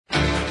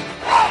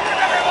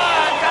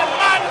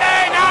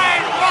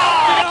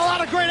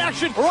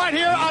Wrestling right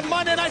here on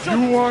Monday Night Show.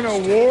 You want a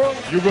war?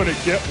 You're going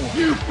to get one.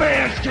 You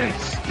fans can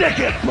stick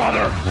it,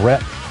 brother.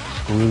 Brett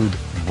screwed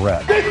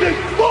Brett. This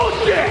is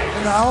bullshit.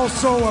 And I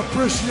also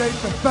appreciate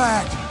the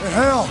fact that,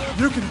 hell,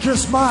 you can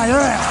kiss my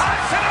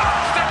ass.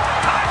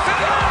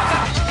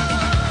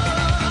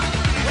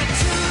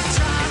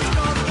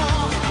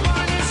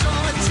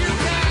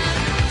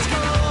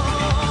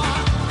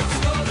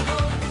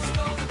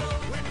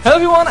 Hello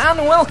everyone and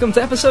welcome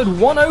to episode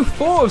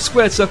 104 of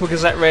Squared Circle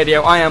Gazette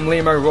Radio. I am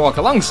Liam O'Rourke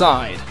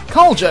alongside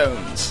Carl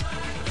Jones.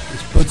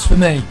 This bud's for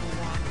me.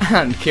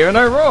 And Kieran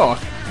O'Rourke.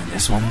 And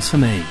this one's for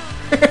me.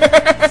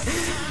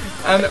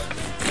 And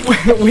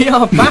we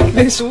are back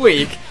this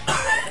week.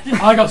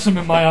 I got some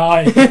in my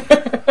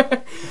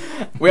eye.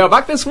 We are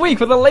back this week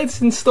for the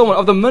latest instalment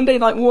of the Monday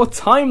Night War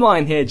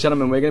timeline here,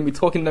 gentlemen. We're going to be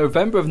talking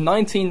November of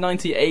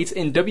 1998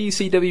 in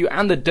WCW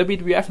and the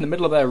WWF in the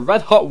middle of their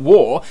red-hot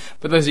war.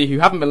 For those of you who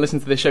haven't been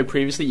listening to this show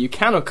previously, you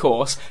can, of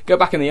course, go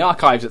back in the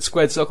archives at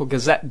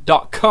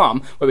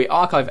squaredcirclegazette.com, where we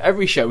archive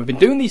every show. We've been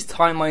doing these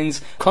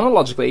timelines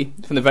chronologically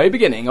from the very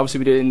beginning. Obviously,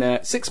 we do it in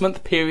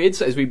 6-month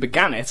periods as we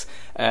began it,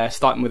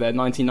 starting with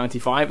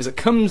 1995. As it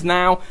comes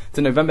now to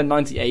November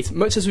 98,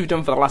 much as we've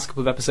done for the last couple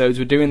of episodes,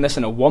 we're doing this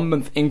in a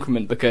 1-month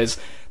increment because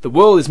the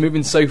world is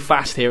moving so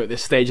fast here at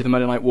this stage of the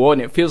Monday Night War,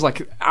 and it feels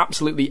like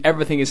absolutely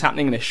everything is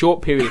happening in a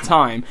short period of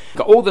time.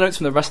 Got all the notes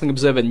from the Wrestling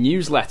Observer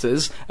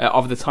newsletters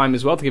of the time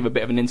as well to give a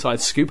bit of an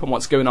inside scoop on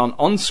what's going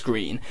on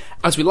screen.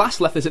 As we last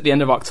left this at the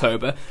end of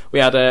October, we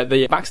had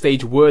the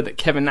backstage word that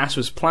Kevin Nash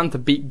was planned to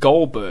beat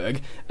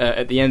Goldberg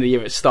at the end of the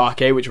year at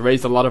Starrcade, which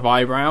raised a lot of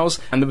eyebrows,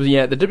 and there was,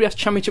 the WWF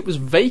Championship was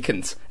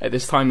vacant at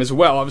this time as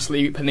well,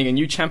 obviously pending a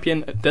new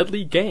champion,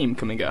 Deadly Game,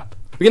 coming up.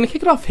 We're going to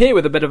kick it off here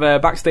with a bit of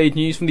backstage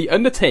news from The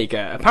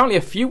Undertaker. Apparently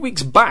a few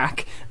weeks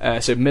back,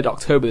 so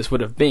mid-October this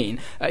would have been,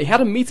 he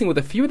had a meeting with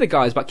a few of the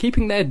guys about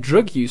keeping their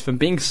drug use from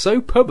being so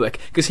public,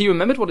 because he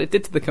remembered what it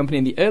did to the company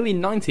in the early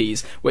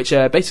 90s, which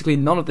basically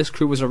none of this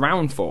crew was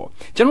around for.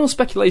 General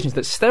speculation is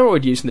that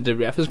steroid use in the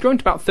WWF has grown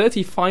to about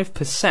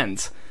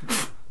 35%.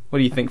 What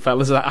do you think,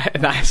 fellas, of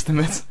that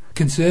estimate?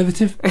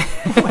 Conservative?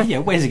 Well, yeah,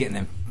 where's he getting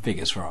them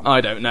figures from?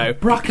 I don't know.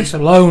 Brackus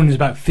alone is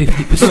about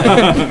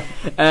 50%.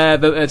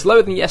 It's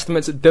lower than the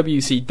estimates at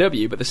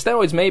WCW, but the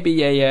steroids may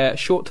be a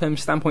short-term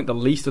standpoint the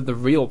least of the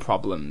real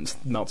problems,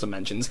 Meltzer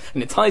mentions,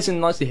 and it ties in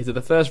nicely here to the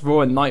first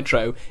Raw and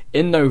Nitro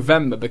in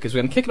November, because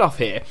we're going to kick it off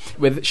here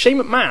with Shane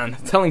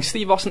McMahon telling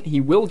Steve Austin he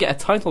will get a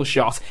title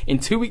shot in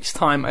 2 weeks'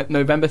 time at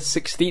November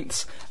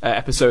 16th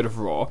episode of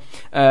Raw.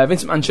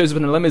 Vince McMahon shows up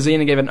in a limousine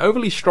and gave an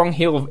overly strong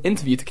heel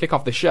interview to kick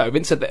off the show.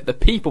 Vince said that the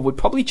people would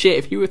probably cheer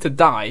if he were to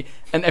die,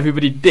 and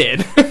everybody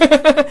did.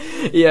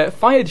 He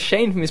fired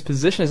Shane from his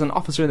position as an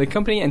officer in the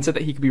company and said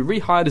that he could be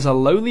rehired as a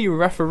lowly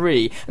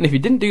referee, and if he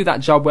didn't do that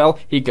job well,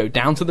 he'd go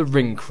down to the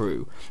ring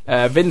crew.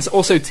 Vince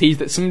also teased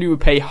that somebody would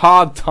pay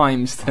hard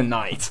times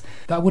tonight.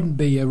 That wouldn't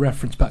be a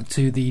reference back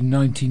to the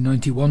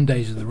 1991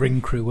 days of the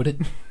ring crew, would it?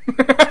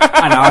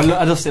 I know,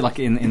 I just see like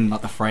in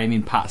like the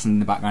framing, Patterson in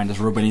the background just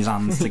rubbing his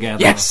hands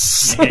together.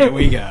 Yes! Here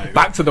we go.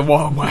 Back to the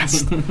Wild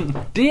West.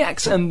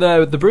 DX and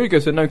the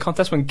Brugos were no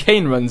contest when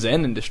Kane runs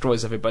in and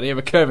destroys everybody, a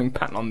recurring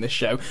pattern on this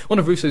show. One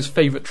of Russo's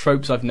favourite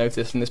tropes I've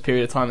noticed in this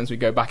period of time as we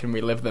go back and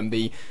relive them,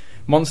 the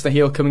monster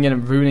heel coming in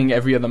and ruining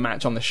every other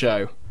match on the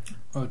show.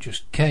 Or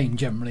just Kane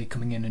generally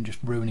coming in and just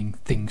ruining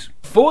things.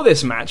 For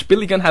this match,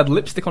 Billy Gunn had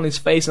lipstick on his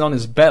face and on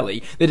his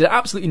belly. They did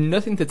absolutely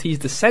nothing to tease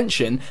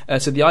dissension,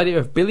 so the idea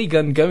of Billy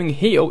Gunn going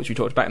heel, which we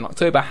talked about in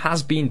October,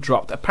 has been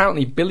dropped.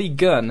 Apparently Billy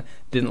Gunn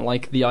didn't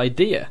like the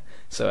idea.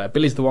 So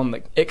Billy's the one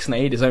that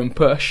ixnayed his own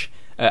push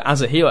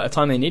as a heel at a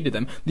time they needed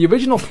them. The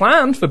original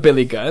plan for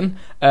Billy Gunn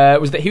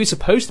was that he was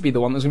supposed to be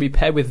the one that was going to be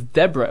paired with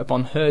Deborah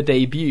upon her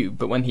debut,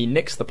 but when he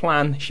nixed the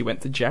plan, she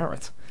went to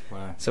Jarrett.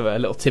 Wow. So a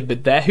little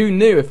tidbit there. Who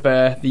knew if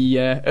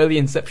the early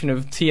inception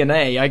of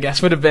TNA, I guess,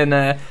 would have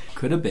been...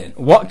 could have been.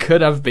 What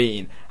could have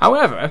been.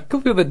 However, a couple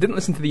of people that didn't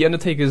listen to The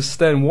Undertaker's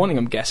stern warning,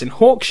 I'm guessing.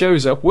 Hawk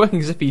shows up, working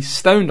as if he's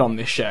stoned on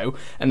this show,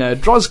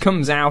 and Droz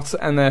comes out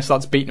and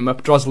starts beating him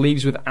up. Droz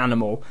leaves with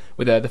Animal,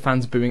 with the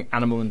fans booing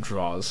Animal and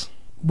Droz.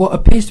 What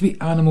appears to be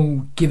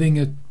Animal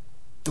giving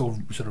or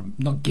sort of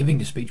not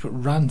giving a speech, but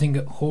ranting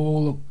at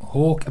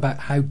Hawk about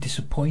how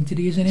disappointed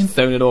he is in him.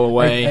 Throwing it all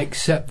away.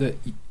 Except that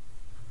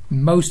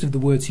most of the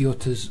words he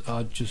utters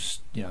are just,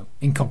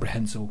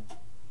 incomprehensible.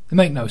 They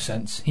make no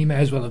sense. He may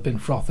as well have been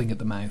frothing at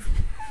the mouth.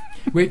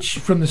 Which,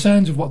 from the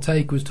sounds of what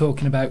Take was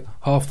talking about,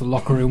 half the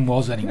locker room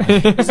was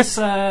anyway.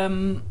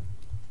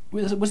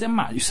 Was this, was it a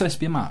match? It was supposed to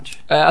be a match?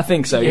 I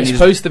think so. Yeah, It's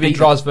supposed to be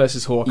Droz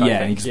versus Hawk, I think.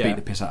 and he just beat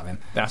the piss out of him.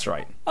 That's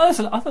right. Oh,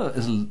 I thought it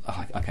was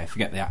okay.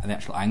 Forget the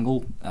actual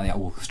angle, the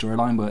actual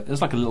storyline, but it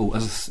was like a little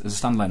as a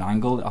standalone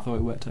angle. I thought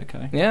it worked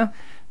okay. Yeah.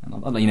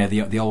 And,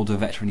 the older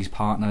veteran, his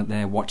partner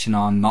there watching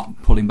on,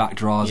 not pulling back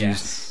Droz.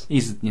 Yes.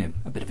 He's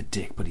a bit of a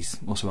dick, but he's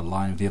also a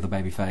line with the other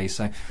baby face.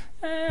 So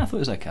I thought it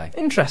was okay.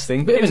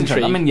 Interesting, bit of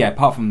intrigue. I mean,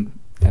 apart from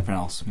everything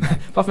else.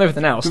 Apart from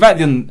everything else. Without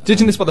the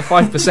judging this by the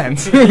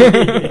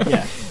 5%.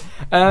 yeah.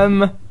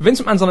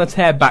 Vince McMahon's on a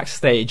tear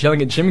backstage,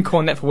 yelling at Jim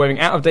Cornette for wearing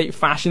out-of-date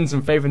fashions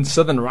and favouring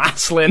Southern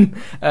wrestling.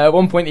 At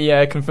one point, he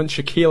confronts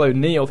Shaquille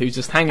O'Neal, who's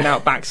just hanging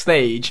out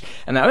backstage.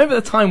 And I remember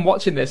the time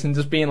watching this and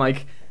just being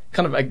like,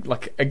 kind of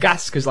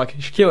aghast, because like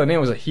Shaquille O'Neal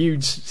was a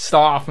huge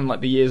star from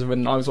like the years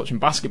when I was watching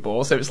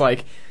basketball. So it's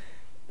like,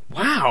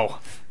 wow,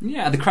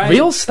 yeah, the crowd,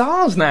 real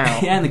stars now.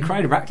 Yeah, and the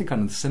crowd reacted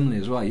kind of similarly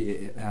as well.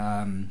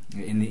 In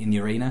the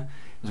arena,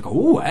 it was like,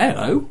 oh,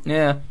 hello.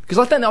 Yeah, because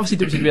I think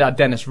obviously WWE had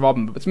Dennis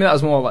Rodman, but to me that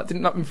was more like,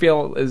 didn't that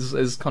feel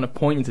as kind of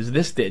poignant as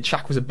this did.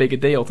 Shaq was a bigger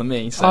deal to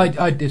me. So.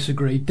 I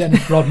disagree.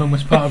 Dennis Rodman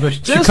was part of a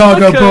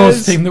Chicago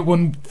Bulls team that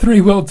won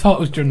 3 world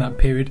titles during that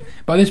period.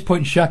 By this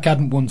point, Shaq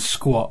hadn't won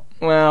squat.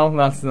 Well,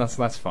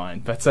 that's fine.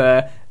 But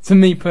to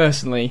me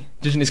personally,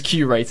 judging his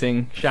Q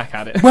rating, Shaq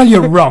had it. Well,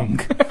 you're wrong.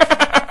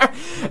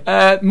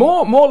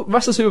 More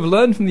wrestlers who have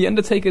learned from The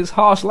Undertaker's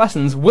harsh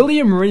lessons.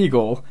 William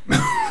Regal,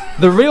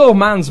 the real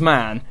man's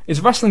man,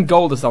 is wrestling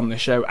Goldust on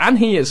this show, and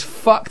he is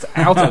fucked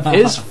out of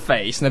his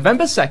face.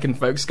 November 2nd,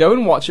 folks, go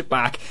and watch it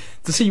back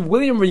to see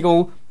William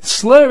Regal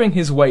slurring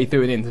his way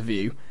through an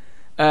interview.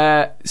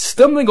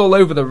 Stumbling all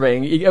over the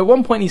ring. At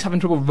one point he's having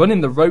trouble running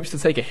the ropes to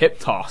take a hip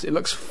toss. It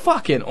looks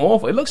fucking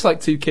awful. It looks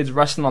like 2 kids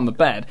wrestling on the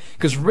bed,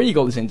 because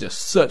Regal is in just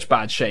such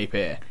bad shape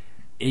here.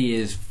 He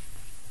is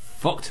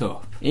fucked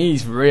up.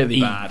 He's really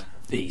bad.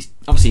 He's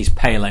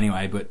pale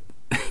anyway, but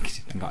he's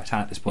got a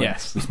tan at this point.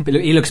 Yes.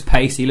 He looks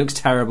pacey, he looks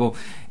terrible.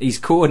 His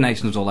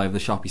coordination was all over the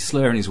shop. He's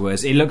slurring his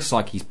words. It looks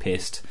like he's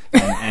pissed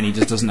and he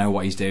just doesn't know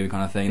what he's doing,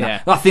 kind of thing.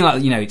 Yeah. I feel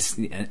like, it's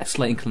a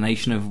slight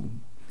inclination of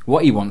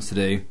what he wants to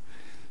do,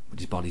 but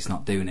his body's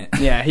not doing it.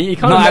 Yeah, he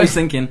kind of. I was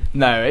thinking.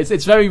 No,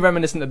 it's very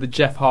reminiscent of the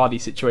Jeff Hardy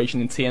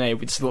situation in TNA,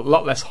 which is a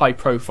lot less high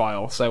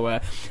profile.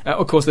 So,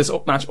 of course, this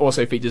match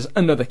also features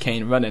another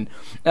Kane run-in.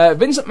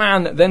 Vince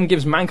McMahon then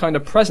gives Mankind a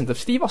present of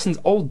Steve Austin's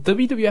old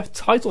WWF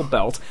title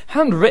belt,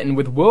 handwritten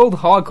with World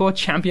Hardcore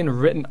Champion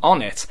written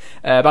on it.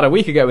 About a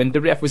week ago, when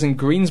WWF was in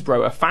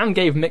Greensboro, a fan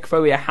gave Mick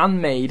Foley a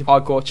handmade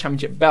Hardcore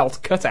Championship belt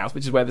cutout,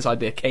 which is where this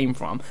idea came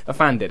from. A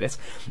fan did it.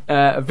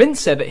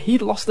 Vince said that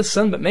he'd lost a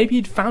son, but maybe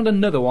he'd found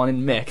another one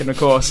in Mick. And of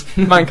course,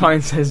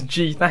 Mankind says,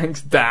 "Gee,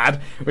 thanks,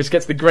 Dad," which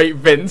gets the great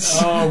Vince.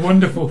 Oh,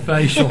 wonderful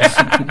facials.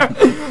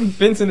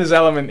 Vince in his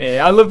element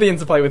here. I love the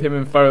interplay with him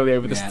and Foley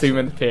over this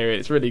 2-minute period.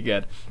 It's really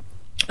good.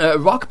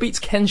 Rock beats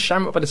Ken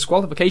Shamrock by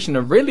disqualification.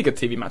 A really good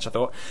TV match, I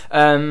thought.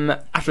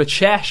 After a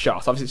chair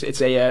shot. Obviously,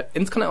 it's a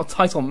Intercontinental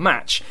title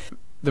match.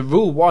 The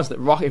rule was that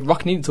if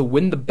Rock needed to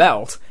win the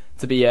belt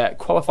to be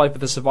qualified for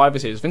the Survivor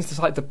Series, Vince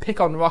decided to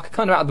pick on Rock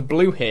kind of out of the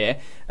blue here,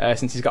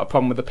 since he's got a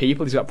problem with the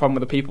people. He's got a problem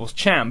with the people's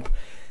champ.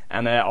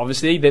 And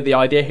obviously, the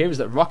idea here is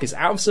that Rock is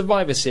out of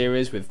Survivor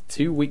Series with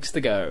 2 weeks to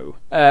go.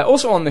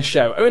 Also on this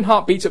show, Owen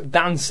Hart beats up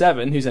Dan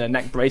Severn, who's in a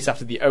neck brace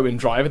after the Owen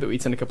Driver that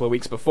we'd seen a couple of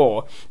weeks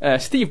before.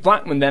 Steve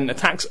Blackman then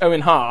attacks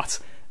Owen Hart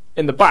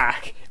in the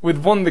back with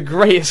one of the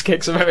greatest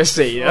kicks I've ever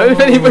seen. I don't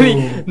know if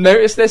anybody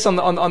noticed this on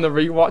the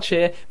rewatch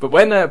here, but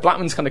when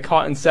Blackman's kind of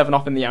carting Severn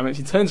off in the ambulance,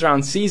 he turns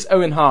around, sees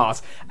Owen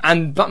Hart,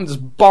 and Blackman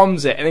just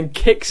bombs it and then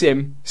kicks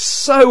him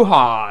so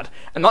hard.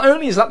 And not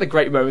only is that the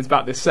great moment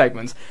about this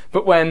segment,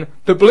 but when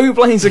the Blue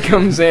Blazer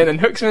comes in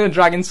and hooks him in a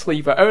Dragon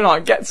Sleeper, Owen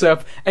Hart gets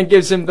up and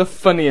gives him the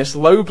funniest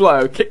low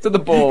blow kick to the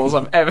balls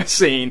I've ever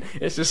seen.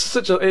 It's just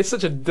such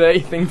a dirty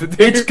thing to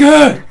do. It's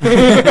good.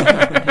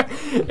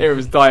 It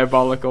was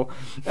diabolical.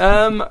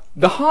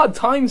 The Hard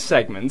Times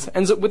segment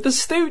ends up with the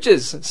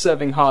Stooges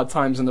serving hard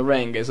times in the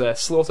ring as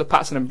Slaughter,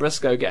 Patterson and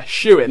Briscoe get a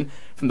shoo-in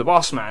from the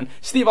Boss Man.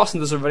 Steve Austin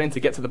does a run in to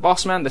get to the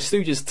Boss Man. The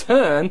Stooges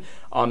turn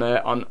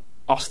on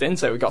Austin,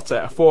 so we got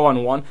a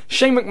 4-on-1.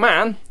 Shane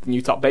McMahon, the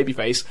new top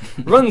babyface,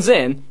 runs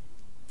in,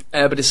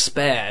 but is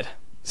spared.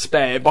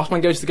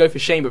 Bossman goes to go for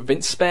Shane, but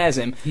Vince spares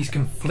him. He's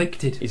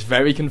conflicted. He's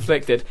very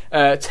conflicted.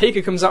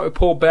 Taker comes out with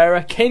Paul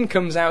Bearer. Kane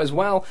comes out as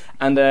well,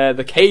 and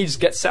the cage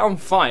gets set on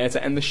fire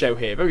to end the show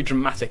here. Very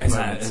dramatic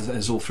moment.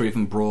 As all three of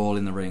them brawl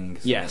in the ring.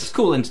 Yes, it's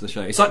cool into the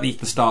show. It's like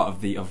the start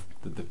of the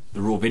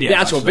raw video. The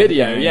actual actually.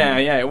 video,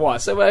 yeah, it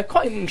was. So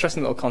quite an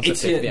interesting little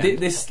concept.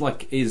 This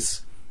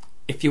is,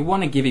 if you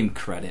want to give him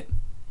credit,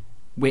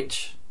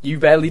 which you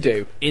barely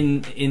do,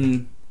 and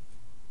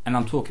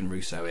I'm talking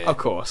Russo here, of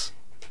course.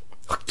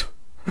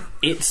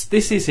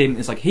 This is him.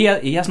 It's like he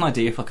has an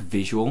idea for like a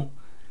visual,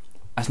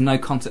 has no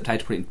concept how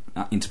to put it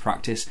into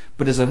practice,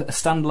 but as a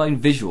standalone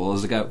visual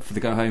for the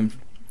go home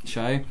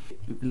show,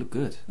 it looked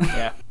good.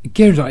 Yeah,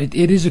 Kieran's right.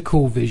 It is a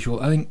cool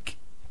visual. I think,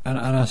 and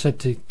I said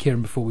to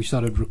Kieran before we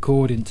started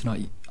recording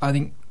tonight, I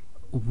think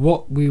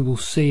what we will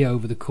see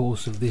over the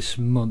course of this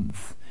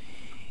month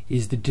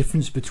is the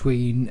difference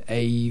between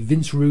a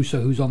Vince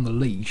Russo who's on the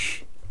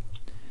leash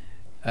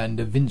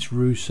and a Vince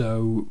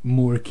Russo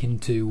more akin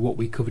to what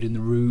we covered in the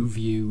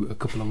review a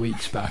couple of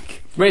weeks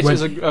back. Which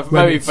is a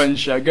very fun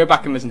show. Go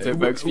back and listen to it,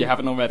 folks, if you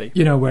haven't already.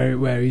 You know,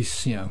 where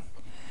he's,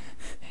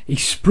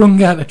 he's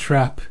sprung out the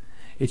trap,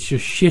 it's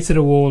just shit at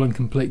a wall and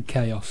complete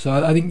chaos. So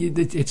I think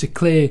it's a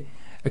clear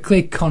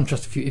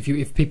contrast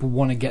if people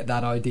want to get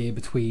that idea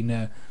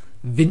between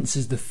Vince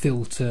as the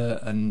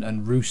filter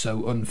and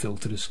Russo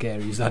unfiltered, as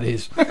scary as that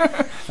is.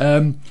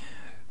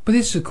 But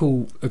this is a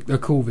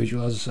cool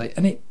visual, as I say,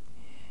 and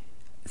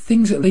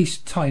things at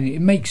least tiny.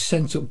 It makes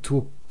sense up to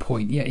a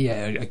point. Yeah,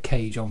 a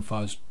cage on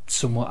fire is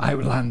somewhat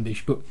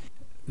outlandish, but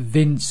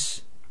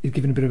Vince is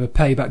giving a bit of a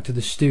payback to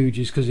the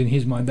Stooges because in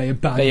his mind they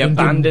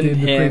abandoned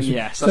him.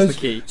 Yes, that's the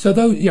key. So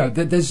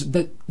those,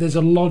 there's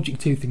a logic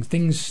to things.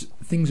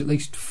 Things at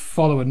least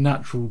follow a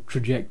natural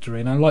trajectory,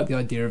 and I like the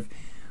idea of,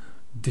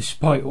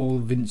 despite all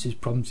Vince's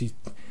problems,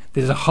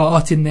 there's a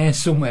heart in there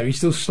somewhere. He's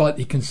still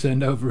slightly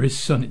concerned over his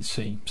son, it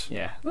seems.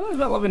 Yeah, well, there's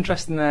a lot of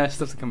interesting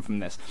stuff to come from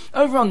this.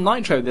 Over on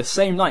Nitro, this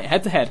same night,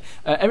 head-to-head,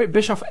 Eric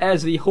Bischoff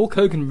airs the Hulk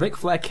Hogan-Ric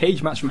Flair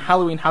cage match from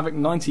Halloween Havoc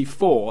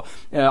 94.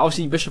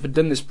 Obviously, Bischoff had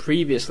done this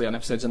previously on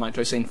episodes of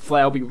Nitro, saying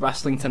Flair will be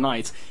wrestling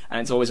tonight,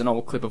 and it's always an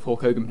old clip of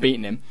Hulk Hogan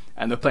beating him,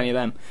 and there are plenty of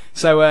them.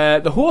 So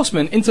the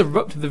Horsemen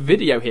interrupt the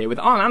video here with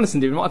Arn Anderson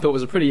doing what I thought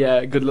was a pretty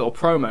good little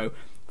promo.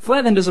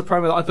 Flair then does a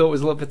promo that I thought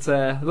was a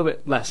little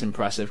bit less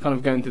impressive, kind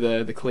of going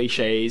through the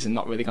cliches and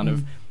not really kind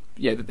of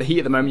the heat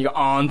of the moment. You got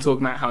Arn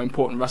talking about how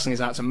important wrestling is,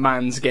 how it's a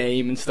man's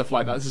game and stuff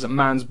like that. This is a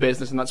man's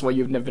business, and that's why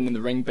you've never been in the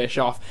ring,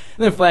 Bischoff.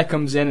 And then Flair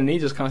comes in and he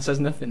just kind of says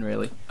nothing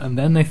really. And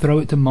then they throw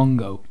it to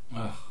Mongo.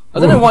 I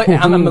don't know why,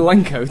 and then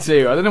Malenko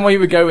too. I don't know why you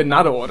would go in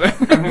that order.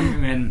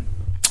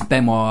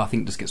 Benoit, I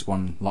think, just gets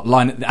one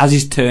line as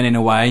he's turning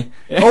away.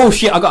 Yeah. Oh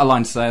shit, I got a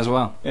line to say as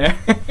well. Yeah.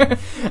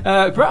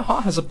 Bret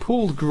Hart has a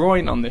pulled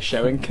groin on this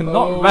show and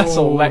cannot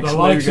wrestle Lex Luger.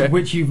 The likes of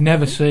which you've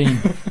never seen.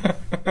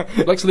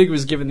 Lex Luger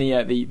was given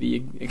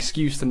the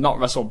excuse to not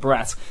wrestle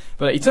Bret,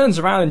 but he turns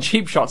around and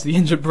cheap shots the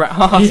injured Bret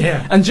Hart.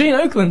 Yeah. And Gene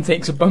Okerlund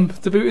takes a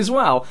bump to boot as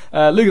well.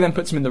 Luger then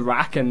puts him in the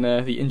rack, and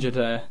the injured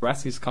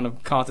Bret is kind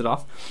of carted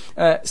off.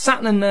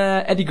 Saturn and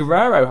Eddie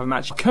Guerrero have a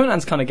match.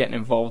 Conan's kind of getting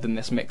involved in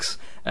this mix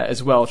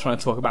as well, trying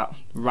to talk about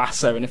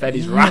Rasso and if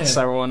Eddie's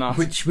Rasso or not.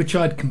 Which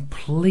I'd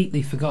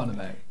completely forgotten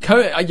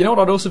about. You know what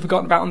I'd also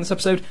forgotten about on this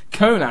episode?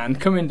 Conan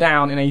coming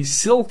down in a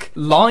silk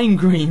lime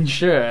green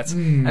shirt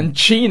and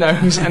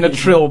chinos and a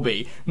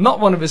trilby. Not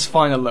one of his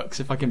finer looks,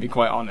 if I can be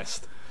quite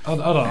honest.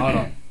 Hold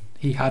on.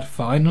 He had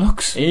fine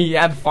looks? He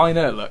had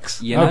finer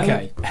looks.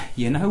 Okay.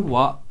 You know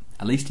what?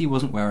 At least he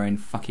wasn't wearing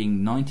fucking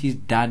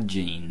 90s dad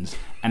jeans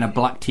and a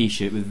black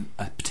t-shirt with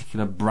a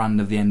particular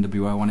brand of the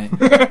NWO on it.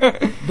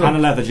 And a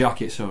leather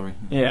jacket, sorry.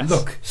 Yes.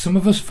 Look, some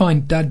of us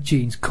find dad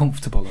jeans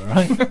comfortable,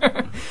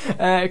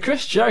 alright?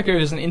 Chris Jericho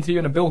does an interview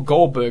in a Bill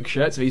Goldberg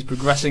shirt, so he's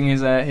progressing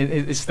his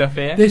stuff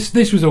here.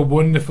 This was a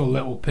wonderful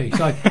little piece.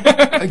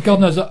 God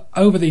knows,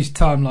 over these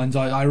timelines,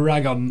 I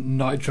rag on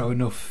Nitro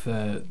enough.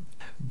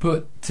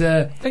 But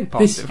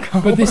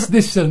this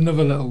is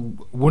another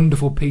little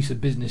wonderful piece of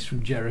business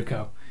from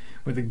Jericho,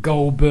 with the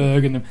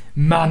Goldberg and the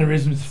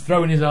mannerisms,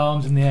 throwing his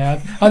arms in the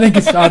air. I think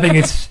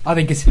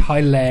it's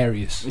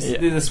hilarious.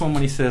 This one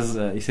when he says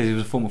he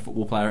was a former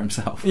football player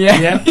himself.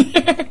 Yeah.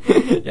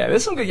 Yeah,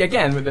 there's some good.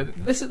 Again,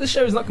 this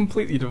show is not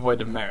completely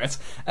devoid of merit.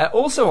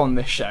 Also on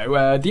this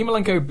show, Dean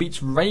Malenko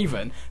beats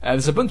Raven.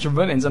 There's a bunch of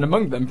run-ins, and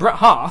among them, Bret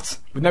Hart,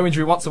 with no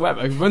injury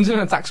whatsoever, runs in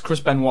and attacks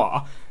Chris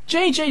Benoit.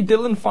 J.J.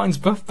 Dillon finds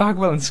Buff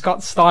Bagwell and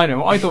Scott Steiner,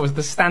 what I thought was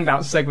the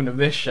standout segment of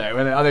this show.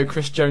 And I know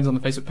Chris Jones on the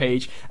Facebook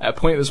page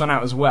pointed this one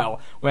out as well,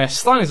 where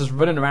Steiner's just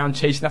running around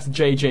chasing after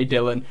J.J.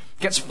 Dillon,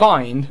 gets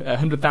fined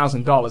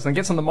 $100,000, and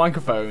gets on the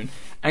microphone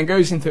and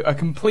goes into a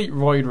complete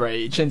roid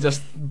rage and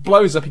just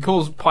blows up. He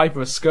calls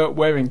Piper a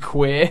skirt-wearing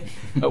queer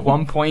at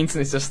one point,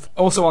 and it's just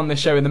also on this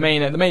show in the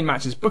main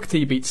matches. Booker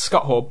T beats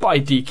Scott Hall by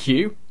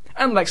DQ,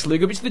 and Lex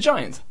Luger beats the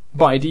Giant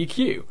by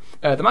DQ.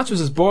 The match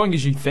was as boring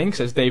as you'd think,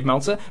 says Dave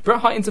Meltzer. Bret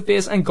Hart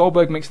interferes and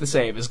Goldberg makes the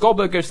save. As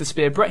Goldberg goes to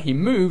spear Bret, he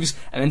moves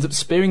and ends up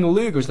spearing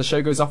Luger as the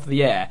show goes off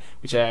the air,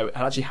 which had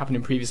actually happened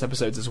in previous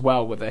episodes as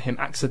well, with him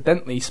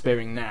accidentally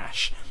spearing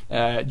Nash.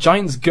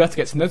 Giant's gut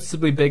gets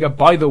noticeably bigger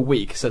by the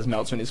week, says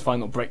Meltzer in his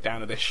final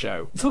breakdown of this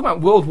show. Talk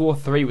about World War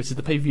III, which is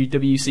the pay-per-view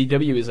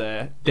WCW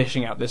is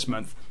dishing out this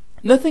month.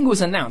 Nothing was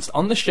announced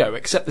on the show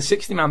except the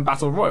 60-man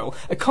Battle Royal,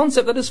 a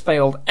concept that has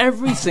failed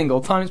every single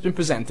time it's been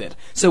presented.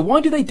 So why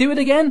do they do it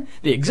again?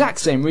 The exact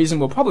same reason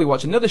we'll probably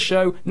watch another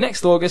show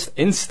next August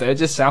in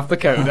Sturgis, South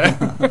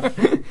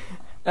Dakota.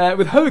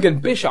 With Hogan,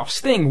 Bischoff,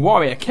 Sting,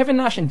 Warrior, Kevin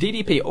Nash and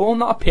DDP all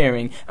not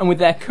appearing, and with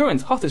their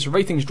current hottest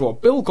ratings draw,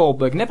 Bill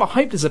Goldberg, never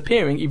hyped as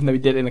appearing even though he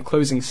did in the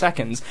closing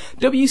seconds,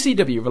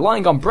 WCW,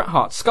 relying on Bret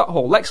Hart, Scott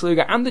Hall, Lex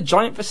Luger and the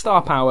Giant for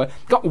star power,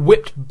 got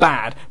whipped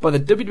bad by the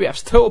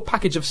WWF's total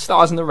package of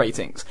stars in the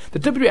ratings. The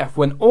WWF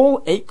won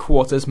all 8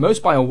 quarters,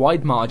 most by a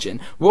wide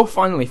margin. Raw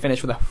finally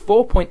finished with a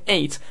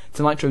 4.8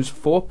 to Nitro's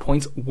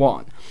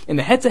 4.1. In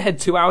the head-to-head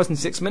 2 hours and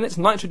 6 minutes,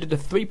 Nitro did a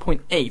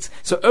 3.8,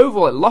 so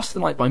overall it lost the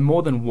night by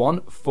more than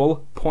 1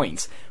 full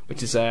point,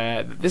 which is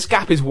this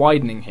gap is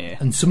widening here.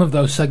 And some of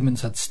those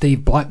segments had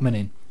Steve Blackman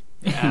in.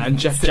 And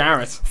Jeff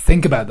Jarrett.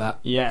 Think about that.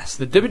 Yes,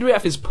 the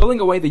WWF is pulling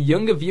away the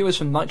younger viewers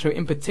from Nitro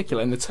in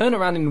particular, and the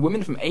turnaround in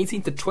women from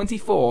 18 to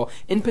 24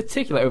 in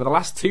particular over the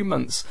last 2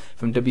 months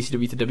from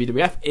WCW to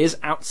WWF is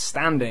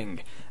outstanding.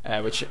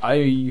 Which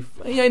in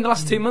the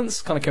last 2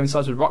 months kind of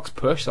coincides with Rock's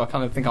push, so I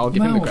kind of think I'll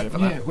give him the credit for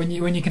that. When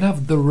you can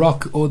have The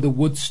Rock or the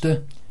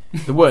Woodster.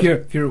 The Wood.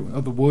 If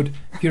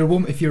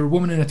you're a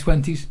woman in her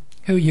 20s,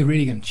 Who are you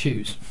really going to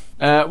choose?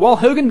 While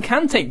Hogan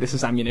can take this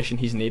as ammunition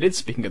he's needed,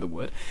 speaking of the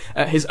word,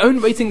 his own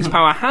ratings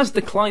power has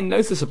declined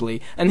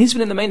noticeably, and he's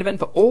been in the main event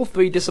for all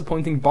 3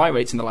 disappointing buy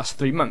rates in the last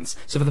 3 months.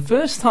 So for the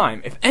first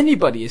time, if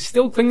anybody is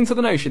still clinging to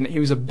the notion that he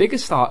was a bigger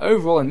star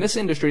overall in this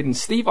industry than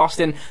Steve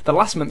Austin, the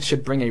last month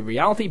should bring a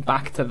reality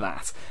back to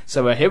that.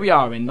 So here we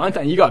are in 9th,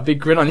 and you got a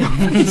big grin on your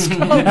face. Do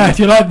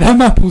you like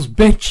them apples,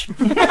 bitch?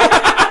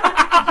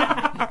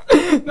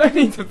 No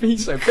need to be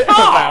so bitter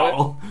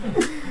about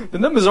it. The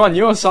numbers are on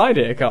your side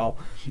here, Carl.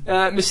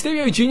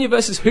 Mysterio Jr.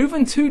 versus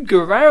Juventud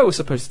Guerrero was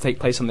supposed to take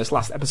place on this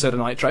last episode of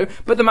Nitro,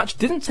 but the match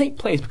didn't take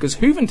place because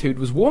Juventud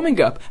was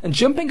warming up and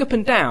jumping up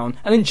and down,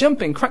 and in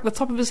jumping cracked the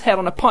top of his head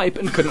on a pipe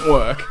and couldn't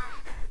work.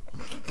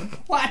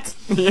 What?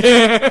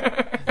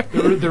 Yeah.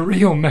 the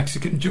real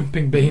Mexican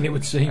jumping bean, it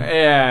would seem.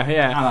 Yeah.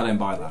 And I don't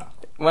buy that.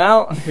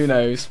 Well, who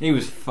knows? He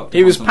was fucked.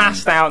 He was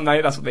passed out,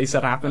 mate. That's what they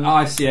said happened.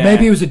 Yeah.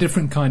 Maybe it was a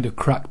different kind of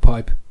crack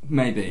pipe.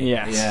 Maybe.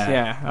 Yes.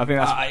 Yeah. I think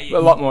that's a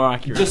lot more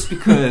accurate. Just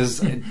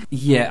because, I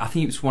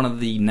think it's one of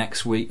the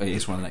next week.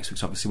 It's one of the next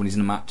weeks, obviously, when he's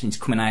in a match and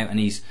he's coming out and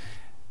he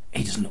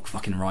doesn't look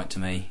fucking right to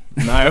me.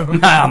 No. No,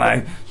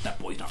 that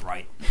boy's not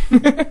right.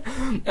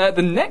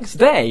 The next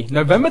day,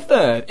 November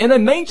 3rd, in a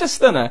major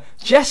stunner,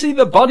 Jesse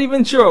the Body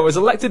Ventura was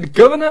elected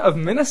governor of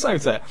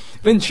Minnesota.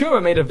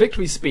 Ventura made a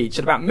victory speech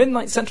at about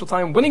midnight Central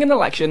Time, winning an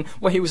election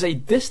where he was a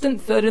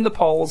distant third in the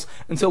polls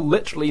until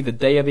literally the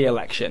day of the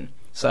election.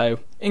 So,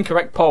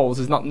 incorrect polls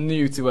is not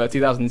new to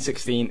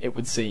 2016, it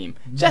would seem.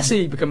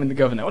 Jesse becoming the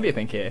governor, what do you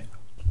think here?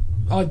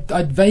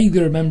 I'd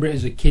vaguely remember it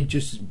as a kid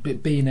just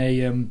being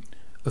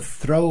a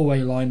throwaway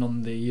line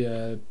on the,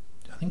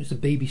 I think it was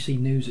the BBC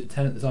News at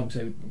 10 at the time,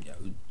 so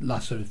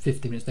last sort of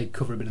 50 minutes they'd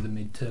cover a bit of the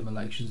midterm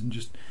elections and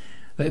just,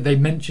 they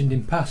mentioned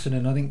in passing,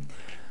 and I think,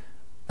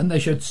 and they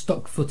showed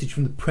stock footage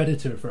from The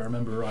Predator, if I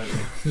remember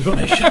rightly, is what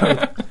they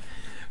showed.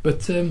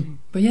 But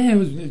yeah, it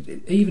was,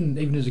 even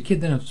as a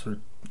kid then I sort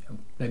of,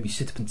 made me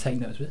sit up and take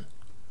notes of it.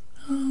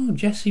 Oh,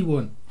 Jesse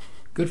won.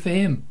 Good for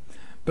him.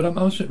 But I'm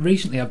also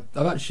recently I've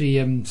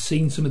actually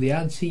seen some of the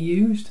ads he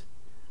used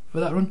for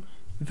that run.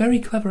 Very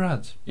clever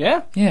ads.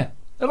 Yeah? Yeah.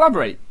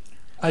 Elaborate.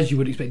 As you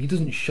would expect, he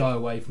doesn't shy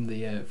away from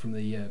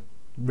the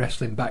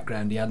wrestling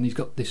background he had, and he's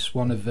got this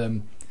one of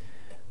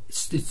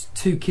it's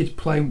 2 kids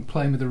playing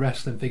with the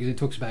wrestling figures. It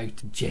talks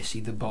about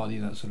Jesse the Body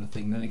and that sort of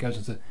thing. Then it goes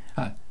into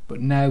but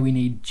now we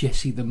need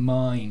Jesse the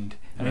Mind.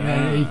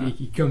 And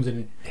he comes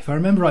in. If I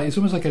remember right, it's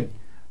almost like a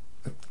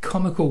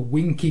comical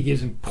wink he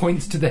gives and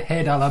points to the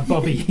head a la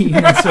Bobby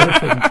Heenan sort of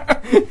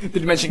thing.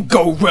 Did you mention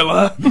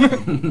Gorilla?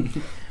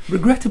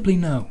 Regrettably,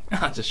 no.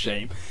 That's a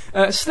shame.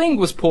 Sting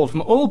was pulled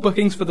from all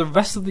bookings for the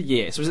rest of the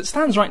year, so as it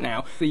stands right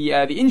now, the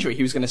injury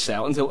he was going to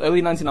sell until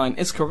early 99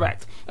 is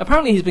correct.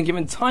 Apparently he's been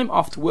given time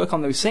off to work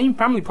on those same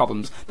family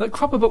problems that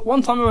crop up at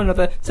one time or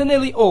another to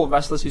nearly all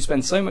wrestlers who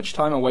spend so much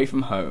time away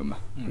from home.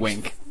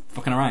 Wink.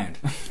 Fucking around.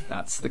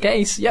 That's the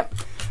case, yep.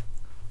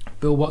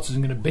 Bill Watts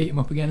isn't going to beat him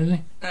up again, is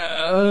he?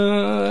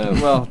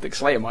 Well, Dick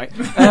Slater might.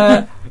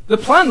 The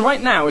plan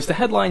right now is to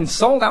headline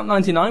Sold Out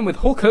 99 with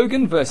Hulk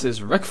Hogan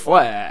versus Ric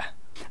Flair.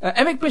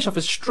 Eric Bischoff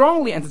has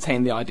strongly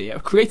entertained the idea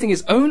of creating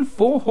his own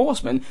 4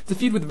 horsemen to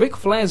feud with Ric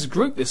Flair's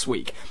group this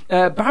week.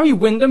 Barry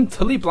Windham,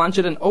 Tully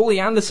Blanchard and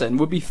Ole Anderson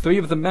would be 3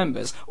 of the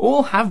members.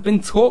 All have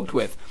been talked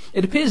with.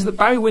 It appears that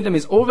Barry Windham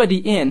is already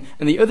in,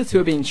 and the other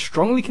 2 are being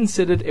strongly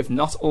considered, if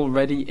not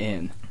already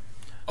in.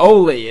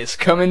 Ole is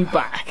coming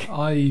back.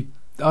 I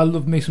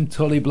love me some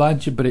Tully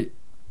Blanchard, but it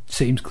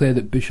seems clear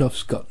that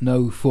Bischoff's got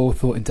no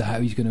forethought into how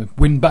he's going to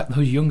win back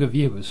those younger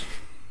viewers.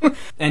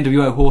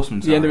 NWO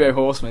Horsemen. The NWO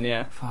Horsemen,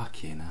 yeah.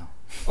 Fuck you now.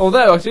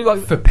 Although I do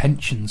like for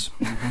pensions.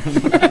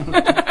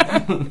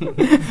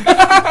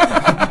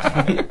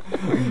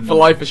 For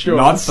life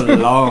assurance. Not for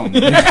long.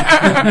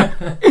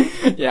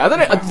 Yeah, I don't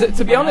know.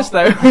 To be honest,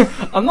 though,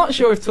 I'm not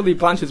sure if Tully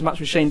Blanchard's match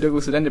with Shane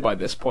Douglas had ended by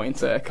this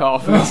point, Carl.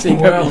 From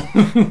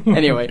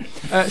Anyway,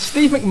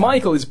 Steve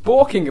McMichael is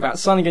balking about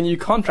signing a new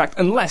contract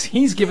unless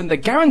he's given the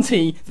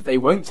guarantee that they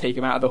won't take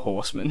him out of the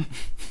Horsemen.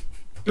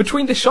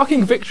 Between the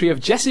shocking victory of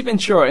Jesse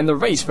Ventura in the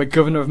race for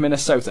governor of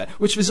Minnesota,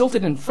 which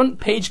resulted in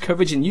front-page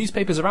coverage in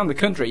newspapers around the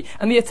country,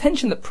 and the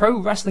attention that pro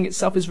wrestling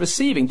itself is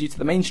receiving due to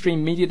the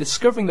mainstream media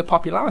discovering the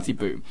popularity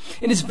boom,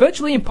 it is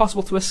virtually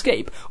impossible to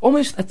escape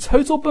almost a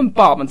total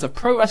bombardment of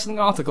pro wrestling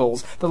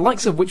articles, the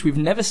likes of which we've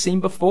never seen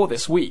before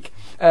this week.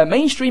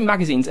 Mainstream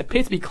magazines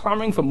appear to be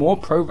clamouring for more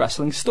pro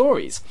wrestling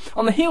stories.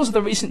 On the heels of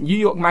the recent New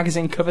York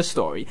Magazine cover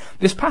story,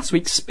 this past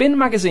week Spin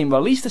magazine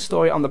released a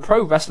story on the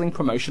pro wrestling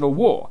promotional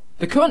war.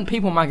 The current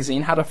People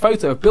magazine had a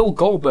photo of Bill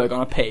Goldberg on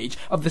a page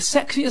of the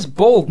sexiest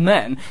bald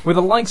men with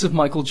the likes of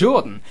Michael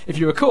Jordan. If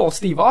you recall,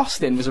 Steve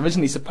Austin was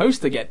originally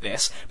supposed to get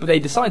this, but they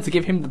decided to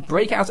give him the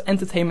Breakout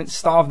Entertainment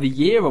Star of the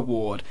Year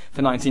award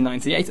for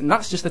 1998, and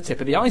that's just the tip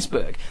of the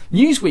iceberg.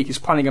 Newsweek is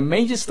planning a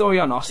major story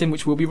on Austin,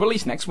 which will be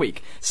released next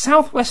week.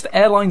 Southwest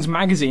Airlines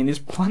magazine is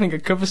planning a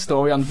cover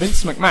story on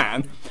Vince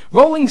McMahon.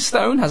 Rolling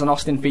Stone has an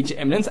Austin feature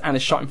imminent and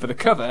has shot him for the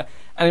cover.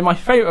 And in my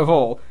favourite of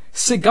all,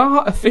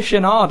 Cigar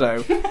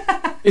Aficionado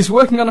is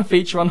working on a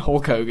feature on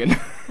Hulk Hogan.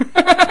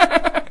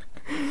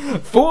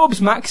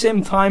 Forbes,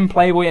 Maxim, Time,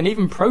 Playboy, and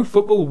even Pro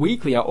Football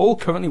Weekly are all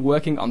currently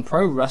working on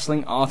pro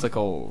wrestling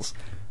articles.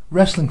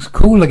 Wrestling's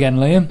cool again,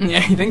 Liam.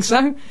 Yeah, you think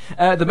so?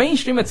 The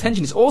mainstream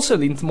attention is also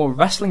leading to more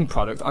wrestling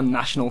product on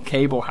national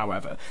cable,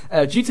 however.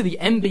 Due to the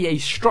NBA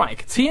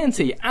strike,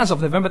 TNT, as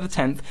of November the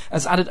 10th,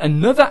 has added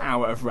another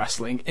hour of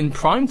wrestling in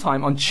prime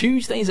time on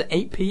Tuesdays at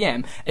 8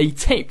 p.m, a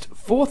taped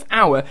fourth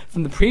hour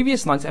from the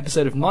previous night's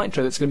episode of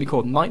Nitro that's going to be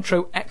called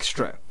Nitro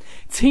Extra.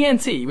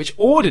 TNT, which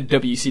ordered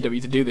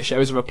WCW to do the show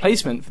as a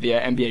replacement for the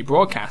NBA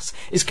broadcasts,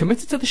 is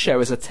committed to the show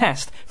as a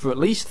test for at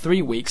least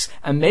 3 weeks,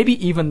 and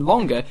maybe even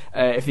longer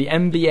if the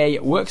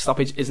NBA work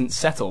stoppage isn't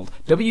settled.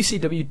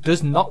 WCW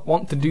does not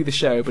want to do the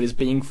show, but is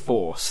being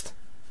forced.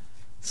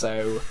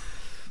 So,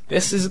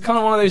 this is kind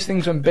of one of those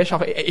things when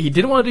Bischoff, he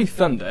didn't want to do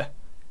Thunder,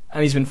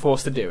 and he's been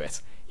forced to do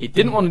it. He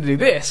didn't want to do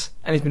this,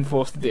 and he's been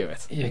forced to do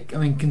it. Yeah, I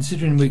mean,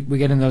 considering we're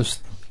getting those...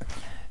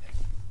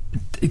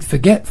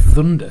 Forget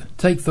Thunder.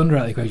 Take Thunder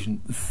out of the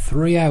equation.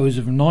 3 hours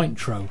of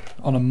Nitro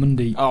on a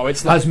Monday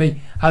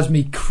has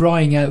me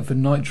crying out for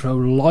Nitro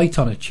Light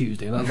on a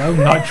Tuesday, let alone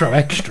Nitro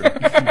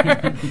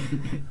Extra.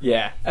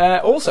 Yeah.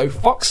 Also,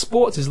 Fox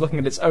Sports is looking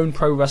at its own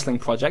pro wrestling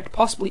project,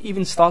 possibly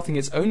even starting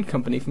its own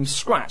company from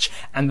scratch.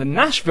 And the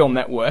Nashville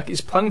Network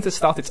is planning to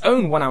start its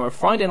own 1 hour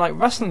Friday night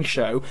wrestling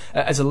show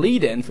as a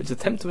lead-in for its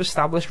attempt to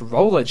establish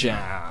Roller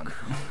Jam,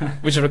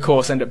 which would of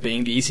course end up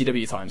being the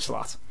ECW time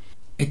slot.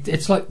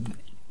 It's like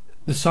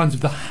the signs of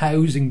the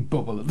housing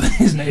bubble,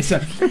 isn't it? It's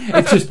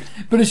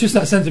just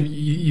that sense of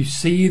you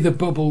see the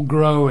bubble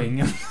growing.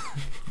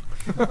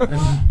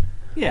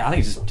 Yeah, I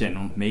think it's just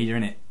general media,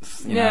 innit?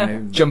 You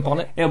know, jump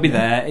on it. It'll be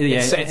there. Yeah,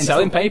 it's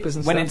selling papers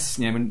and when stuff.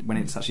 it's when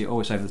it's actually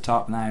always over the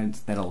top now,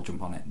 they'll all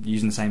jump on it,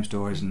 using the same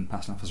stories and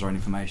passing off as their own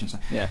information. So.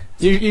 Yeah,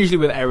 usually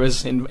with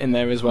errors in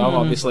there as well.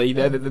 Obviously,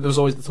 there was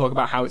always the talk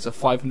about how it's a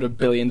 $500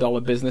 billion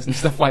business and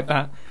stuff like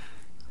that.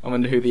 I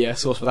wonder who the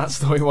source for that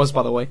story was,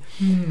 by the way.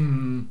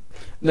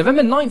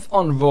 November 9th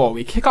on Raw,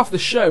 we kick off the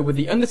show with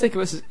The Undertaker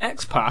vs.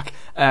 X-Pac,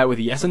 with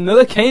yet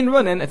another Kane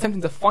run-in,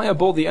 attempting to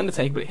fireball The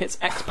Undertaker, but it hits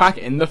X-Pac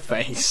in the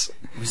face.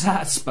 Was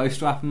that supposed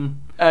to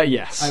happen?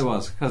 Yes. It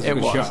was, because it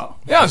was a good shot.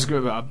 Yeah, it was a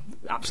good,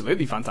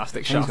 absolutely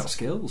fantastic shot. He's got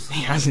skills.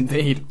 He has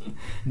indeed.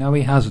 No,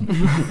 he hasn't.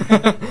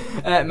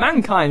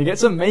 Mankind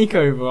gets a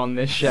makeover on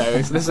this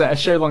show. So this is a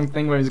show-long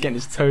thing where he's getting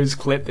his toes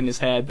clipped and his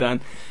hair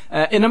done.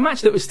 In a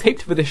match that was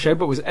taped for this show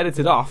but was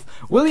edited off,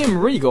 Steven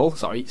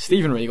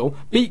Regal,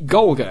 beat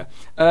Golga.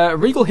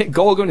 Regal hit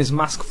Golga and his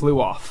mask flew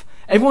off.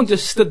 Everyone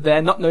just stood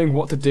there not knowing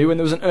what to do, and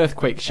there was an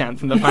earthquake chant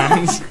from the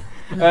fans.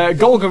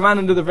 Golga ran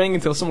under the ring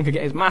until someone could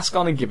get his mask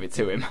on and give it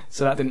to him,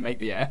 so that didn't make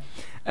the air.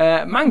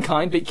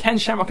 Mankind beat Ken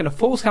Shamrock in a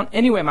Falls Count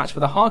Anywhere match for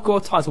the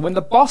Hardcore title when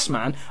the Boss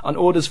Man, on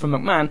orders from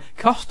McMahon,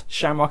 cost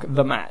Shamrock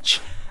the match.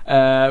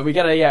 We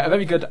get a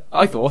very good,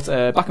 I thought,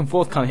 back and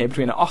forth kind of here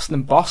between Austin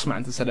and Boss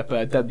Man to set up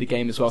a deadly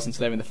game as well, since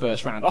they're in the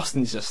first round.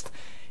 Austin's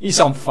he's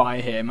on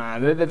fire here,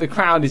 man. The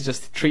crowd is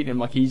just treating him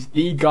like he's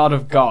the god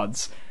of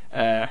gods.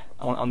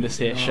 On this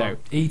here show.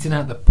 Eating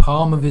out the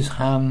palm of his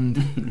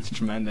hand. It's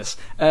tremendous.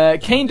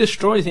 Kane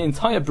destroys the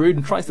entire Brood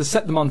and tries to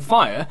set them on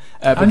fire.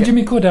 And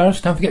Jimmy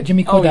Corderas, don't forget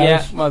Jimmy Corderas. Oh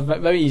yeah, well,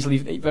 very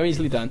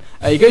easily done.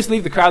 He goes to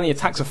leave the crowd and he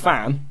attacks a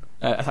fan.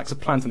 Attacks a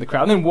plant in the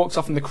crowd, and then walks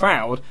off in the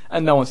crowd,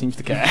 and no one seems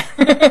to care.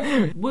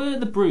 Were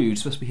the Brood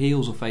supposed to be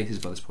heels or faces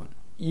by this point?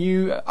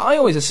 I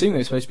always assumed they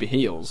were supposed to be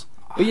heels,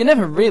 but you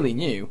never really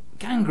knew.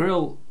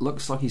 Gangrel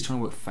looks like he's trying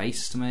to work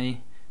face to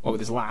me. What,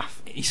 with his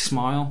laugh? His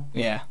smile.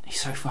 Yeah.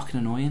 He's so fucking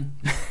annoying.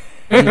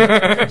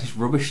 He's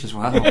rubbish as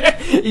well.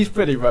 He's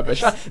pretty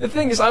rubbish. The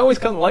thing is, I always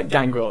kind of liked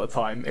Gangrel at the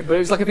time, but it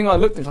was like a thing I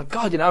looked at and was like,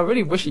 God, I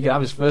really wish he could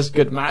have his first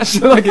good match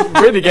so I could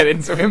really get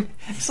into him.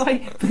 It's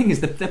like, the thing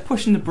is, they're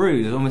pushing the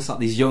Brood as almost like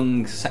these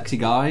young, sexy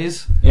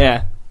guys.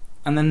 Yeah.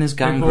 And then there's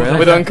Gangrel.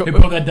 They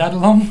put their dad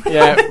along.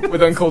 Yeah,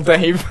 with Uncle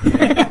Dave.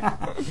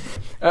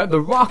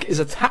 The Rock is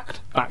attacked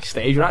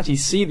backstage. We don't actually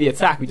see the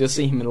attack, we just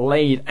see him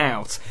laid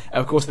out.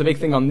 Of course, the big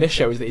thing on this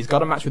show is that he's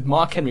got a match with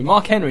Mark Henry.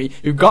 Mark Henry,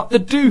 who got the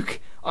Duke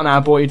on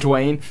our boy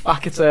Dwayne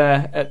back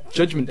at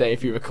Judgment Day,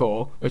 if you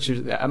recall, which was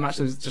a match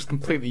that was just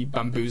completely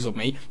bamboozled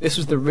me. This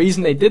was the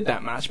reason they did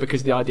that match,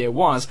 because the idea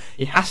was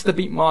he has to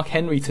beat Mark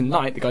Henry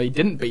tonight, the guy he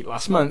didn't beat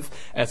last month,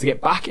 to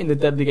get back in the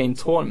Deadly Game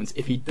tournament.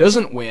 If he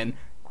doesn't win,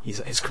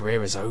 his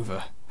career is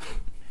over.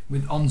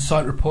 With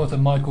on-site reporter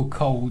Michael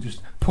Cole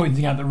just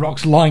pointing out that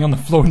Rock's lying on the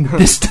floor in the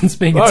distance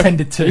being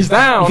attended to. He's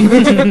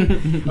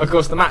down! Of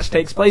course, the match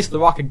takes place. The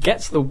Rock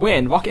gets the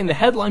win. Rock in the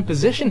headline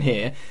position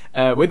here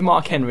with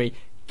Mark Henry.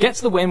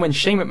 Gets the win when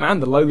Shane McMahon,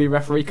 the lowly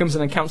referee, comes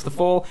in and counts the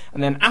fall.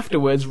 And then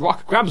afterwards,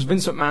 Rock grabs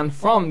Vince McMahon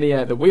from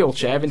the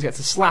wheelchair. Vince gets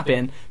a slap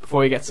in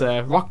before he gets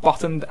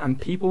rock-bottomed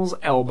and people's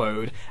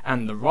elbowed.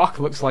 And The Rock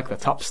looks like the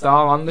top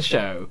star on the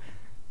show.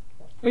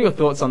 What are your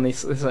thoughts on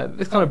this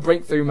kind of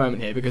breakthrough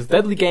moment here? Because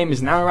Deadly Game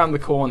is now around the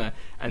corner,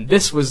 and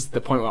this was the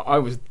point where I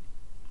was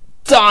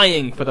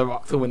dying for The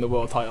Rock to win the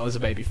world title as a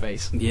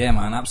babyface. Yeah,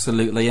 man,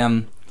 absolutely.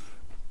 Even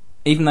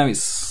though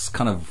it's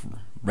kind of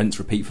rinse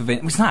repeat for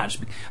Vince, it's not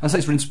actually. I say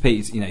it's rinse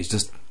repeat. He's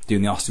just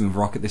doing the Austin with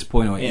Rock at this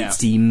point, or it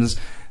seems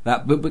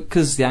that. But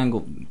because the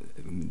angle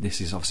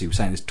this is obviously we're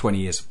saying this 20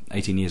 years,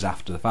 18 years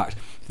after the fact.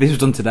 If this was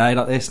done today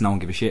like this, no one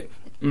give a shit.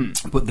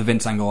 But the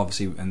Vince angle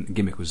obviously and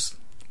gimmick was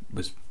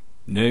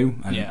new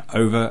and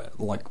over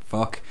like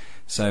fuck.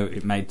 So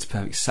it made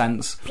perfect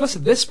sense. Plus,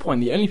 at this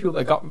point, the only people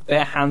that got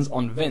their hands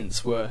on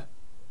Vince were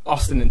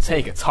Austin and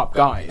Taker, top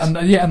guys. And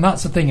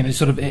that's the thing, and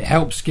it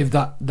helps give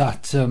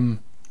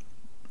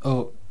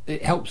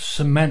it helps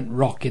cement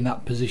Rock in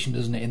that position,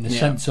 doesn't it? In the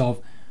sense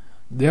of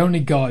the only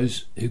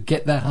guys who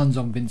get their hands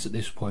on Vince at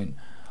this point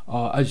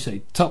are, as you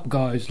say, top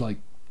guys like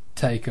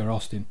Taker,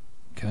 Austin,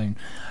 Kane,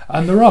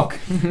 and The Rock.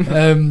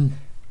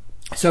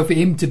 So for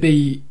him to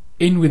be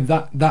in with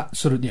that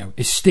sort of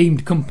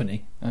esteemed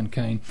company and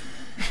Kane,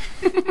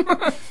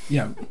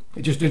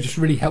 it just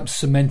really helps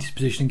cement his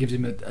position and gives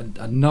him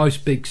a nice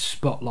big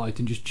spotlight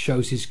and just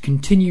shows his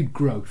continued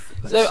growth.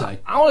 Let's say.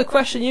 I want to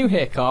question you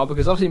here, Carl,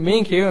 because obviously me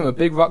and Kieran are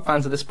big Rock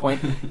fans at this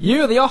point.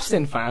 You're the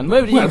Austin fan.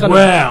 Where did you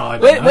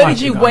where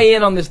did you weigh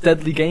in on this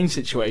deadly game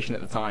situation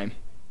at the time?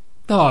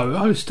 No,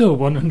 I was still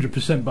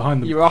 100%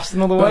 behind the. You were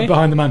Austin all the way?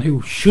 Behind the man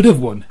who should have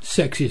won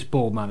Sexiest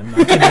Bald Man in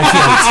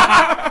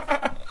 1998.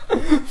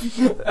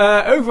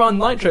 Over on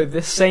Nitro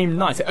this same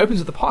night, it opens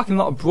with the parking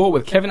lot brawl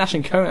with Kevin Nash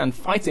and Conan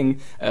fighting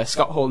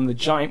Scott Hall and the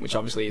Giant, which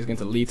obviously is going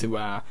to lead to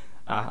a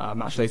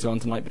match later on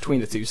tonight between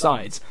the two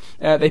sides.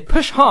 They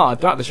push hard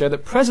throughout the show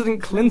that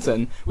President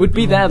Clinton would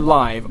be there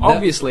live.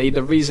 Obviously,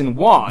 the reason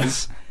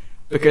was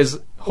because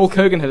Hulk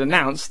Hogan had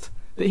announced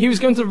that he was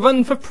going to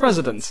run for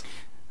president.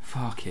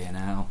 Fucking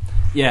hell.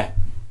 Yeah.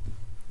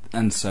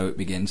 And so it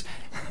begins.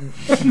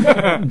 Put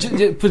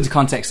into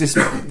context,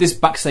 this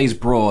backstage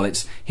brawl,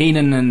 it's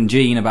Heenan and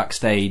Gene are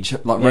backstage,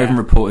 like roving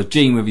reporters,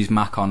 Gene with his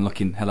Mac on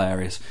looking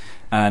hilarious.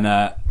 And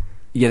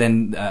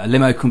then a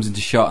limo comes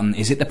into shot, and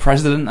is it the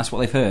president? That's what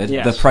they've heard.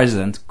 Yes. The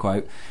president,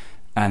 quote.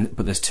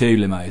 But there's two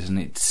limos, and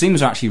it seems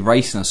they're actually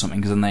racing or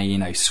something, because then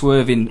they,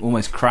 swerving,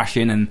 almost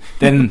crashing, and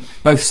then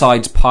both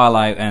sides pile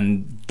out,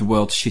 and the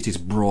world's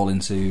shittest brawl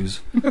ensues.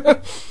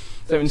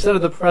 So instead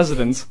of the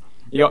president,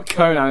 you got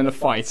Conan in a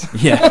fight.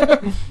 Yeah,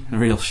 a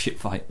real shit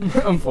fight.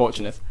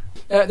 Unfortunate.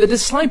 The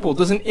Disciple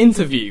does an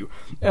interview.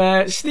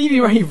 Stevie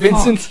Ray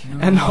Vincent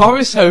and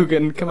Horace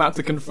Hogan come out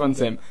to confront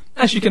him.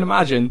 As you can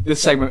imagine,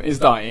 this segment is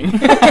dying.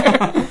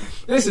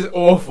 This is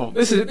awful.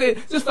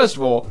 Just first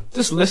of all,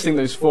 just listing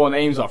those four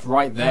names off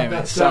right there in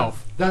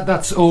itself.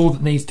 That's all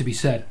that needs to be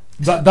said.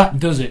 That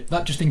does it.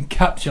 That just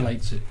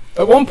encapsulates it.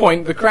 At one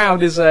point, the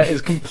crowd is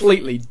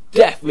completely,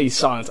 deathly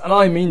silent, and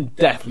I mean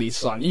deathly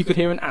silent. You could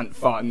hear an ant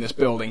fart in this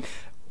building.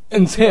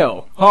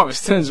 Until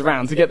Horace turns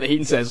around to get the heat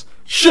and says,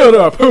 "Shut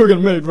up,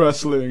 Hogan made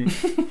wrestling."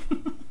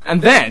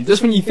 And then,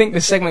 just when you think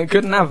this segment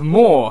couldn't have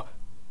more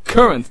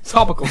current,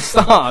 topical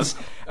stars,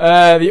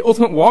 the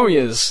Ultimate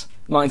Warrior's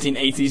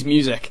 1980s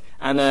music,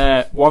 and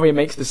Warrior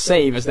makes the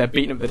save as they're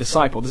beating up the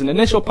Disciple. There's an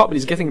initial pop, but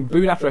he's getting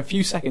booed after a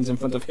few seconds in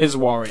front of his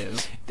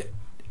Warriors.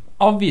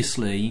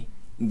 Obviously,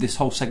 this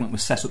whole segment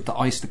was set up to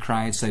ice the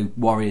crowd so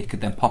Warrior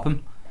could then pop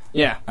him.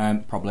 Yeah.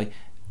 Probably.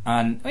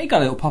 And he got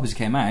a little pop as he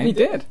came out. He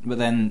did. But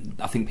then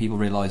I think people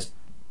realised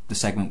the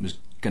segment was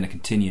going to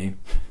continue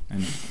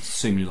and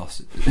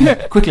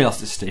quickly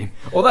lost its steam.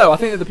 Although I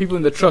think that the people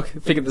in the truck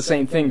figured the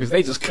same thing, because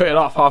they just cut it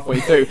off halfway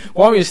through.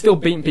 Warrior's still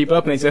beating people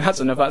up, and they said, "That's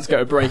enough, let's go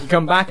to break." You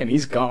come back and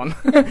he's gone.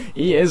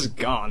 He is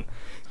gone.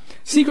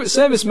 Secret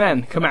Service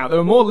men come out. There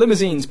are more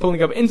limousines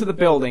pulling up into the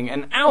building,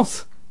 and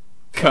out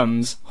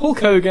comes Hulk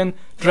Hogan,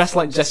 dressed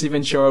like Jesse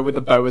Ventura with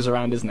the boas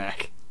around his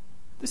neck.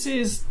 This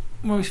is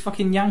his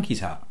fucking Yankees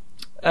hat.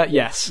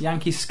 Yes.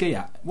 Yankee ski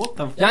hat. What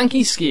the...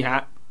 Yankee ski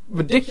hat,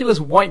 ridiculous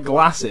white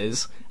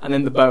glasses, and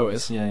then the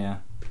boas. Yeah.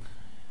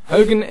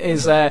 Hogan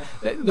is...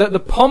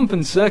 the pomp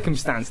and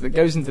circumstance that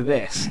goes into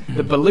this,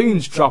 the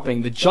balloons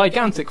dropping, the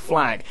gigantic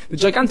flag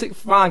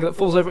that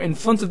falls over in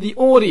front of the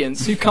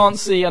audience who can't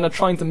see and are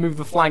trying to move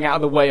the flag out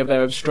of the way of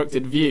their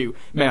obstructed view,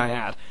 may I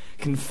add.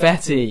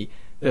 Confetti,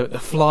 the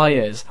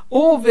flyers,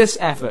 all this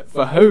effort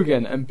for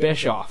Hogan and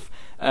Bischoff,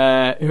 who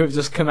have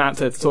just come out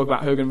to talk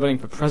about Hogan running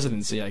for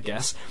presidency, I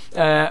guess.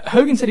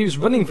 Hogan said he was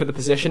running for the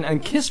position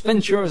and kissed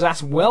Ventura's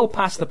ass well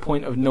past the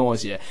point of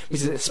nausea,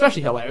 which is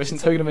especially hilarious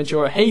since Hogan and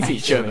Ventura hate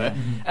each other.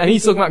 And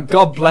he's talking about,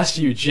 "God bless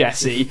you,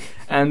 Jesse,"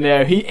 and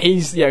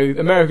he's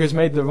America's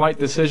made the right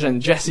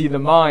decision, Jesse the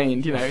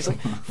Mind. It's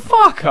like,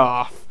 fuck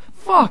off,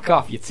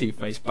 you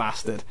two-faced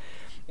bastard.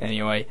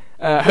 Anyway,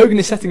 Hogan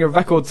is setting a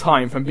record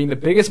time from being the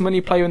biggest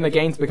money player in the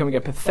game to becoming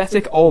a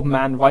pathetic old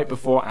man right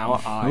before our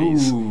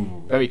eyes.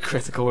 Ooh. Very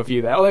critical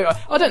review there. Although,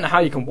 I don't know how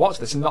you can watch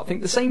this and not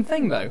think the same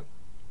thing, though.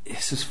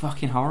 This is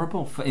fucking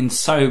horrible in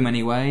so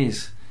many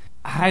ways.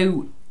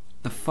 How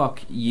the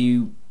fuck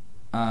you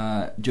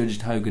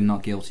judged Hogan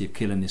not guilty of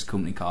killing this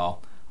company,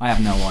 Carl? I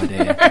have no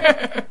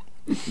idea.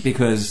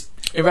 Because...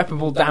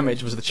 irreparable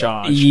damage was the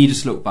charge. You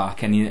just look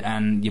back and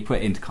you put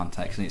it into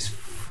context, and it's...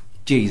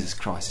 Jesus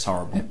Christ, it's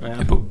horrible.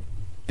 Yeah. But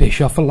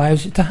Bischoff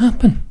allows it to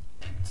happen.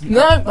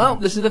 No, well,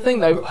 this is the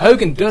thing though.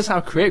 Hogan does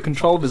have creative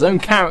control of his own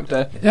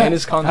character in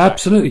his contract.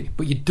 Absolutely,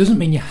 but it doesn't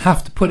mean you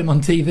have to put him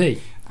on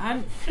TV.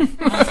 And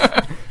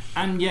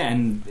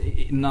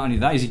not only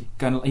that,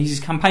 he's his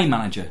campaign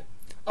manager.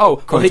 Oh,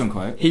 quote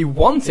unquote. He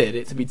wanted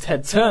it to be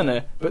Ted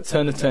Turner, but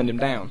Turner turned him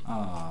down.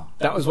 Ah.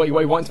 That was what he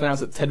wanted to announce,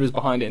 that Ted was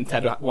behind it, and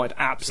Ted wanted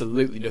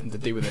absolutely nothing to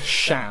do with a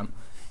sham.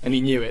 And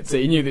he knew it, so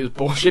he knew that it was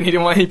bullshit, he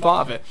didn't want any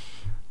part of it.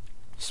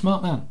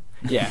 Smart man.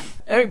 Yeah.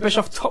 Eric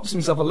Bischoff tops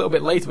himself a little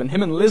bit later when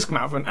him and Liz come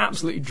out for an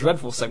absolutely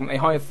dreadful segment. They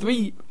hire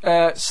 3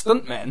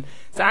 stuntmen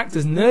to act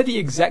as nerdy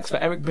execs for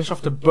Eric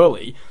Bischoff to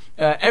bully.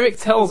 Eric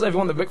tells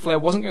everyone that Ric Flair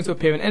wasn't going to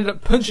appear and ended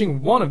up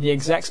punching one of the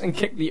execs and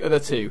kicked the other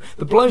 2.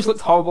 The blows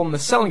looked horrible and the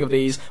selling of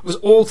these was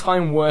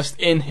all-time worst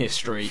in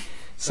history.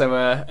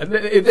 So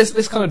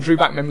this kind of drew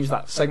back memories of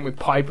that segment with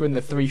Piper and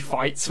the 3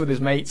 fights with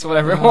his mates or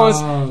whatever it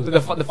was.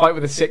 The fight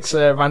with the 6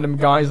 random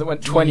guys that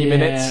went 20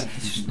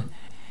 minutes.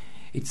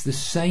 It's the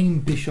same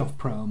Bischoff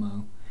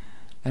promo,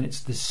 and it's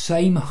the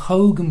same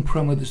Hogan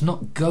promo that's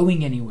not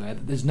going anywhere,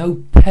 that there's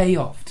no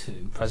payoff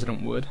to.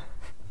 President Wood.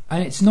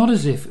 And it's not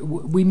as if...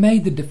 We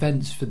made the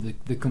defence for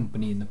the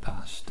company in the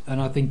past,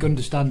 and I think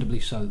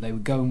understandably so. They were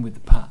going with the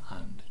pat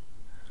hand.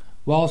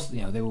 Whilst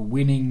they were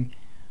winning,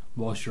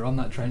 whilst you're on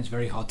that train, it's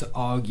very hard to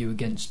argue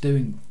against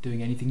doing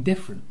anything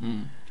different.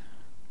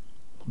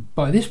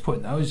 By this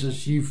point, though,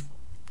 as you've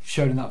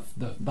shown in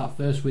that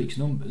first week's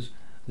numbers,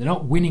 they're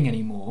not winning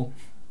anymore,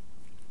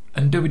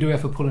 and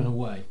WWF are pulling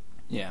away.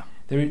 Yeah.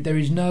 There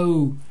is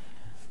no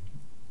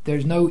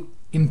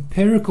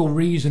empirical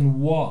reason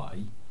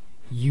why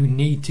you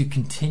need to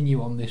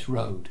continue on this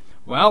road.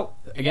 Well,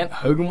 again,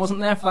 Hogan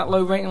wasn't there for that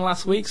low rating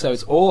last week, so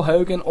it's all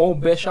Hogan, all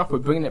Bischoff. We're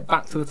bringing it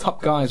back to the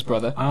top guys,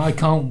 brother. I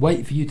can't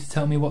wait for you to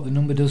tell me what the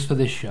number does for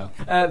this show.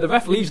 The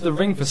ref leaves the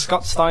ring for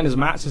Scott Steiner's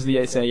match as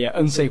it's a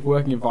unsafe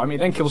working environment.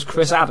 He then kills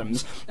Chris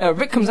Adams.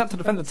 Rick comes out to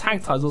defend the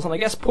tag titles, and I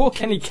guess poor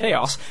Kenny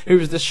Chaos, who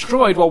was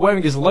destroyed while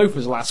wearing his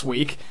loafers last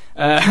week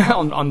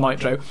on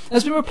Nitro,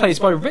 has been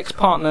replaced by Rick's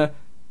partner,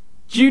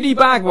 Judy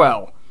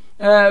Bagwell.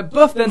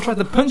 Buff then tried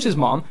to punch his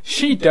mom.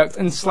 She ducked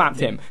and slapped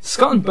him.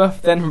 Scott and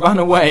Buff then ran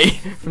away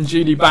from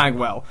Judy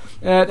Bagwell.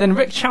 Then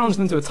Rick challenged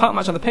them to a title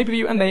match on the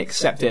pay-per-view, and they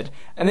accepted.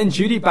 And then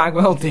Judy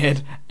Bagwell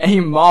did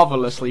a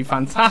marvellously,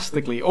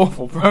 fantastically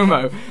awful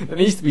promo that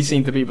needs to be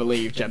seen to be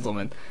believed,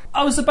 gentlemen.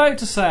 I was about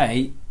to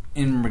say,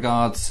 in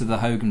regards to the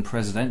Hogan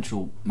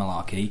presidential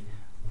malarkey,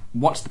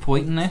 what's the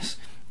point in this?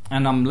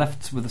 And I'm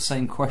left with the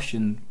same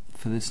question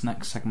for this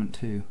next segment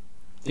too.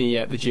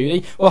 The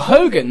Judy. Well,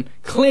 Hogan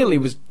clearly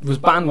was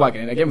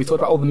bandwagoning. Again, we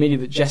talked about all the media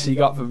that Jesse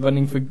got for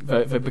running for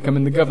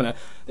becoming the governor.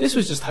 This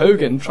was just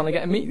Hogan trying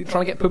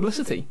to get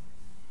publicity.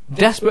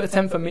 Desperate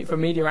attempt for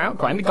media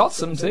outcry, and he got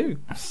some too.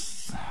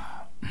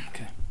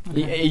 Okay.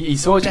 He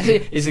saw Jesse.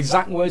 His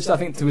exact words, I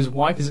think, to his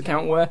wife, his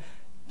account were,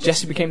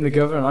 "Jesse became the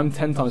governor, and I'm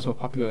 10 times more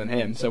popular than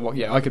him. So what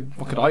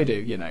could I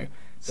do?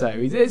 So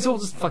it's all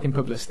just fucking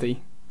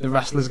publicity. The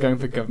wrestlers going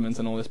for government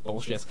and all this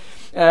bullshit.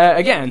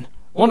 Again.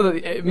 One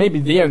of maybe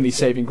the only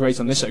saving grace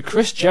on this show,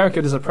 Chris Jericho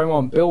does a promo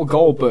on Bill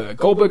Goldberg.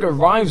 Goldberg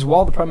arrives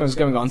while the promo is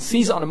going on,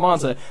 sees it on a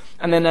monitor,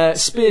 and then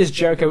spears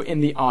Jericho in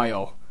the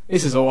aisle.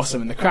 This is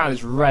awesome, and the crowd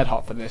is red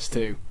hot for this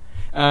too.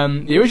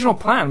 The original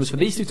plan was for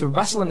these two to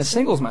wrestle in a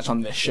singles match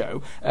on this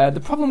show.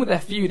 The problem with their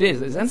feud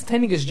is, as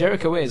entertaining as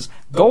Jericho is,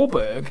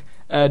 Goldberg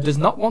does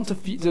not want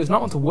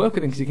to work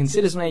with him because he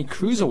considers him a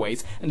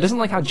cruiserweight and doesn't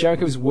like how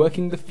Jericho is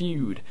working the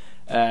feud.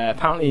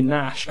 Apparently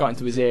Nash got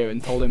into his ear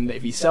and told him that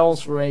if he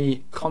sells for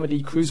a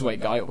comedy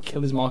cruiserweight guy, it will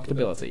kill his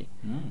marketability.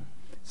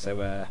 So,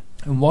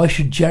 and why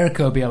should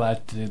Jericho be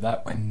allowed to do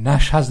that when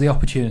Nash has the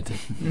opportunity?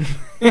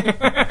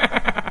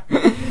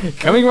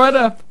 Coming right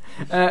up.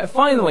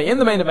 Finally, in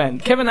the main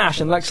event, Kevin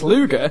Nash and Lex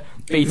Luger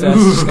beat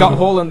Scott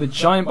Hall and the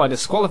Giant by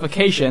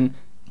disqualification.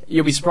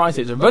 You'll be surprised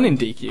it's a running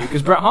DQ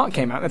because Bret Hart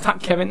came out and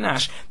attacked Kevin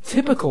Nash.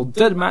 Typical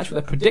dud match with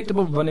a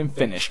predictable running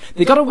finish.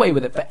 They got away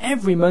with it for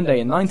every Monday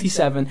in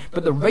 '97,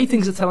 but the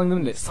ratings are telling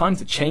them that it's time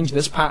to change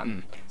this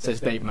pattern,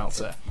 says Dave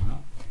Meltzer.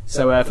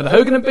 So for the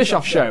Hogan and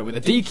Bischoff show with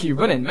a DQ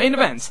run-in main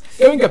event,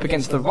 going up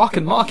against The Rock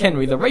and Mark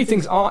Henry, the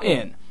ratings are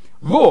in.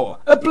 Raw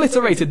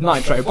obliterated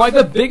Nitro by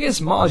the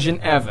biggest margin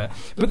ever.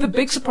 But the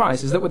big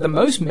surprise is that with the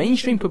most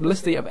mainstream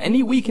publicity of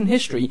any week in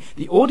history,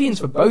 the audience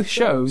for both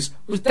shows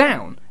was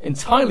down,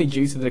 entirely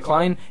due to the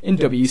decline in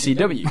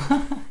WCW.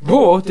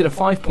 Raw did a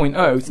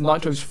 5.0 to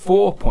Nitro's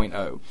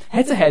 4.0.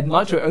 Head-to-head,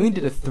 Nitro only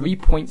did a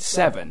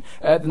 3.7.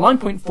 The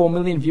 9.4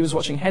 million viewers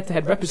watching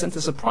head-to-head represents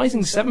a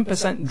surprising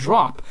 7%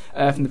 drop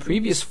from the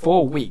previous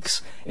 4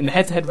 weeks. In the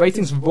head-to-head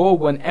ratings, Raw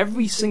won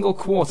every single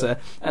quarter,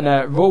 and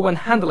Raw won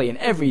handily in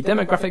every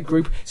demographic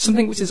group,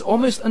 something which is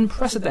almost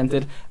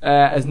unprecedented,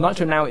 as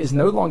Nitro now is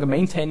no longer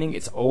maintaining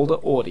its older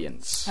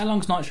audience. How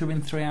long's Nitro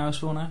been 3 hours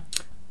for now?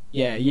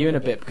 Yeah, a year and a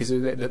bit, because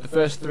the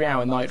first 3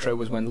 hour Nitro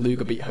was when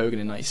Luger beat Hogan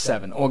in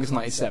 '97, August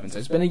 '97, so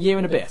it's been a year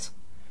and a bit.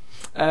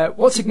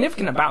 What's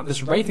significant about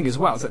this rating as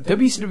well is that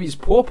WCW's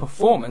poor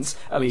performance,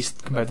 at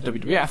least compared to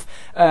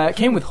WWF,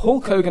 came with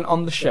Hulk Hogan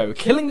on the show,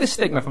 killing the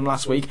stigma from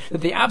last week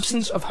that the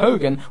absence of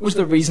Hogan was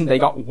the reason they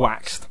got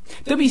waxed.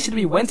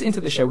 WCW went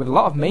into the show with a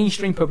lot of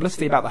mainstream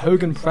publicity about the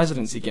Hogan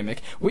presidency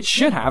gimmick, which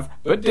should have,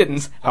 but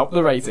didn't, help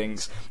the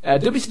ratings.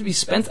 WCW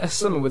spent a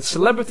summer with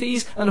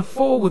celebrities and a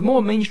fall with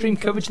more mainstream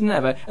coverage than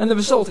ever, and the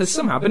result has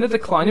somehow been a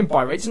decline in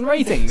buy rates and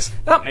ratings.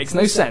 That makes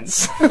no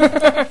sense.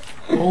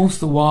 All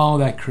the while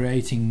they're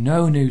creating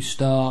no new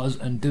stars,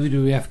 and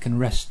WWF can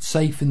rest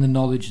safe in the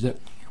knowledge that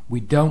we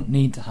don't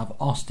need to have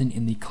Austin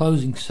in the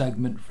closing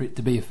segment for it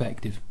to be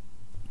effective.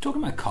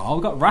 Talking about Carl,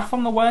 we've got Wrath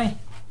on the way.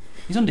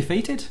 He's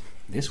undefeated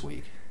this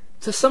week.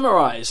 To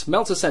summarise,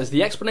 Meltzer says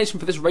the explanation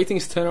for this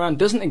ratings turnaround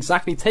doesn't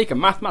exactly take a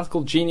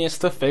mathematical genius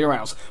to figure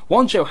out.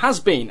 One show has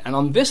been, and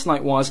on this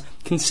night was,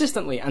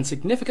 consistently and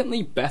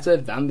significantly better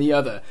than the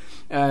other.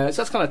 So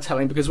that's kind of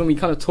telling, because when we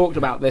kind of talked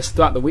about this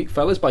throughout the week,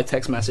 fellas, by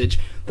text message,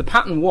 the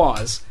pattern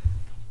was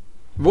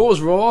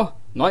Raw's Raw,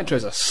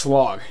 Nitro's a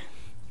slog.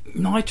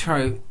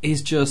 Nitro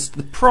is just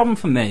the problem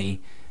for me.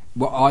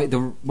 One of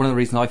the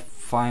reasons I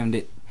found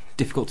it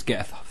difficult to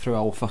get through a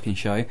whole fucking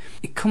show.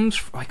 It comes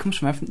from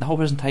everything, the whole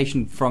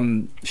presentation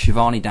from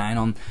Shivani down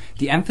on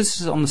the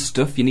emphasis on the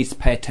stuff you need to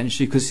pay attention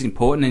to because it's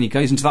important, and he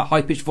goes into that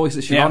high pitched voice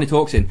that Shivani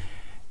talks in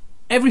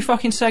every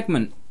fucking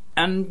segment,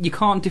 and you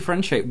can't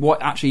differentiate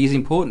what actually is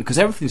important because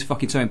everything's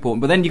fucking so important.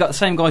 But then you got the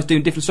same guys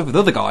doing different stuff with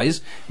other guys,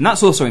 and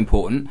that's also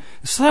important.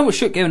 There's so much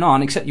shit going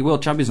on, except your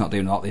world champion's not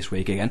doing that this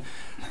week again.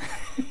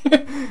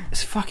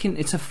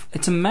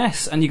 It's a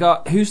mess, and you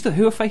got who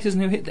are faces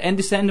and who hit the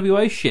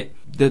NWO shit,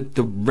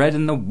 the red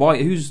and the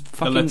white, who's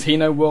fucking the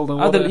Latino World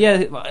Order.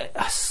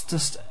 It's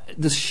just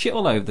there's shit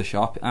all over the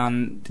shop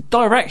and the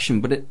direction,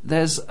 but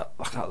there's a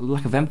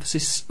lack of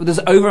emphasis. There's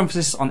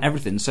overemphasis on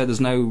everything, so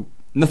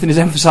nothing is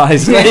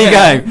emphasised. There you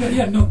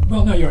go.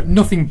 No, you're right.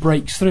 Nothing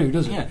breaks through,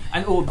 does it? Yeah,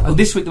 and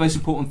this week the most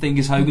important thing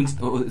is Hogan's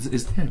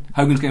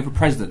going for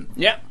president.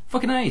 Yeah.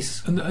 Fucking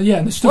ace. And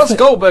the stuff what's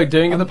Goldberg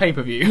doing in the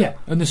pay-per-view? Yeah,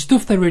 and the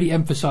stuff they really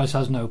emphasise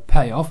has no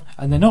payoff,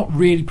 and they're not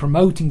really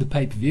promoting the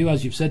pay-per-view,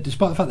 as you've said,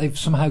 despite the fact they've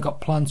somehow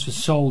got plans for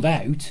sold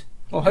out.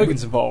 Well,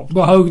 Hogan's involved.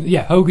 Well,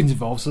 Hogan's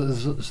involved, so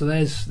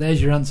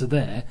there's your answer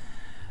there.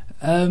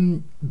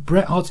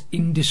 Bret Hart's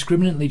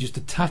indiscriminately just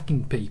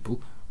attacking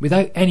people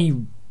without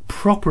any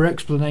proper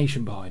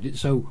explanation behind it,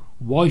 so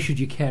why should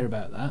you care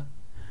about that?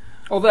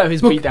 Although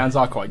his beatdowns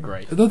are quite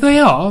great. They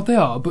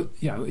are, but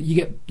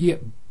you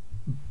get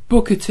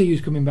Booker T,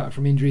 who's coming back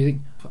from injury. You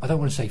think, I don't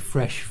want to say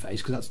fresh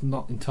face because that's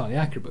not entirely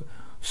accurate, but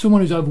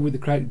someone who's over with the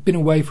crowd, been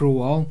away for a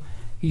while,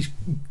 he's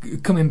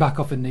coming back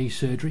off a knee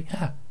surgery.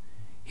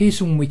 Here's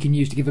someone we can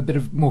use to give a bit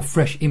of more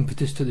fresh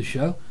impetus to the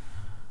show.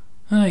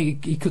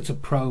 He cuts a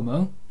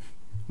promo,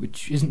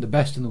 which isn't the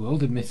best in the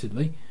world,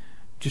 admittedly.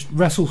 Just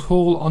wrestles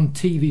Hall on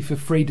TV for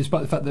free,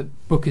 despite the fact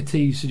that Booker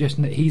T is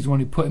suggesting that he's the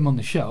one who put him on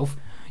the shelf.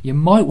 You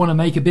might want to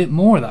make a bit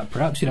more of that,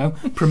 perhaps,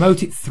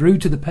 promote it through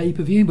to the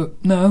pay-per-view,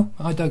 but no,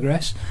 I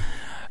digress.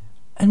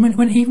 And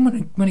when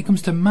it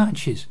comes to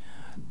matches,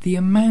 the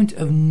amount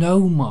of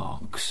no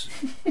marks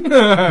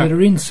that are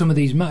in some of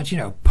these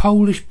matches,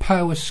 Polish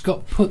Power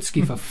Scott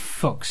Putski, for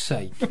fuck's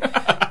sake,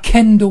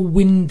 Kendall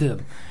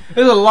Windham.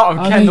 There's a lot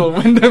of Kendall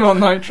Windham on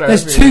Nitro.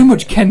 There's too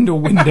much Kendall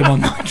Windham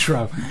on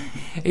Nitro.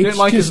 You didn't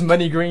like his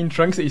money green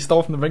trunks that he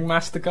stole from the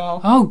Ringmaster,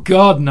 Carl? Oh,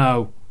 God,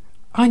 no.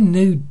 I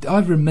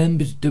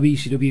remembered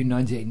WCW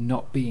 98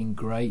 not being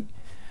great,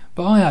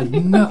 but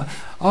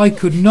I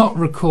could not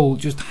recall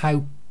just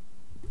how,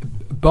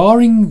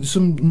 barring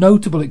some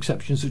notable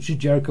exceptions such as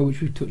Jericho,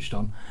 which we've touched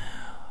on,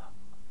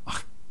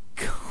 I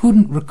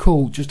couldn't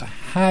recall just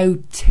how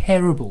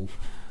terrible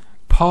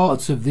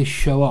parts of this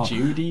show are.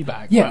 Judy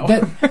Bagwell.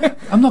 Yeah,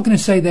 I'm not going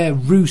to say they're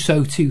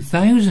Russo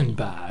 2000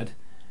 bad,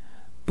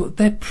 but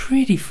they're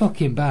pretty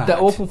fucking bad. They're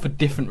awful for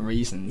different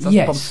reasons. That's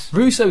yes. the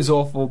problem. Russo's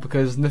awful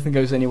because nothing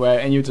goes anywhere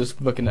and you're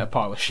just looking at a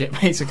pile of shit,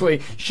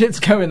 basically. Shit's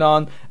going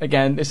on.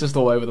 Again, it's just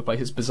all over the place.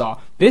 It's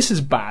bizarre. This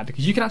is bad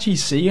because you can actually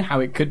see how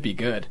it could be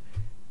good.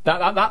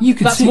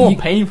 That's more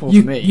painful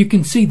to me. You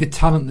can see the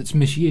talent that's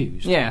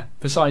misused. Yeah,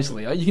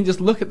 precisely. You can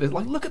just look at this,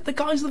 look at the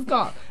guys they've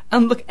got,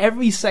 and look,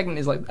 every segment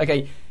is like,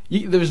 okay,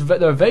 there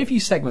are very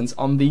few segments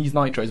on these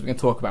Nitros we're going to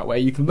talk about where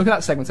you can look at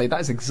that segment and say, that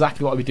is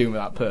exactly what I'll be doing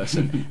with that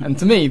person. And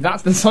to me,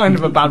 that's the sign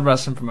of a bad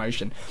wrestling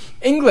promotion.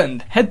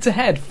 England,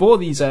 head-to-head for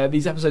these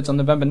episodes on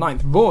November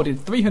 9th, Raw did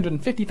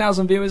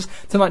 350,000 viewers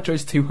to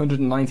Nitro's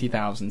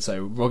 290,000,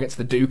 so Raw gets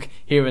the Duke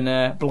here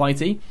in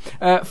Blighty.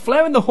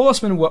 Flair and the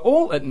Horsemen were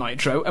all at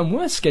Nitro and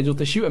were scheduled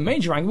to shoot a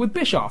major angle with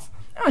Bischoff.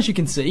 As you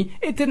can see,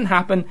 it didn't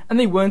happen, and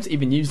they weren't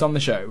even used on the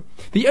show.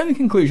 The only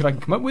conclusion I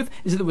can come up with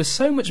is that there was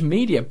so much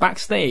media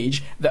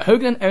backstage that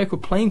Hogan and Eric were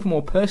playing for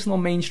more personal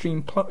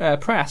mainstream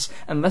press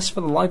and less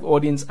for the live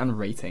audience and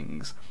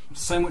ratings.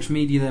 So much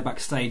media there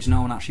backstage,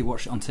 no one actually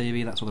watched it on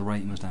TV, that's why the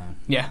rating was down.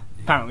 Yeah,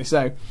 apparently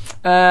so.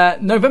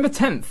 November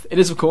 10th, it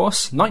is of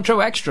course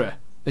Nitro Extra.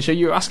 The show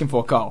you were asking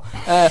for, Carl.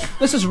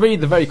 Let's just read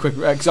the very quick,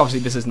 because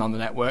obviously this isn't on the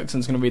network, so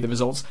I'm just going to read the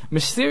results.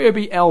 Mysterio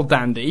beat El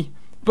Dandy.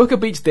 Booker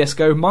beats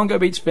Disco, Mongo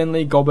beats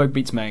Finlay, Goldberg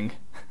beats Meng.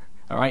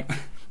 Alright?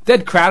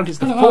 Dead crowd is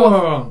the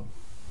fourth.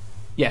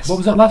 Yes. What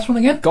was that last one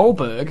again?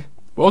 Goldberg,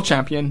 world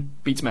champion,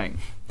 beats Meng.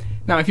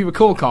 Now, if you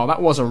recall, Carl,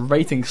 that was a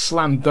rating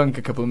slam dunk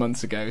a couple of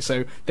months ago,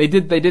 so they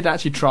did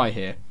actually try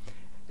here.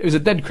 It was a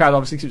dead crowd,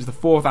 obviously, because it was the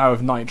fourth hour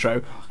of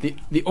Nitro.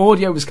 The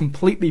audio was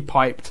completely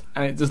piped,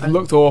 and it just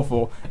looked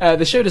awful.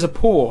 The show does a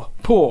poor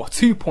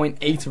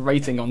 2.8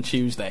 rating on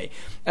Tuesday.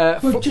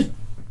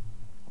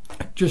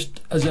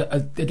 Just as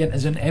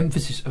as an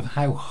emphasis of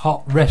how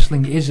hot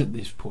wrestling is at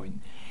this point,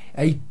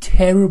 a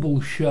terrible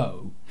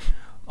show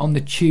on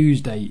the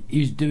Tuesday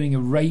is doing a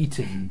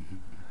rating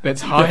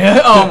that's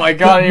higher. Oh my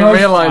god, I didn't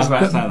realise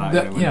that.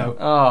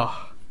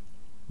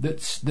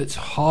 That's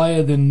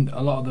higher than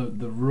a lot of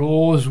the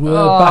Raws were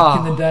back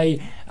in the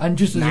day, and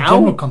just as a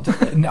general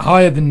context,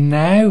 higher than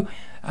now,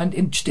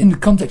 and just in the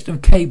context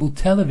of cable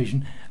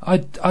television, I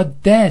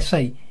dare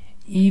say,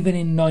 even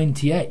in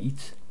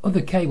 '98,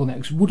 other cable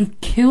networks would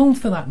have killed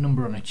for that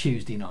number on a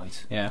Tuesday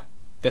night. Yeah.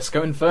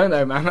 Disco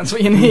Inferno, man, that's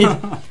what you need.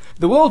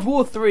 The World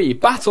War III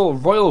Battle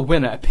Royal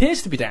winner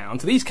appears to be down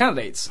to these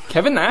candidates: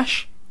 Kevin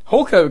Nash,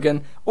 Hulk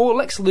Hogan, or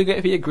Lex Luger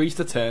if he agrees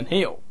to turn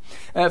heel.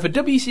 For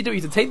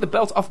WCW to take the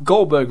belt off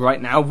Goldberg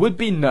right now would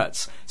be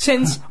nuts,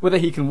 since, whether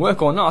he can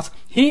work or not,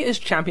 he as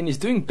champion is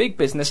doing big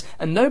business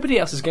and nobody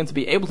else is going to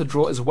be able to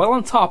draw as well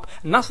on top,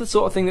 and that's the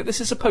sort of thing that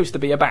this is supposed to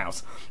be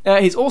about.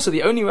 He's also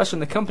the only wrestler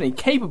in the company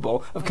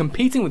capable of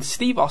competing with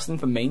Steve Austin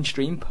for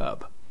mainstream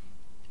pub.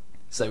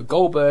 So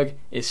Goldberg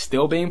is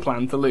still being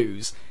planned to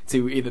lose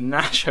to either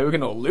Nash,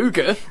 Hogan or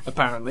Luger,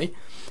 apparently.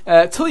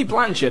 Tully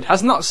Blanchard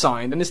has not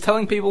signed and is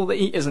telling people that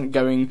he isn't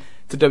going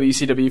to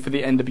WCW for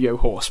the NWO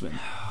Horsemen.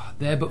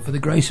 There, but for the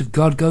grace of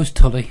God goes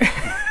Tully.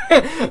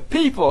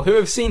 People who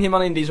have seen him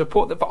on indies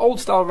report that for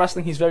old-style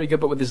wrestling he's very good,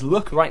 but with his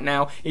look right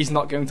now, he's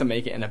not going to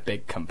make it in a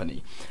big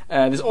company.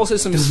 There's also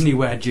some... Doesn't he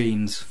wear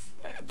jeans?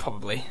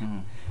 Probably.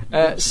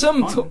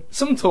 Some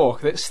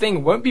talk that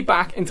Sting won't be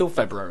back until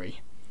February.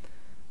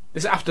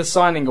 This is after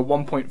signing a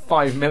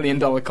 $1.5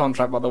 million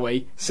contract, by the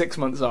way, 6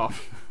 months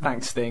off.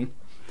 Thanks, Sting.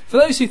 For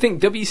those who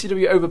think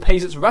WCW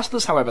overpays its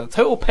wrestlers, however, the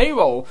total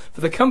payroll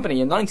for the company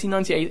in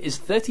 1998 is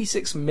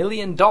 $36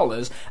 million,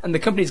 and the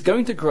company is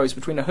going to gross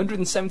between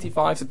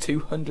 175 to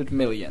 200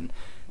 million.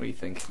 What do you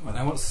think? Well,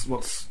 now what's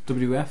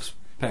WWF's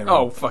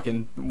payroll? Oh,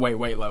 fucking way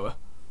lower.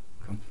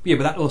 Yeah,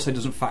 but that also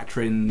doesn't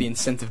factor in the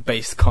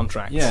incentive-based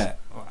contracts. Yeah,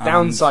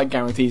 downside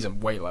guarantees are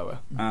way lower.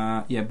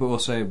 Yeah, but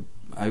also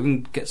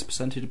Hogan gets a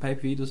percentage of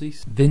pay-per-view, does he?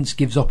 Vince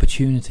gives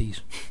opportunities.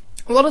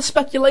 A lot of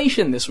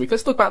speculation this week.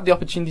 Let's talk about the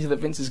opportunities that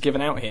Vince has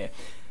given out here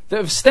that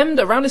have stemmed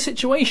around a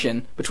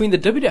situation between the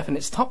WWF and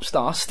its top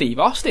star, Steve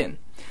Austin.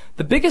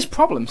 The biggest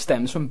problem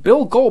stems from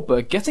Bill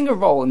Goldberg getting a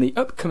role in the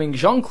upcoming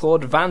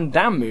Jean-Claude Van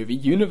Damme movie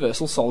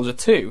Universal Soldier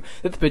 2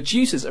 that the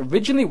producers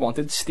originally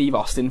wanted Steve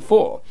Austin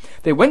for.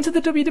 They went to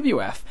the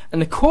WWF,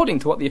 and according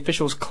to what the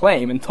officials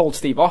claim and told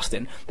Steve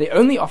Austin, they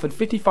only offered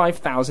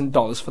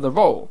 $55,000 for the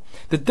role.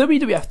 The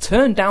WWF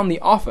turned down the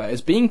offer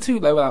as being too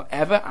low without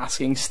ever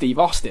asking Steve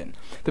Austin.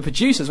 The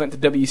producers went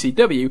to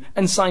WCW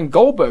and signed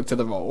Goldberg to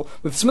the role,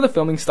 with some of the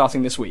filming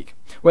starting this week.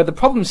 Where the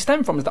problem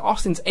stemmed from is that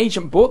Austin's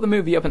agent brought the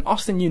movie up and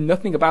Austin knew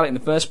nothing about it in the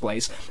first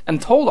place,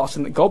 and told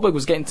Austin that Goldberg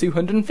was getting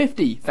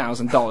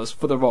 $250,000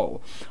 for the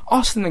role.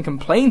 Austin then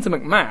complained to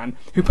McMahon,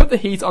 who put the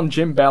heat on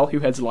Jim Bell, who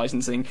heads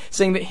licensing,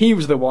 saying that he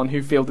was the one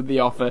who fielded the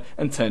offer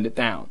and turned it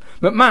down.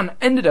 McMahon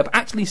ended up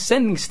actually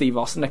sending Steve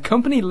Austin a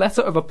company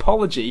letter of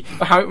apology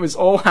for how it was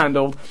all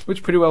handled,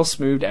 which pretty well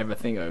smoothed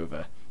everything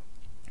over.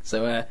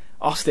 So,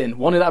 Austin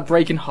wanted that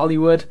break in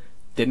Hollywood,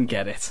 didn't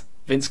get it.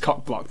 Vince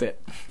cock-blocked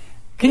it.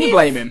 Can you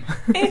blame him?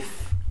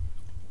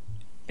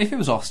 If it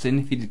was Austin,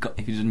 if he'd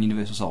done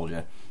Universal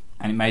Soldier,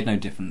 and it made no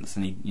difference,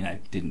 and he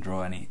didn't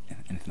draw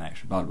anything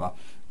extra, blah blah blah,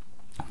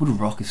 would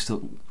Rock have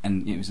still,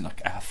 and it was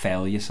like a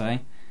failure,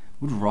 say,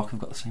 would Rock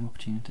have got the same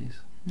opportunities?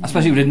 I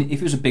suppose if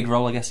it was a big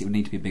role, I guess it would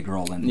need to be a big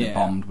role, and it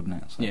bombed,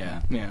 wouldn't it? So,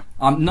 yeah.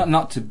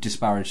 Not to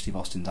disparage Steve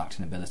Austin's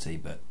acting ability,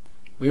 but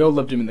we all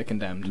loved him in The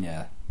Condemned.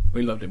 Yeah,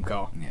 we loved him,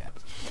 Carl.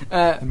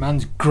 Yeah, the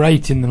man's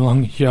great in the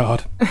longest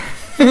yard.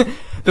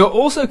 There were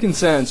also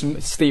concerns from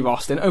Steve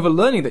Austin over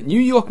learning that New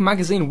York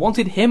Magazine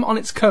wanted him on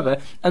its cover,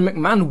 and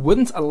McMahon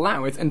wouldn't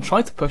allow it and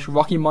tried to push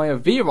Rocky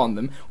Maivia on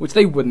them, which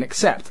they wouldn't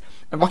accept.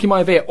 And Rocky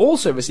Maivia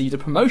also received a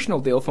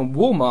promotional deal from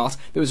Walmart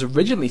that was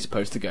originally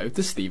supposed to go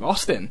to Steve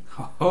Austin.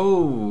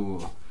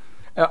 Oh.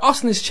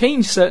 Austin has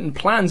changed certain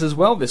plans as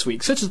well this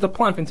week, such as the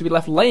plan for him to be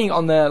left laying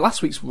on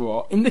last week's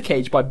Raw in the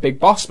cage by Big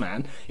Boss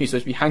Man, who's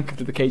supposed to be handcuffed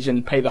to the cage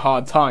and pay the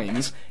hard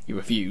times. He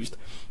refused.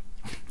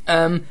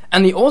 And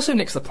he also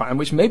nixed the plan,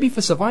 which may be for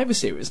Survivor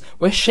Series,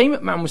 where Shane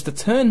McMahon was to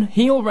turn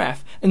heel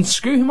ref and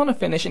screw him on a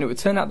finish, and it would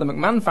turn out the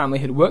McMahon family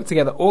had worked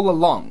together all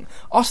along.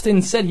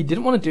 Austin said he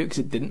didn't want to do it because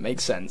it didn't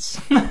make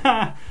sense.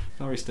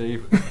 Sorry,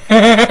 Steve.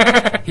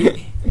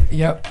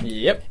 Yep.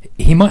 Yep.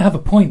 He might have a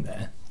point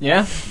there.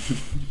 Yeah?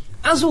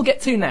 as we'll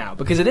get to now,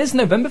 because it is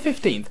November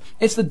 15th,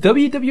 it's the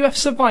WWF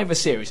Survivor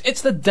Series,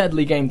 it's the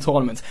Deadly Game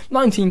Tournament,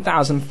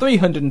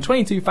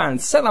 19,322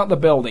 fans sell out the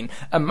building,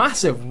 a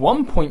massive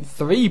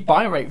 1.3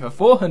 buy rate for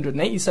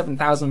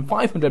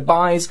 487,500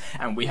 buys,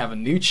 and we have a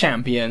new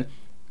champion,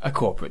 a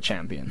corporate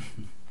champion.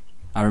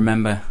 I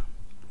remember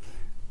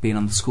being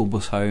on the school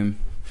bus home,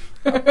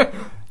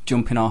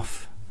 jumping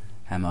off.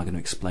 How am I going to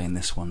explain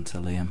this one to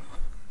Liam?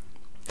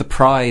 The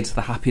pride,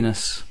 the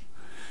happiness,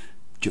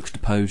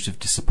 juxtaposed of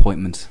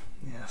disappointment.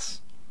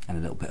 Yes. And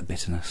a little bit of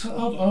bitterness.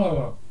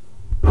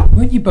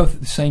 Weren't you both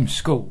at the same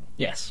school?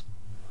 Yes.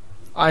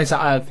 I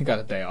think I had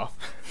a day off.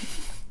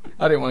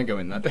 I didn't want to go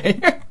in that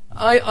day.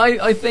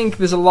 I think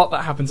there's a lot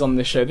that happens on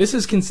this show. This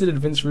is considered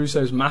Vince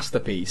Russo's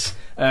masterpiece.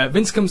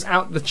 Vince comes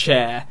out the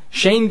chair,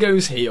 Shane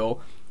goes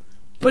heel,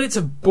 but it's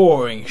a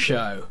boring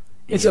show.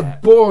 It's a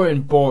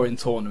boring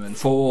tournament.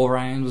 4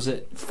 rounds, was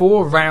it?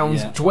 4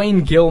 rounds. Yeah.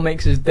 Dwayne Gill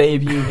makes his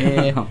debut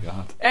here. Oh,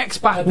 God.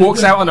 X-Pac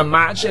walks out on a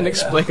match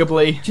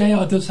inexplicably.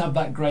 JR does have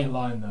that great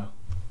line, though.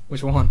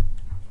 Which one?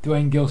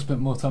 Dwayne Gill spent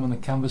more time on the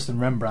canvas than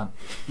Rembrandt.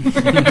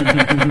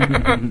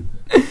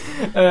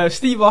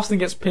 Steve Austin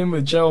gets pinned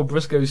with Gerald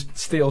Briscoe's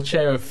steel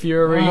chair of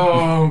fury.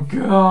 Oh,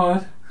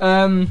 God.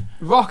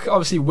 Rock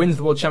obviously wins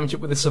the World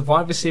Championship with a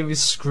Survivor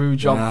Series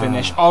screwjob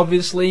finish.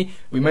 Obviously,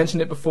 we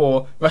mentioned it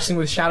before, Wrestling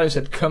with Shadows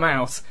had come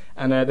out,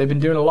 and they've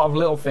been doing a lot of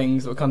little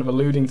things that were kind of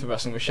alluding to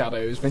Wrestling with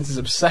Shadows. Vince's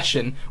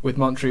obsession with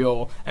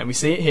Montreal, and we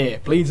see it here.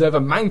 Bleeds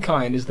over.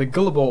 Mankind is the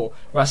gullible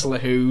wrestler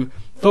who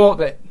thought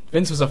that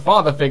Vince was a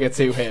father figure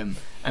to him,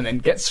 and then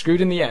gets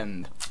screwed in the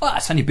end. Well,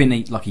 it's only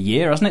been like a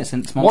year, hasn't it,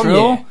 since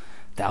Montreal? 1 year.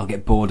 They'll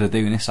get bored of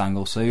doing this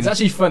angle soon. It's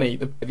actually funny,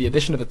 the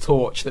edition of The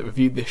Torch that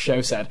reviewed this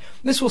show said,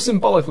 this will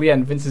symbolically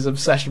end Vince's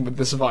obsession with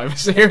the Survivor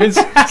Series.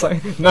 It's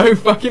like, no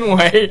fucking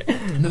way.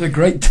 Another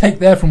great take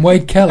there from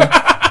Wade Keller.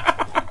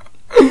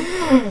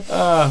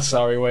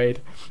 Sorry, Wade.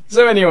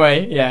 So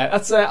anyway, yeah,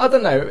 that's I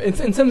don't know.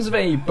 In terms of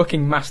a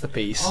booking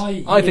masterpiece,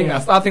 I think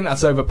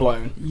that's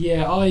overblown.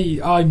 Yeah,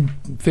 I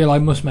feel I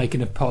must make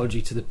an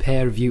apology to the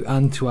pair of you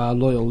and to our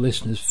loyal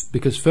listeners,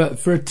 because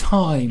for a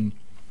time,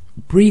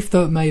 brief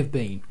though it may have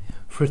been,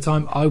 for a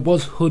time I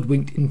was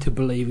hoodwinked into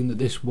believing that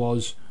this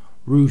was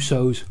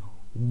Russo's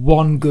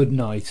one good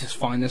night, His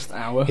finest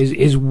hour.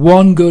 His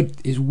one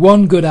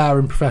good hour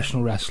in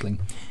professional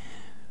wrestling.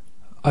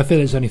 I feel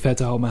it's only fair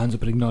to hold my hands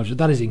up and acknowledge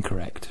that is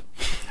incorrect.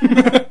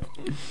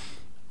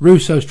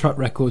 Russo's track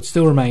record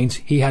still remains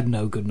he had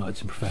no good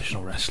nights in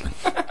professional wrestling.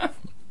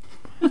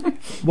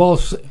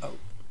 whilst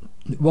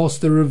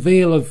the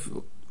reveal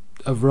of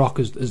Rock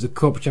as the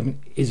corporate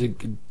champion is a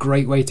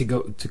great way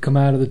to come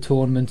out of the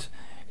tournament,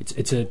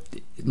 it's a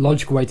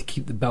logical way to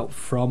keep the belt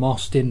from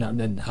Austin and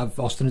then have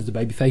Austin as the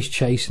babyface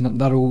chase,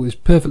 and that all is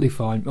perfectly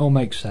fine, all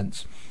makes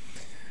sense.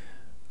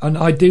 And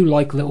I do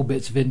like little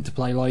bits of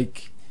interplay,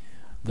 like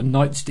the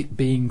nightstick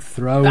being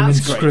thrown and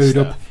screwed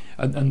up,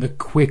 and the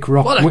quick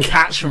Rock. What a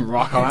catch from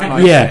Rock on that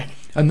nightstick. Yeah,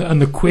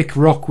 and the quick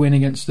Rock win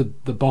against the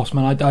boss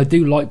man. I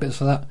do like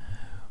bits of that,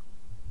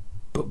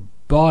 but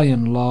by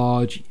and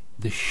large,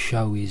 the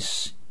show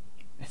is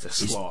it's a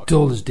slog. It's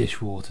dull as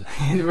dishwater.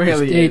 It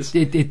really is.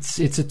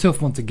 It's a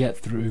tough one to get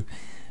through,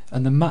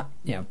 and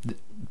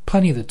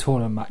plenty of the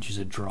tournament matches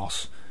are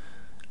dross,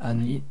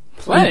 and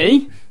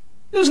plenty.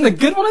 There wasn't a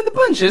good one in the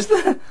bunch, is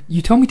there?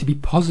 You told me to be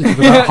positive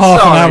about half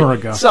an hour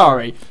ago.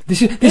 Sorry.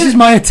 This is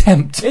my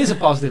attempt. Here's a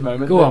positive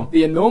moment. Go on.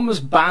 The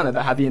enormous banner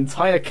that had the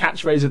entire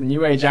catchphrase of the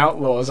New Age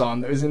Outlaws on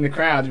that was in the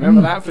crowd. Do you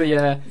remember that for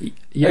the...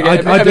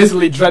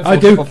 I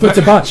do. But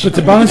to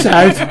balance it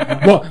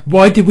out,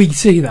 why did we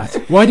see that?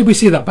 Why did we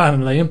see that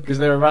banner, Liam? Because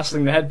they were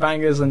wrestling the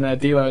Headbangers and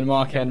D'Lo and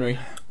Mark Henry.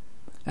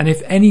 And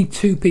if any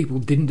two people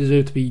didn't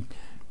deserve to be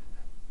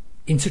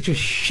in such a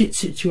shit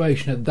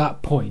situation at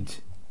that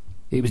point,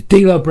 it was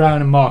D'Lo Brown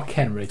and Mark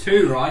Henry.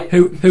 Two, right?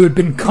 Who had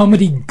been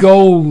comedy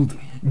gold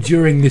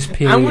during this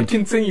period. And would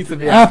continue to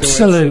be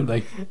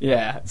absolutely.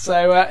 Yeah.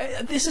 So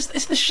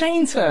it's the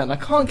Shane turn. I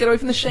can't get away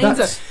from the Shane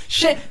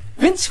turn.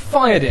 Vince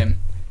fired him.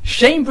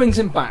 Shane brings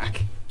him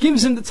back.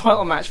 Gives him the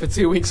title match for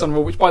 2 weeks on Raw,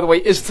 which, by the way,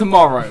 is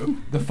tomorrow.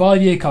 The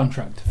 5-year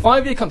contract.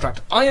 5-year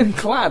contract.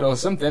 Ironclad or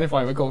something, if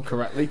I recall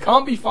correctly.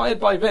 Can't be fired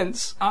by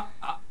Vince.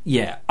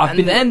 Yeah.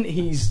 Then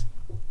he's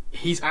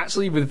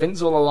actually with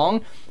Vince all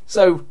along.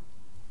 So,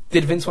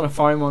 did Vince want to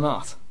fire him or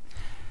not?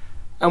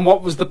 And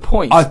what was the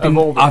point of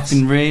all this? I've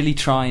been really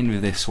trying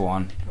with this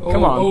one.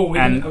 Come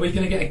on. Are we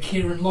going to get a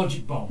Kieran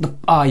Logic bomb?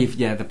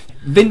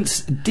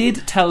 Vince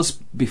did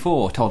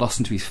told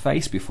Austin to his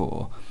face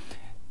before,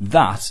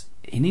 that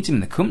he needs him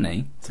in the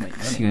company to make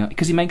money.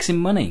 Because he makes him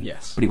money.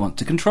 Yes. But he wants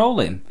to control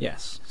him.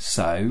 Yes.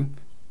 So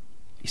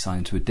he signed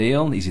into a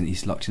deal.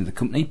 He's locked into the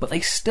company, but they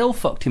still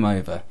fucked him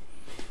over.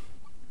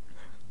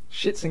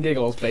 Shits and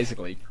giggles,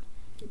 basically.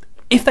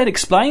 If they'd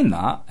explained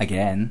that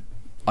again,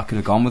 I could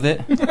have gone with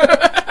it.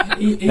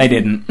 They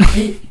didn't.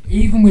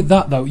 Even with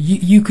that, though,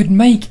 you could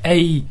make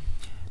a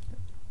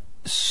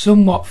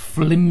somewhat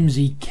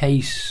flimsy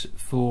case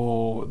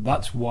for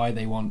that's why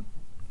they want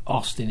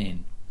Austin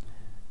in.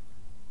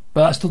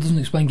 But that still doesn't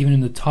explain giving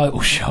him the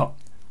title shot.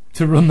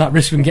 to run that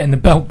risk of getting the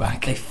belt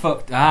back. They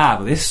fucked.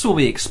 But this will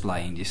be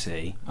explained. You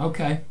see.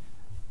 Okay.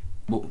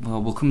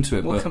 We'll come to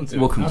it. We'll come to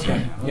Okay.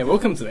 it. Yeah, we'll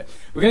come to it.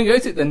 We're going to go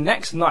to it the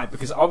next night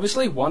because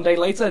obviously one day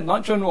later,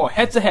 Nitro and Raw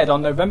head-to-head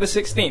on November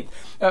 16th.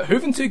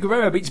 Juventud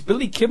Guerrero beats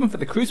Billy Kidman for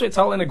the Cruiserweight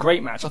title in a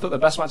great match. I thought the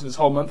best match of this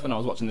whole month when I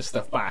was watching this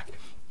stuff back.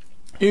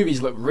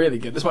 Juvi's looked really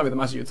good. This might be the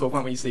match you were talking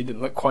about when you said he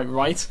didn't look quite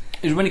right.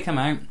 It was when he came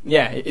out.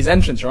 Yeah, his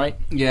entrance, right?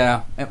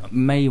 Yeah, it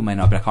may or may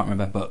not, but I can't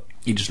remember. But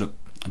he just looked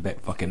a bit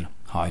fucking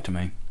high to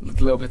me. Looked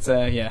a little bit,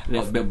 A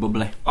little bit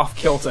bubbly. off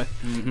kilter.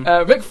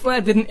 Ric Flair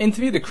did an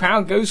interview, the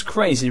crowd goes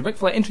crazy. Ric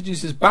Flair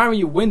introduces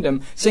Barry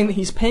Windham, saying that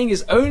he's paying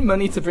his own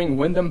money to bring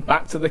Windham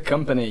back to the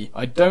company.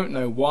 I don't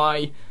know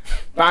why.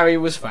 Barry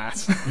was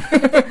fat.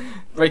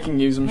 Breaking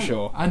news, I'm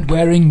sure. And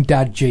wearing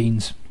dad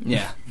jeans.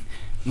 Yeah.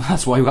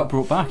 That's why he got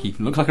brought back. He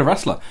looks like a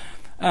wrestler.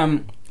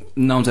 No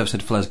one's ever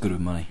said Flair's good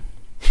with money.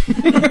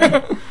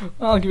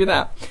 I'll give you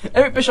that.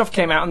 Eric Bischoff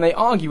came out and they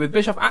argue with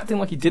Bischoff acting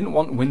like he didn't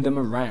want Windham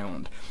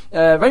around.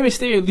 Rey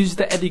Mysterio loses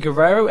to Eddie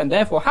Guerrero and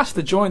therefore has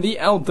to join the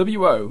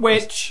LWO.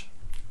 Which,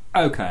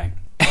 okay,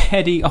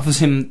 Eddie offers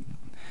him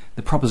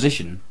the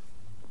proposition: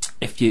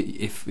 if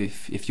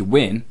you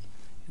win,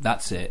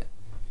 that's it.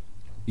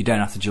 You don't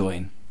have to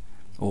join,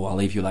 or I'll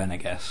leave you alone, I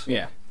guess.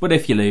 Yeah. But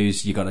if you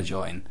lose, you got to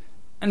join.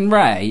 And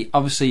Ray,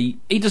 obviously,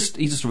 he's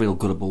just a real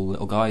gutable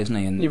little guy, isn't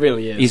he? And He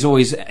really is.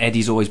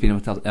 Eddie's always been able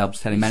to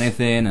tell him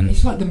anything, and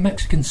He's like the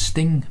Mexican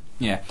Sting.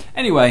 yeah.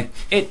 Anyway,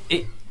 it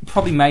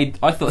probably made.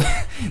 I thought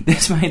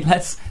this made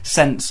less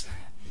sense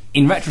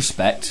in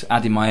retrospect,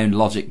 adding my own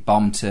logic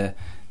bomb to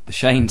the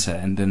Shane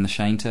turn than the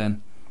Shane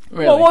turn.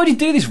 Really? Well, why would he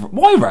do this?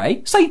 Why,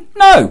 Ray? Say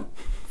no.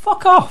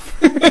 Fuck off.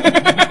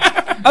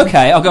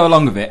 Okay, I'll go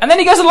along with it, and then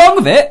he goes along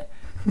with it.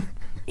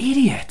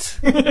 Idiot.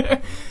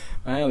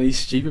 Well, these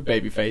stupid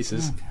baby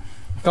faces.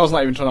 I was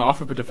not even trying to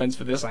offer up a defence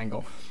for this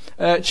angle.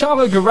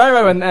 Chavo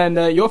Guerrero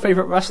and your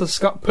favourite wrestler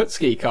Scott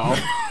Putski, Carl,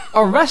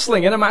 are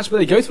wrestling in a match where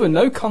they go to a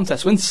no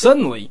contest when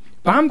suddenly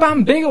Bam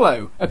Bam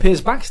Bigelow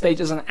appears backstage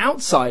as an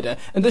outsider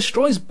and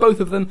destroys both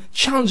of them,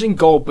 challenging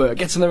Goldberg,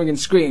 gets in the ring and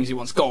screams he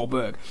wants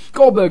Goldberg.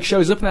 Goldberg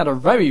shows up and had a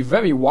very,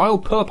 very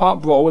wild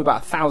pull-apart brawl with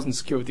about 1,000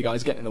 security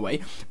guys getting in the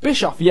way.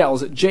 Bischoff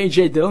yells at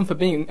JJ Dillon for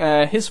being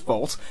his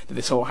fault that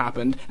this all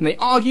happened, and they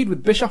argued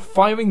with Bischoff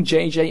firing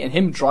JJ and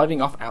him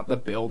driving off out the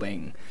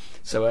building.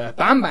 So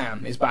Bam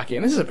Bam is back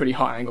in. This is a pretty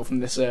hot angle from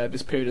this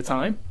period of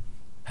time.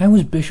 How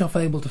was Bischoff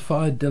able to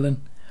fire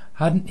Dillon?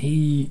 Hadn't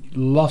he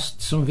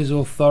lost some of his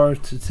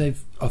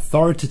authoritative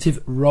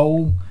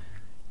role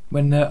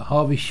when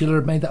Harvey Schiller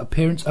had made that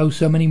appearance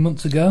so many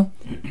months ago?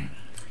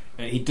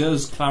 He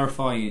does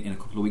clarify in a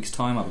couple of weeks'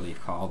 time, I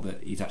believe, Carl,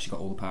 that he's actually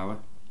got all the power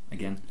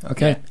again.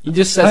 Okay. He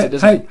just says it,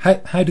 doesn't he?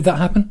 How did that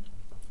happen?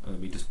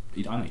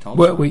 He only told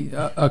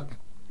us.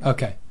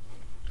 Okay.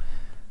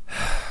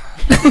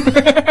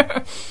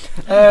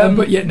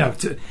 But yeah, no.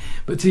 To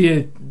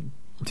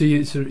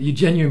your sort of your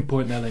genuine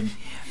point, Nelly.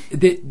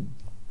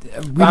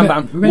 Bam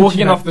Bam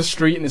walking off the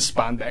street in his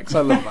spandex.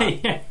 I love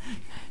that. Yeah.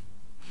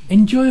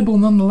 Enjoyable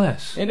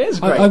nonetheless. It is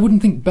great. I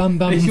wouldn't think Bam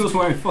Bam. He was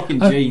wearing fucking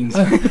jeans.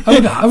 I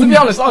To be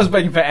honest, I was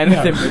begging for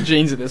anything but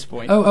jeans at this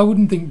point. I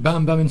wouldn't think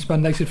Bam Bam in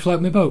spandex would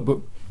float my boat, but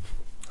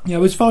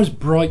as far as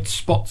bright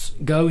spots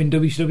go in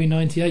WCW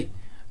 '98,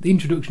 the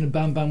introduction of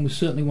Bam Bam was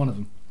certainly one of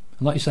them.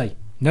 And like you say,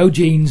 no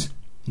jeans,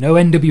 no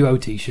NWO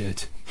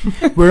t-shirt.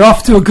 We're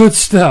off to a good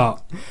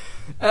start.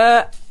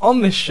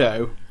 On this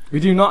show, we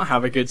do not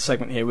have a good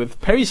segment here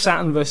with Perry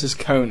Saturn versus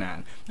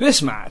Conan.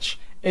 This match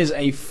is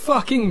a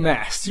fucking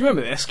mess. Do you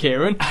remember this,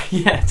 Kieran?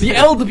 Yeah. The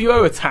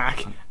LWO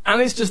attack,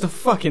 and it's just a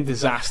fucking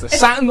disaster.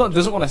 Saturn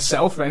doesn't want to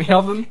sell for any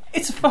of them.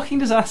 It's a fucking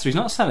disaster. He's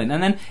not selling.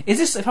 And then, is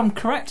this, if I'm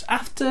correct,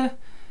 after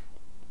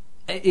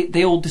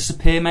they all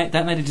disappear, mate?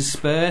 Don't they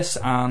disperse?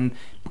 And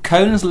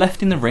Conan's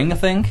left in the ring, I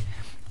think.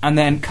 And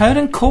then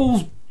Conan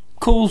calls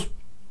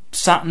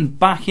Saturn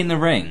back in the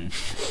ring.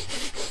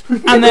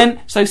 And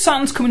then, so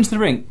Saturn's coming to the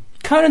ring.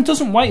 Conan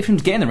doesn't wait for him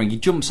to get in the ring. He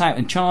jumps out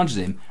and charges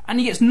him, and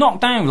he gets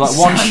knocked down with like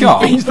one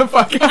shot. Beats the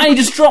fuck out. And he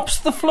just drops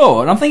to the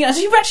floor. And I'm thinking, has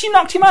he actually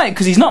knocked him out?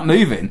 Because he's not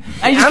moving.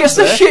 And he just gets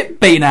the shit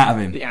beaten out of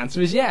him. The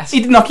answer is yes.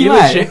 He did knock him He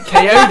out. legit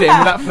KO'd him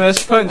with that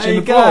first punch There in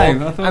you the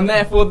go. ball, and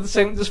therefore the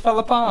segment just fell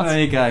apart. There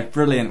you go,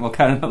 brilliant. Well,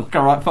 Conan look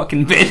a right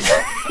fucking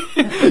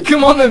bitch.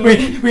 Come on then,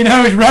 We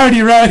know it's rowdy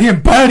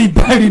and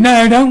bowdy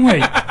now, don't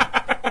we?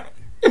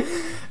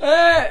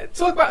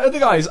 Talk about other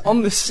guys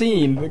on the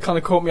scene that kind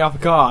of caught me off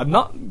guard.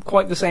 Not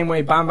quite the same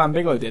way Bam Bam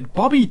Bigelow did.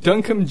 Bobby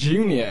Duncombe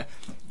Jr.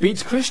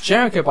 beats Chris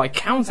Jericho by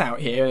countout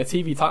here in a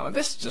TV title.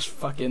 This is just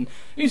fucking.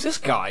 Who's this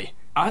guy?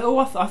 I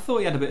thought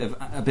he had a bit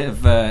of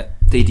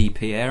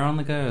DDP air on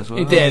the go as well.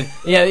 He did.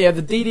 Yeah,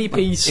 the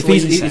DDP If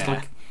sleaze he's hair.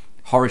 like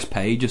Horace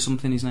Page or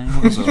something, his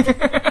name was.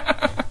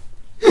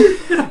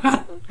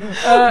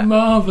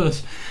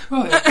 Marvellous.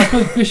 Well, I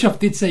suppose Bischoff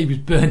did say he was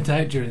burnt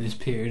out during this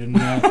period, and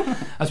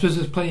I suppose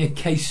there's plenty of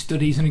case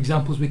studies and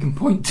examples we can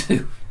point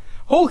to.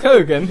 Hulk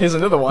Hogan, here's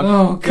another one,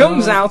 Oh,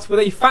 comes God. out with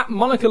a fat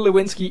Monica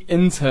Lewinsky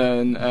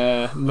intern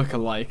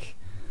look-alike.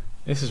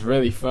 This is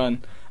really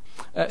fun.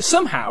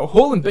 Somehow,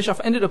 Hall and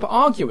Bischoff ended up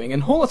arguing,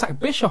 and Hall attacked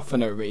Bischoff for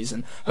no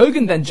reason.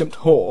 Hogan then jumped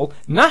Hall.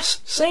 Nash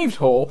saved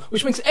Hall,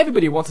 which makes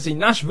everybody want to see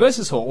Nash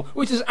versus Hall,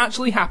 which is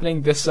actually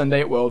happening this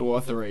Sunday at World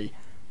War III.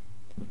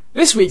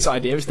 This week's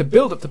idea is to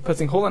build up to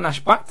putting Hall and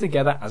Nash back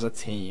together as a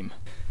team.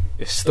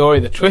 This story,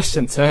 the twists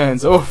and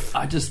turns,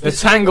 the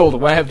tangled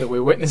web that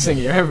we're witnessing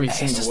here every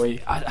single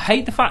week. I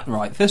hate the fact,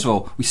 right, first of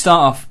all, we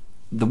start off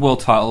the world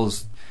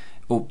titles,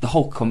 or the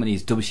whole company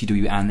is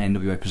WCW and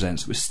NWA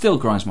Presents, which still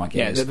grinds my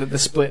gears. Yeah, the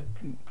split.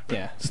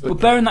 But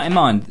bearing that in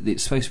mind, that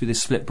it's supposed to be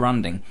this split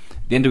branding.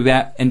 The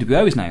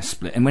NWO is now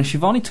split, and when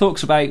Shivani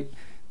talks about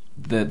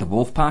the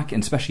Wolfpack,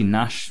 and especially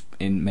Nash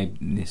in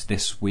maybe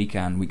this week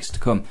and weeks to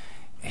come,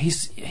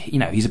 he's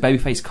a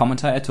babyface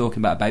commentator talking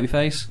about a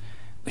babyface,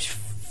 which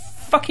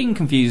fucking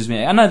confuses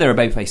me. I know they're a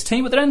babyface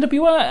team, but they're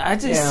NWO. I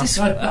understand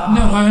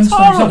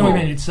exactly what you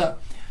mean. It's that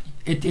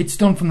it's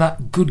done from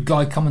that good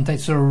guy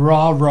commentator sort of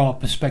rah-rah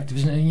perspective,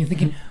 isn't it? And you're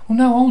thinking, well,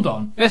 no, hold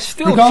on. They're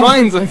still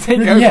trying to take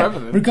over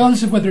everything.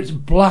 Regardless of whether it's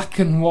black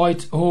and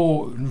white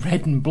or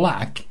red and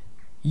black,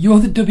 you're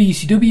the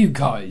WCW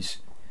guys.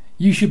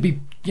 You should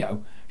be,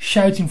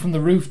 shouting from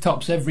the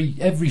rooftops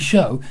every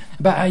show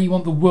about how you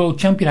want the world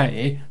champion out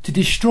here to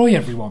destroy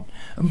everyone.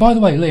 And by the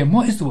way, Liam,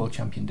 what is the world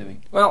champion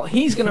doing? Well,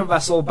 he's going to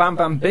wrestle Bam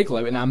Bam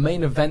Bigelow in our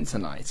main event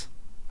tonight.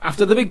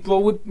 After the big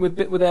brawl with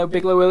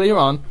Bigelow earlier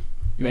on,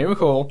 you may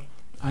recall,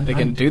 they're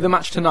going to do the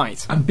match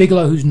tonight. And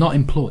Bigelow, who's not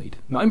employed.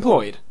 Not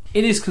employed.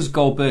 It is because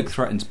Goldberg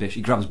threatens Bischoff.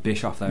 He grabs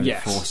Bischoff though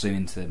yes. to force him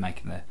into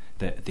making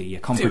the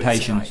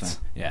confrontation.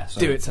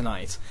 Do it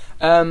tonight.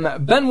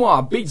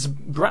 Benoit beats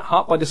Bret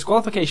Hart by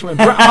disqualification when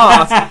Bret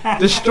Hart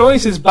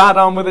destroys his bad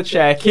arm with a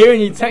chair.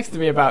 Kieran, you texted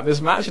me about this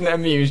match and it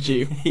amused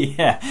you.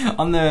 Yeah,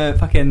 on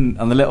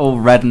the little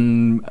red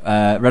and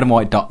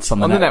white dots on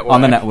the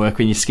network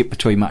when you skip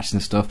between matches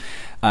and stuff.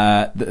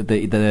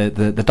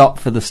 The dot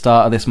for the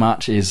start of this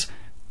match is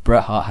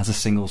Bret Hart has a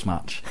singles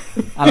match,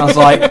 and I was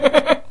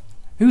like,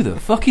 who the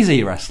fuck is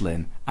he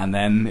wrestling? And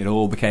then it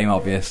all became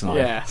obvious, and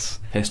I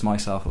pissed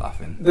myself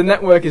laughing. The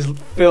network is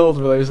filled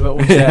with those little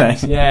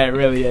gems. Yeah, it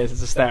really is. It's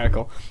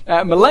hysterical.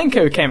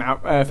 Malenko came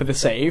out for the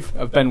save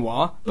of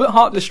Benoit, but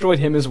Hart destroyed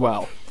him as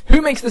well.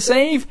 Who makes the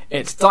save?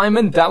 It's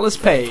Diamond Dallas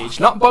Page,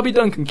 not Bobby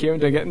Duncan. Kieran,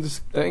 don't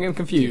get him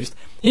confused.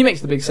 He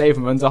makes the big save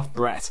and runs off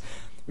Bret.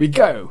 We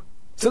go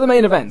to the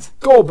main event.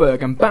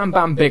 Goldberg and Bam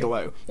Bam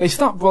Bigelow. They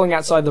start brawling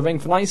outside the ring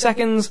for 90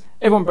 seconds.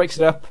 Everyone breaks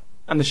it up,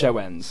 and the show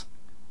ends.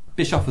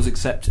 Bischoff was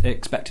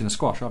expecting a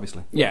squash,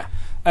 obviously. Yeah.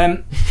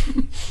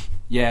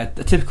 Yeah,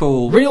 the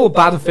typical... Real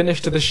bad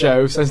finish to the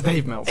show, says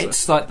Dave Meltzer.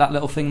 It's like that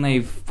little thing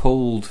they've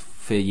pulled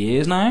for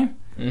years now.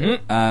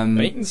 Mm-hmm.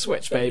 Bait and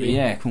switch, baby.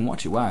 Yeah, come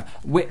watch it, wow.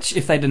 Which,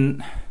 if they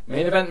didn't...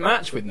 Main event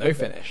match with no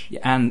finish.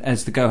 Yeah, and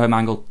as the go-home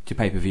angle to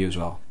pay-per-view as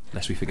well,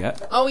 lest we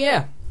forget. Oh,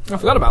 yeah. I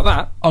forgot about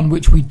that. On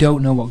which we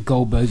don't know what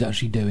Goldberg's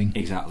actually doing.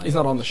 Exactly. He's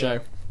not on the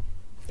show.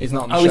 He's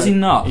not on the show. Oh, is he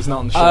not? He's not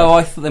on the show. Oh,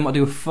 I thought they might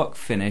do a fuck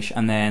finish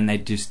and then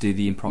they'd just do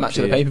the impromptu match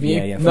of the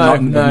pay-per-view? Yeah.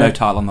 No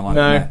title on the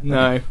line.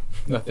 No,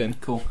 nothing.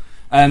 Cool.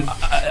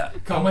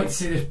 Can't wait to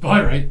see this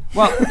buy rate.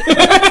 Well,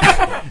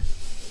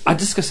 I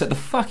discussed that the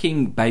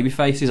fucking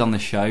babyfaces on the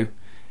show,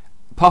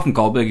 apart from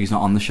Goldberg, who's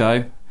not on the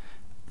show,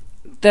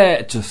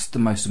 they're just the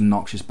most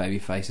obnoxious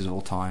babyfaces of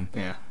all time.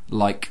 Yeah.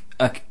 Like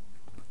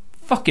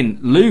fucking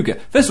Luger.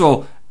 First of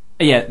all,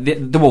 yeah, the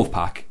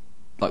Wolfpack.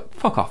 Like,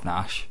 fuck off,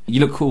 Nash. You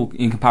look cool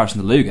in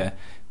comparison to Luger,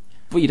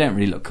 but you don't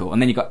really look cool.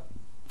 And then you got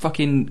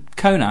fucking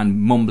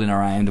Conan mumbling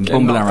around and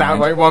bumbling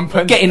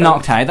around, getting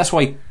knocked out. That's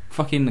why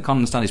fucking I can't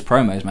understand his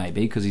promos, maybe,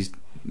 because he's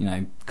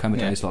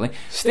comatose slightly.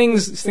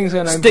 Sting's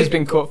has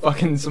been caught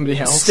fucking somebody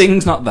else.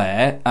 Sting's not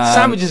there.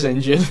 Savage is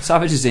injured.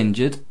 Savage is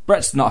injured.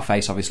 Brett's not a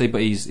face, obviously,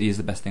 but he's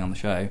the best thing on the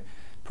show,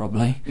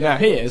 probably. Yeah,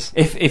 he is.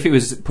 If it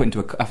was put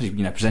into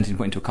presented and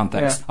put into a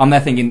context, I'm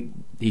there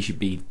thinking he should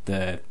be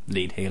the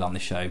lead heel on the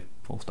show.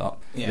 Full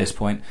stop. At this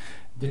point,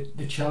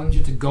 the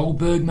challenger to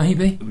Goldberg,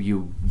 maybe. There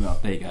you go.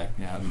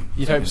 Yeah,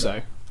 you'd hope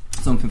so.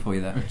 Something for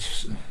you there.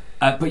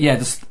 But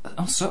yeah,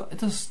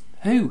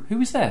 who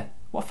is there?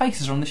 What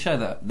faces are on the show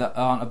that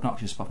aren't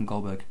obnoxious apart from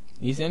Goldberg?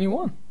 He's the only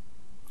one.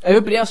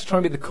 Everybody else is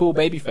trying to be the cool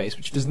baby face,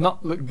 which does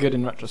not look good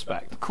in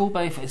retrospect. The cool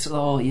baby face,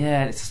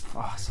 it's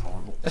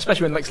horrible.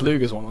 Especially when Lex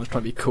Luger's one was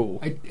trying to be cool.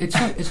 It's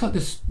like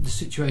the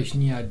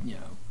situation you had,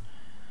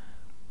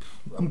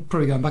 I'm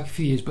probably going back a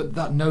few years, but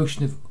that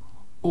notion of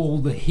all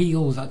the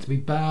heels had to be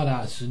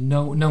badass and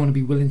no one would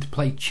be willing to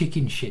play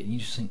chicken shit, and you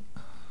just think,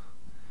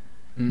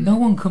 no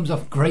one comes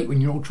off great when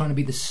you're all trying to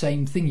be the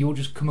same thing. You all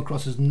just come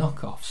across as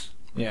knockoffs.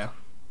 Yeah.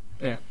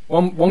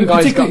 One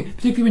guy's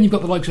particularly when you've got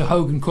the likes of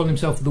Hogan calling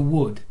himself the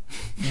Wood,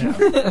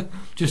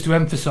 just to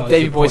emphasise.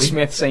 Davey Boy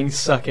Smith saying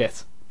 "suck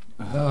it."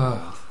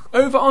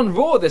 Over on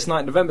Raw this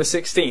night, November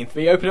 16th,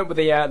 we open up with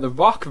the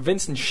Rock,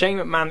 Vince and Shane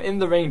McMahon in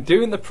the ring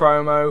doing the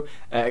promo,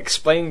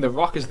 explaining the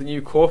Rock as the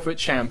new corporate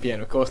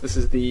champion. Of course, this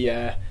is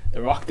the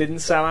Rock didn't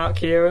sell out,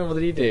 Kieran. What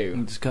did he do?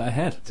 He just got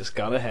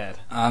ahead.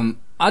 One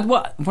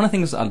of the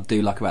things that I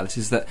do like about this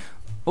is that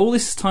all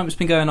this time it's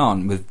been going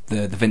on with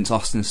the Vince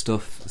Austin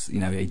stuff, he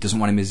doesn't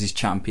want him as his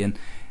champion.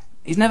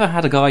 He's never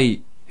had a guy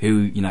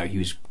who he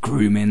was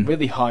grooming,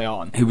 really high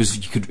on. who was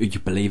you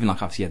could believe in,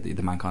 like obviously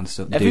the Mankind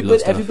stuff.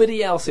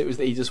 Everybody else, it was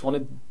that he just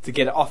wanted to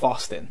get it off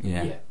Austin.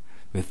 Yeah.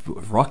 With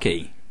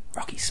Rocky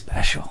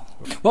special.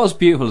 What was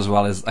beautiful as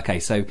well is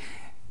so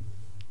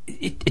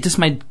it just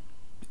made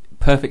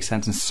perfect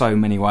sense in so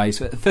many ways.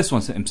 The first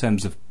one, in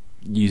terms of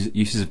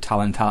uses of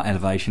talent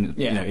elevation,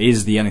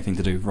 is the only thing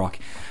to do with Rock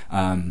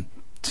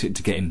to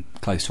get him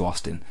close to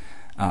Austin.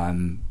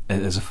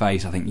 As a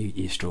face, I think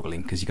you're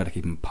struggling because you've got to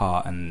keep them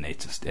apart, and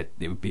it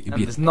would be.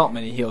 There's not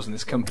many heels in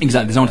this company.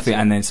 Exactly, there's only three,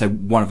 and then so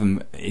one of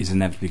them is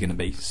inevitably going to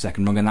be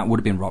second rung, and that would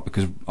have been Rock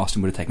because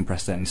Austin would have taken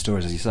precedent in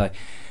stories, as you say.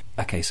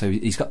 Okay, so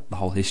he's got the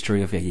whole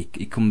history of he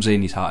comes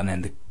in, he's hot, and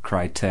then the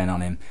crowd turn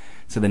on him.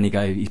 So then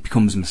he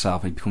becomes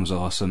himself, he becomes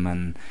awesome,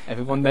 and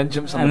everyone then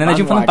jumps on and the bandwagon. And then they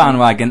jump on the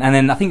bandwagon, and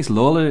then I think it's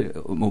Lawler,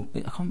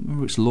 I can't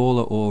remember if it's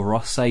Lawler or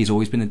Ross say he's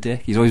always been a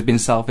dick, he's always been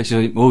selfish,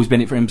 he's always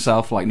been it for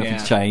himself, like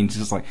nothing's changed,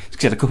 it's just like,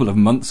 because he had a couple of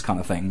months kind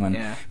of thing,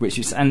 which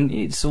is, and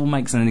it all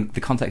makes, in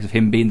the context of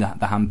him being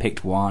the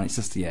hand-picked one, it's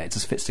just, it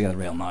just fits together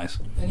real nice.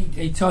 And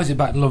he ties it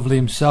back lovely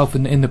himself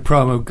in the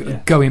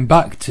promo, going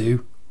back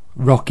to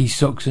Rocky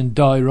sucks and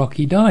die,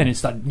 Rocky die, and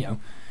it's that,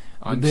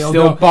 I'm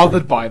still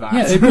bothered by that.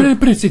 Yeah,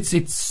 but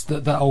it's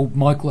that old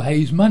Michael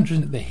Hayes mantra,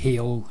 isn't it? The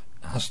heel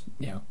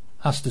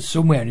has to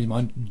somewhere in his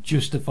mind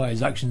justify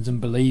his actions and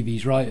believe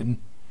he's right, and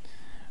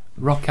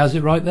Rock has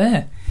it right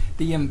there.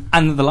 And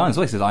the line as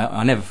well, he says,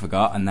 "I never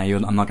forgot, and now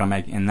I'm not going to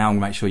make, and now I'm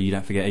going to make sure you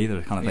don't forget either."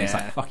 Kind of thing. It's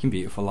like a fucking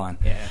beautiful line.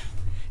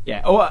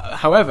 Yeah. Oh,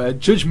 however,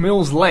 Judge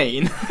Mills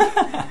Lane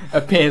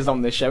appears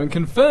on this show and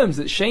confirms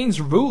that Shane's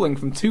ruling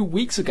from 2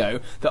 weeks ago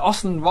that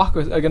Austin and Rock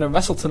are going to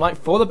wrestle tonight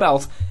for the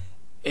belt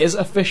is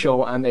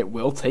official, and it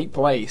will take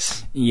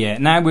place. Yeah,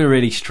 now we're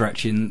really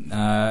stretching.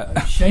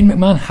 Shane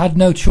McMahon had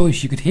no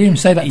choice. You could hear him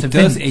say that to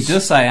Vince. He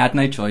does say I had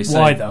no choice.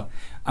 Why though?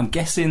 I'm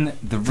guessing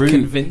the ruse.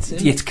 Convince him?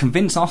 Yeah, to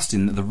convince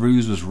Austin that the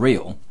ruse was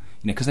real.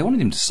 Because they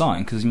wanted him to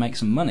sign because he makes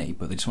some money,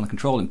 but they just want to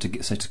control him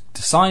to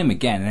sign him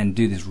again and then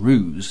do this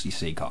ruse. You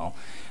see, Carl.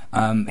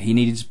 He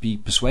needed to be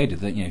persuaded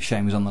that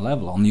Shane was on the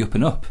level, on the up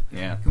and up.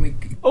 Yeah.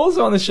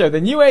 Also on the show,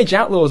 the New Age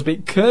Outlaws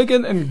beat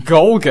Kurgan and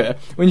Golga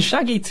when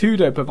Shaggy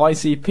 2-Dope of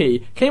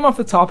ICP came off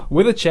the top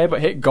with a chair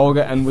but hit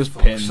Golga and was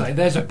pinned.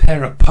 There's a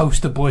pair of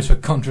poster boys for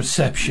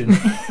contraception.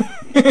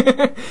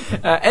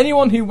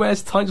 Anyone who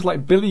wears titles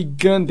like Billy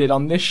Gunn did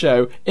on this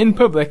show in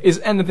public is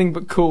anything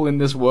but cool in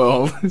this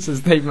world,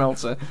 says Dave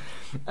Meltzer.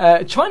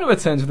 China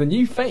returns with a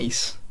new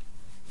face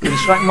to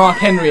distract Mark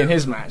Henry in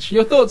his match.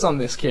 Your thoughts on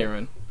this,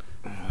 Kieran?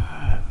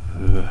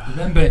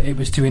 Remember, it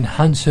was to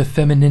enhance her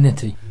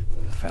femininity.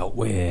 Felt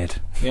weird.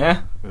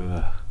 Yeah?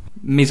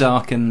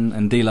 Mizark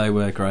and D'Lo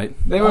were great.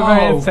 They were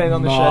very entertaining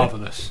on the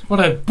marvellous.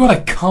 Show. What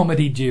a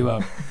comedy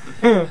duo.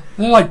 They're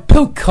like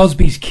Bill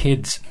Cosby's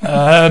kids.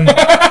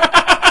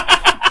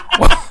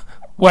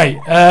 Wait,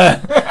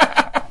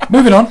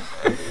 moving on.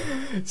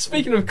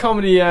 Speaking of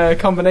comedy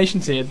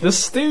combinations here, the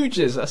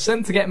Stooges are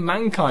sent to get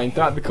Mankind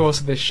throughout the course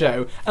of this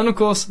show, and of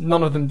course,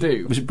 none of them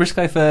do. Was it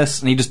Briscoe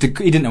first, and he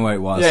didn't know where it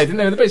was? Yeah, he didn't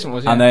know where the basement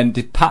was, yeah. And then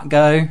did Pat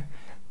go?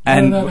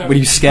 And no. were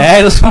you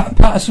scared?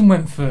 Patterson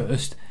went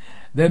first,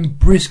 then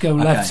Briscoe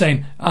left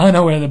saying, "I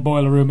know where the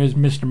boiler room is,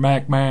 Mr.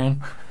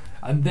 McMahon."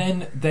 And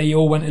then they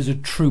all went as a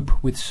troop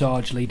with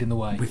Sarge leading the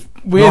way. With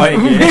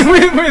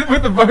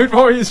the Road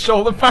Warriors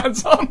shoulder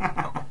pads on.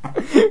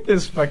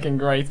 It's fucking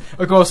great.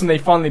 Of course, when they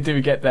finally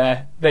do get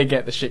there, they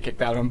get the shit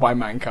kicked out of them by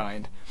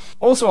Mankind.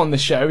 Also on the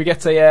show, we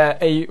get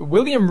a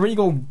William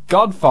Regal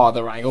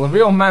Godfather angle, a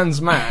real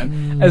man's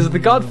man, as the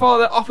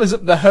Godfather offers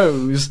up the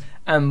hose,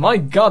 and my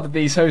god did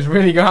these hoes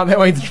really go out their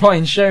way to try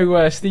and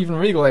show Stephen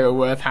Regal they were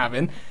worth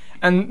having.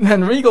 And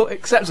then Regal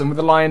accepts them with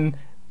the line,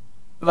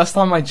 "Last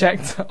time I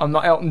checked, I'm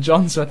not Elton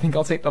John, so I think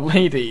I'll take the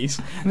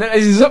ladies." And then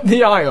as he's up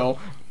the aisle,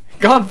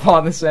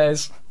 Godfather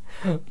says,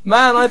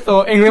 "Man, I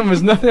thought England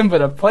was nothing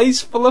but a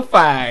place full of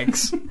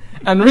fags."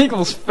 And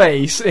Regal's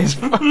face is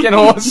fucking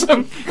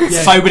awesome.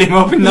 Sobered him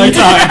up in no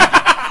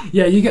time.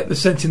 Yeah, you get the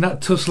sense in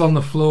that tussle on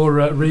the floor,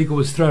 Regal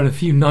was throwing a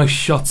few nice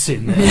shots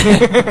in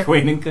there.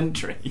 Queen and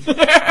country.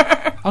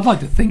 I'd like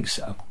to think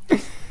so.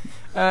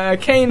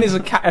 Kane is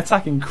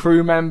attacking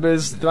crew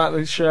members throughout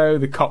the show.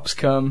 The cops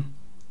come.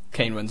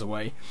 Kane runs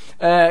away.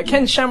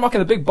 Ken Shamrock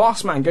and the Big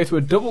Boss Man go to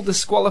a double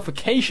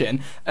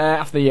disqualification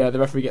after the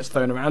referee gets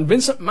thrown around.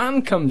 Vincent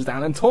Mann comes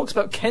down and talks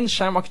about Ken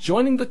Shamrock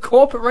joining the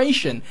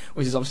Corporation,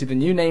 which is obviously the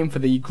new name for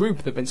the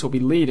group that Vince will be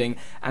leading,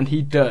 and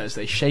he does.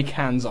 They shake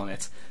hands on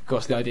it. Of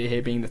course, the idea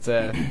here being that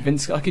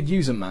Vince, I could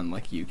use a man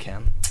like you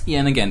can. Yeah,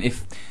 and again,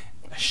 if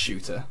a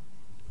shooter.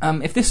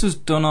 If this was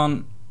done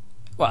on...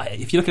 Well,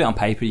 if you look at it on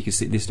paper, you can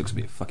see this looks a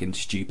bit fucking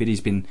stupid.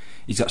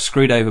 He's got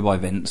screwed over by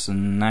Vince,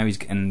 and now he's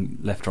getting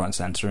left, right, and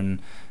centre, and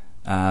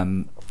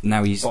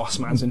now he's Boss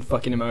Man's been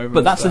fucking him over.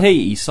 But that's the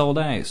heat. He sold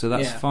out, so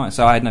that's fine.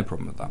 So I had no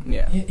problem with that.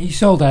 Yeah, he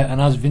sold out, and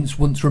as Vince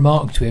once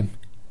remarked to him,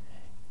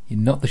 "You're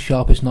not the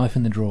sharpest knife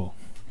in the drawer."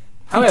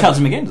 However, he tells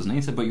him again, doesn't he?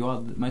 He said, "But you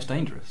are the most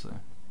dangerous." So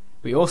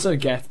we also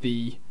get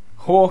the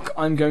Hawk,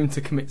 I'm going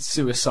to commit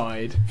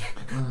suicide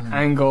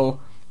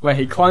angle where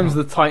he climbs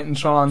the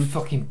Titantron.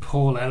 Fucking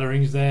Paul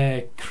Ellering's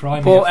there,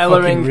 crying Paul in a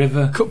fucking Ellering,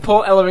 river.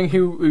 Paul Ellering,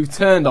 who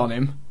turned on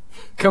him,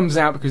 comes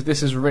out because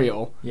this is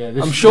real. Yeah,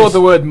 I'm sure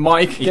the word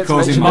Mike gets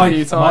calls him mentioned a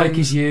few times. Mike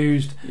is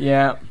used.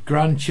 Yeah.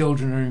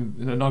 Children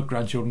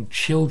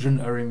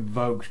are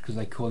invoked because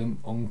they call him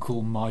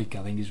Uncle Mike.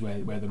 I think is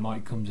where the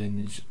Mike comes in.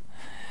 It's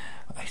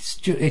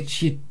your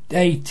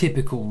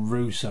atypical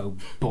Russo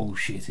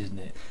bullshit, isn't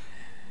it?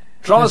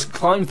 Droz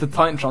climbs the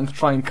Titantron to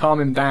try and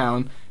calm him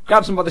down,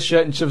 grabs him by the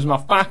shirt and shoves him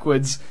off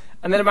backwards,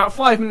 and then about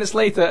 5 minutes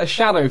later a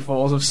shadow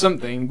falls of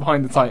something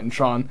behind the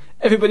Titantron.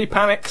 Everybody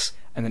panics,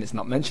 and then it's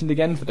not mentioned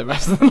again for the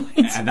rest of the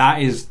night. And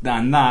I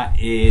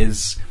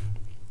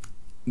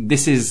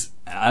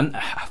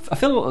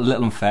feel a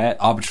little unfair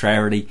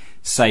arbitrarily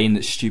saying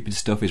that stupid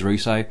stuff is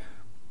Russo,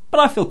 but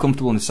I feel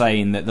comfortable in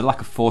saying that the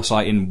lack of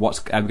foresight in how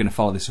we're going to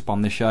follow this up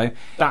on this show,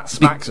 That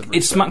smacks of Russo.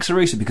 it smacks of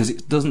Russo because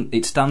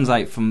it stands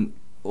out from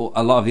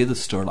a lot of the other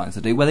storylines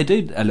they do, where they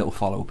do a little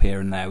follow up here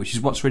and there, which is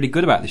what's really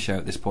good about the show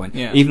at this point.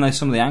 Yeah. Even though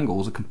some of the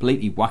angles are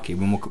completely wacky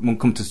when we'll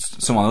come to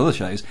some of the other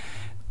shows,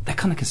 they're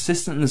kind of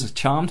consistent and there's a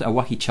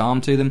wacky charm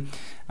to them.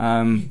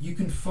 You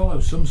can follow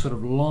some sort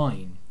of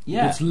line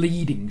that's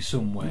leading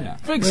somewhere. Yeah.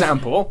 For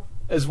example,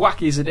 as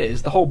wacky as it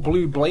is, the whole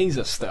Blue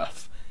Blazer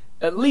stuff,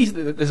 at least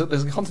there's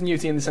a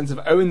continuity in the sense of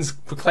Owen's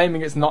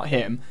proclaiming it's not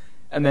him,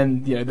 and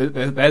then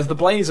there's the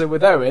Blazer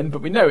with Owen,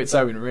 but we know it's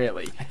Owen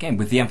really. Again,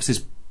 with the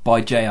emphasis by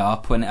JR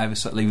putting it over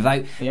subtly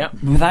without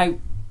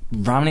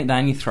ramming it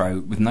down your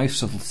throat, with no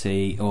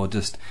subtlety or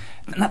just.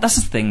 That's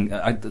the thing.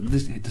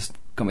 It just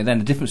got me then.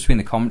 The difference between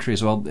the commentary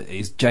as well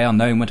is JR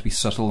knowing when to be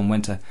subtle and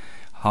when to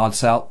hard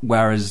sell,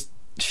 whereas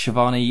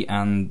Shivani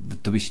and the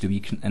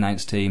WCW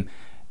announced team,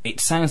 it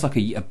sounds like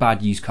a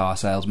bad used car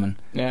salesman.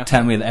 Yeah.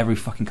 Telling me that every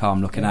fucking car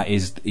I'm looking at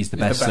is the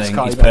best thing.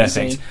 car It's you've ever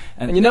perfect. seen.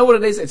 And you know what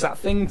it is? It's that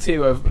thing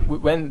too of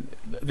when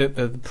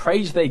the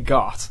praise they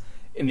got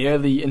in the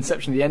early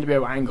inception of the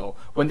NWO angle,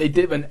 when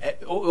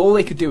all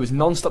they could do was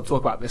non-stop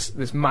talk about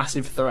this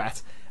massive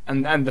threat.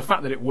 And the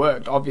fact that it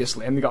worked,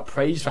 obviously, and they got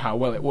praised for how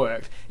well it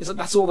worked, is that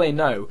that's all they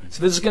know.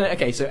 So this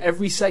is so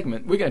every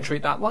segment, we're going to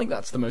treat that like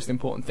that's the most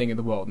important thing in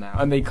the world now,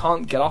 and they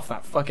can't get off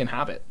that fucking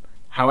habit.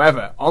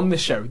 However, on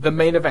this show, the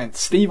main event,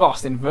 Steve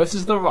Austin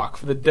versus The Rock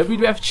for the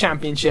WWF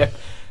Championship.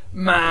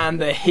 Man,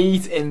 the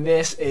heat in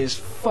this is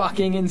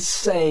fucking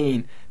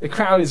insane. The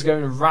crowd is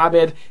going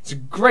rabid. It's a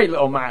great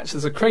little match.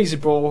 There's a crazy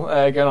brawl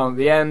going on at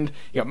the end.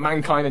 You got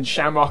Mankind and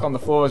Shamrock on the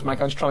floor as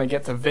Mankind's trying to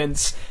get to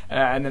Vince.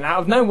 And then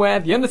out of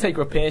nowhere, The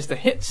Undertaker appears to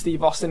hit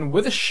Steve Austin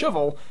with a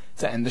shovel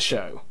to end the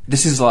show.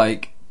 This is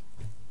like.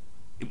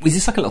 Was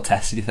this like a little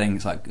test? Do you think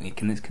it's like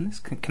can it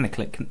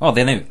click?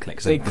 They know it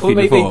clicks. I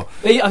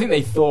think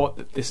they thought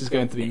that this is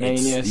going to be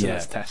Mania, so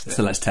let's test it.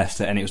 So let's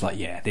test it, and it was like,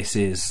 this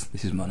is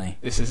money.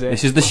 This is it.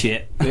 This is the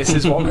shit. This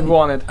is what we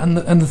wanted. And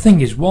the thing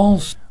is,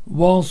 whilst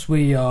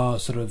we are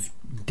sort of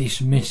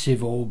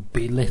dismissive or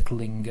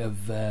belittling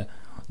of the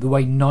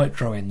way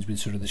Nitro ends with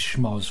sort of the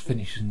schmoz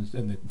finish and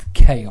the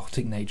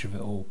chaotic nature of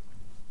it all,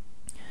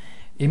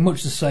 in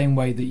much the same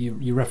way that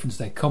you referenced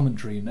their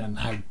commentary and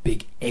how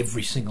big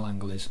every single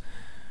angle is.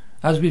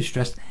 As we've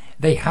stressed,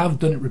 they have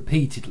done it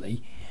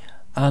repeatedly,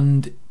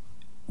 and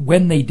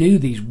when they do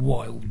these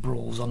wild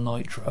brawls on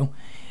Nitro,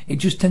 it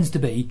just tends to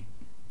be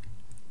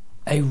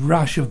a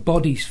rash of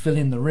bodies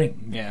filling the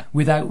ring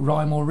without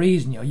rhyme or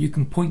reason. You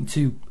can point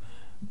to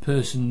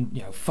person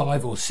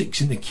 5 or 6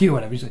 in the queue, or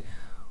whatever. You say,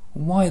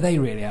 why are they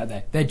really out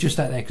there? They're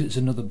just out there because it's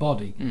another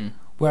body.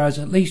 Whereas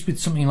at least with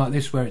something like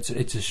this, where it's a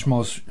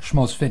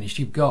schmoz finish,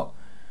 you've got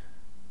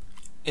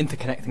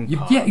interconnecting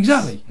parts. Yeah,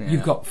 exactly. Yeah.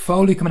 You've got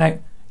Foley coming out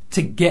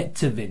to get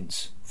to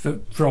Vince for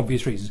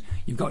obvious reasons.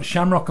 You've got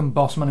Shamrock and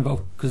Bossman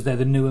involved because they're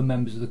the newer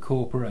members of the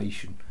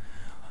corporation.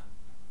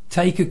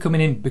 Taker coming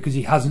in because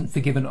he hasn't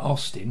forgiven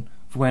Austin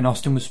for when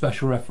Austin was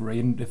special referee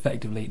and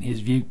effectively, in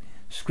his view,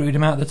 screwed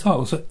him out of the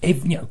title. So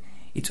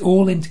it's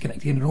all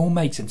interconnected and it all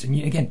makes sense. And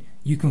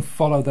you can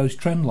follow those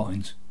trend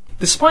lines.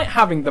 Despite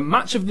having the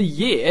match of the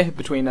year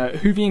between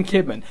Hoovy and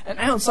Kidman, an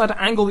outsider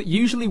angle that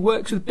usually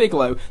works with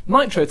Bigelow,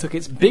 Nitro took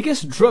its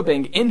biggest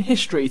drubbing in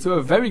history to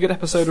a very good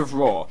episode of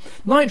Raw.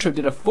 Nitro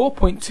did a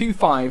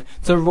 4.25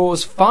 to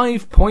Raw's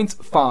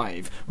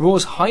 5.5,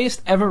 Raw's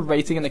highest ever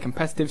rating in a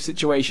competitive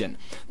situation.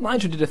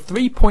 Nitro did a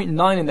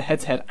 3.9 in the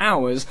head-to-head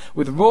hours,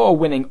 with Raw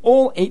winning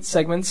all 8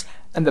 segments,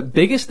 and the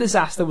biggest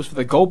disaster was for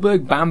the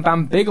Goldberg Bam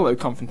Bam Bigelow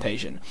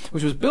confrontation,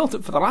 which was built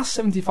up for the last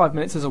 75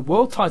 minutes as a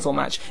world title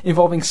match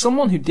involving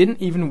someone who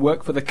didn't even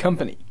work for the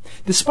company.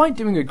 Despite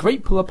doing a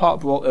great pull-apart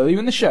brawl earlier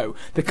in the show,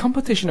 the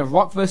competition of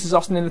Rock vs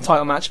Austin in the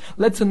title match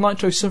led to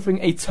Nitro suffering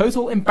a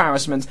total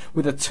embarrassment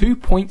with a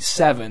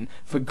 2.7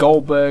 for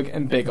Goldberg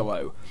and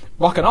Bigelow.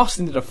 Rock and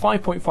Austin did a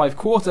 5.5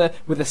 quarter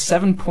with a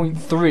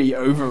 7.3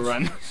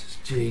 overrun.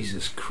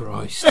 Jesus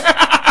Christ.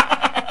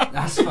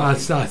 That's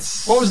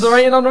what was the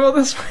rating on Raw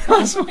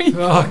last week?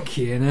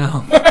 Fucking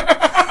hell.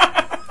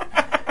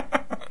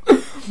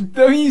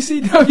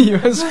 WCW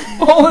has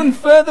fallen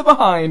further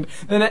behind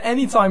than at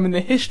any time in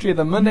the history of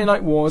the Monday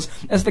Night Wars,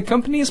 as the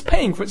company is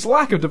paying for its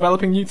lack of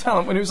developing new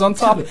talent when it was on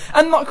top,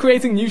 and not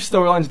creating new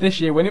storylines this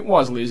year when it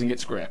was losing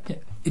its grip. Yeah.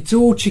 It's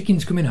all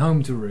chickens coming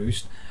home to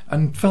roost,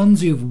 and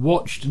fans who've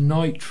watched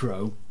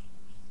Nitro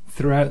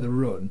throughout the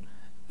run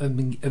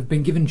have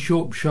been given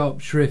sharp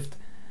shrift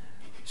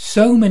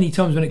so many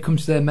times when it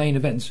comes to their main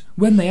events.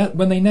 When they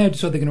now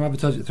decide they're going to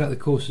advertise it throughout the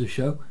course of the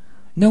show,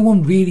 no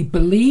one really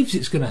believes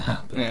it's going to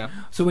happen. Yeah.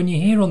 So when you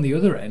hear on the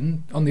other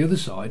end, on the other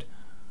side,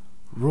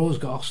 Raw's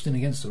got Austin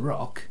against The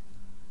Rock,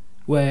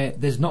 where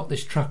there's not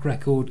this track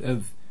record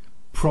of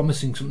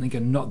promising something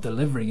and not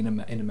delivering in a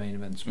main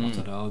event spot,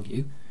 I'd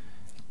argue.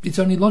 It's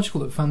only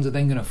logical that fans are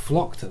then going to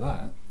flock to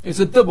that. It's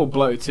a double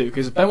blow too,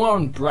 because Benoit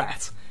and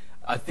Brett,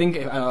 I think,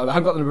 I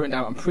haven't got them written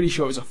down, I'm pretty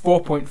sure it was a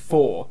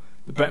 4.4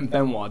 that Brett and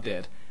Benoit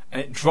did, and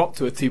it dropped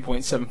to a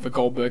 2.7 for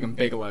Goldberg and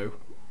Bigelow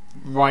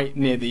right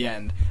near the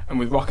end, and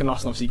with Rock and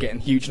Austin obviously getting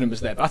huge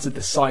numbers there. That's a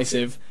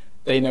decisive,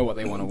 they know what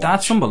they want to watch.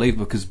 That's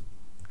unbelievable, because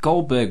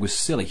Goldberg was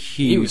still a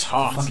huge, he was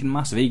hot, fucking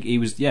massive. He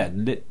was,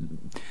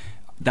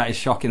 that is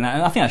shocking.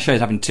 And I think that shows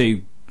having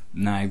two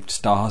now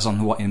stars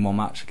in one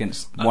match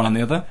against one on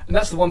the other. And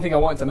that's the one thing I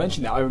wanted to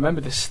mention there. I remember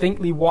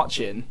distinctly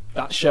watching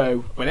that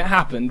show when it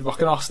happened,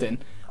 Rock and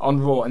Austin on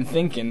Raw, and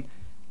thinking,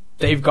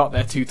 they've got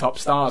their two top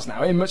stars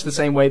now, in much the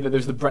same way that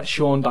there's the Brett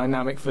Shawn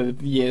dynamic for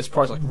the years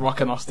prior, like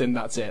Rock and Austin,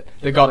 that's it.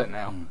 They got it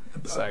now.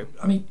 So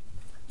I mean,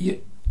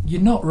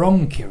 you're not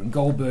wrong, Kieran.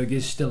 Goldberg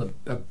is still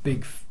a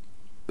big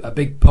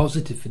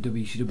positive for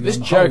WCW. This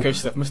Jericho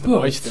stuff must have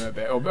voiced him a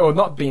bit, or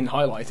not been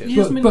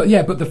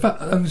highlighted. But the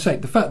fact, I'm going to say,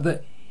 the fact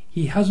that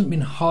he hasn't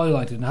been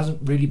highlighted and hasn't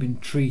really been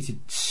treated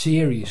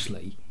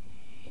seriously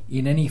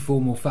in any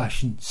form or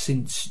fashion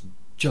since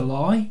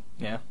July,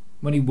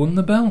 when he won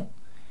the belt.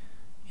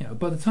 You know,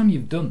 by the time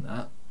you've done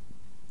that,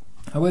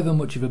 however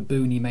much of a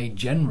boon he may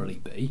generally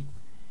be,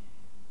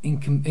 in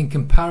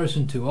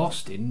comparison to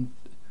Austin,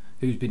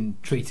 who's been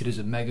treated as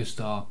a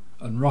megastar,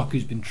 and Rock,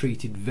 who's been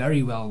treated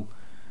very well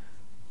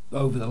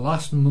over the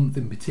last month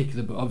in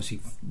particular, but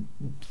obviously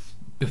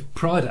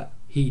prior to that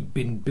he'd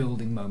been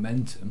building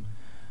momentum,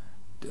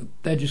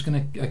 they're just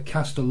going to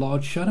cast a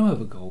large shadow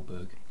over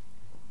Goldberg.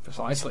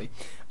 Precisely.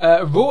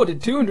 Raw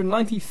did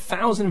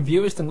 290,000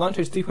 viewers to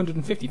Nitro's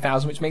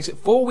 250,000, which makes it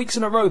 4 weeks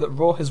in a row that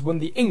Raw has won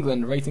the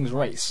England ratings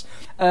race.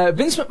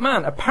 Vince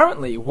McMahon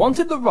apparently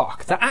wanted The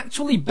Rock to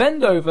actually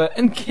bend over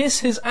and kiss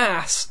his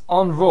ass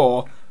on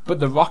Raw,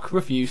 but The Rock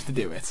refused to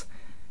do it.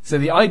 So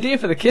the idea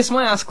for the Kiss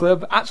My Ass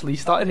Club actually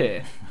started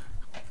here.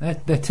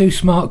 They're two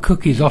smart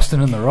cookies, Austin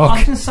and The Rock. I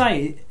was going to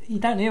say, you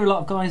don't hear a lot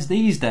of guys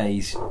these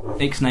days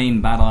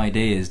ixnaying bad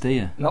ideas, do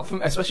you? Not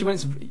from, especially when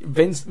it's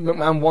Vince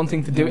McMahon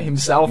wanting to do it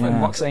himself and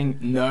Rock saying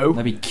no.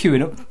 They'd be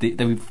queuing up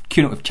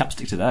with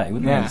chapstick today,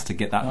 wouldn't they, just to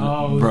get that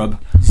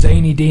rub.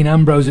 Zany Dean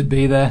Ambrose would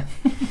be there.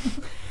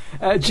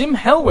 Jim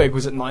Hellwig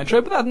was at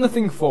Nitro, but that had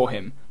nothing for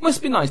him.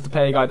 Must be nice to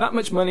pay a guy that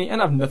much money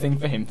and have nothing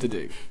for him to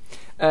do.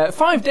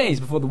 5 days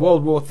before the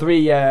World War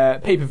III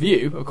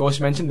pay-per-view, of course,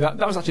 you mentioned that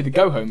was actually the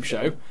go-home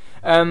show.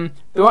 There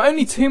were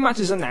only 2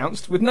 matches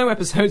announced, with no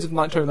episodes of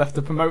Nitro left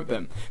to promote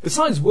them.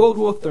 Besides World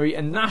War III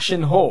and Nash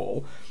in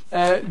Hall,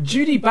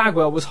 Judy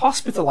Bagwell was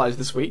hospitalised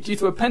this week due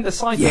to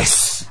appendicitis.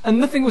 Yes! And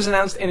nothing was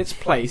announced in its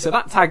place, so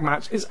that tag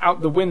match is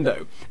out the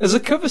window. As a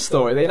cover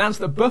story, they announced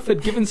that Buff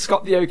had given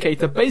Scott the okay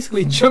to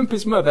basically jump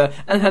his mother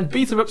and had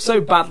beat her up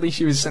so badly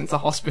she was sent to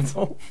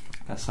hospital.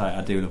 That's right,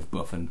 I do love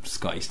Buff and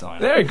Scotty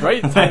Steiner. They're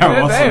great.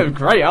 They're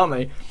great, aren't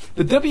they?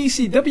 The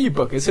WCW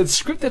bookers had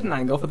scripted an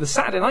angle for the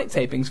Saturday night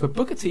tapings for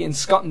Booker T and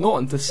Scott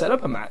Norton to set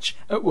up a match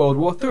at World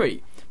War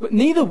III. But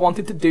neither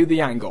wanted to do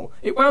the angle.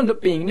 It wound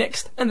up being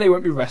nixed, and they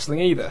won't be wrestling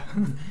either.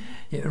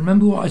 Yeah,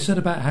 remember what I said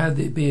about how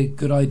it'd be a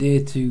good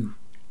idea to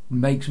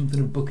make something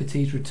of Booker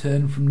T's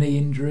return from knee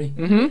injury?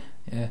 Mm-hmm.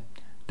 Yeah.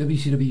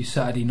 WCW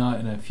Saturday night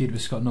and a feud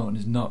with Scott Norton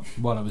is not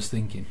what I was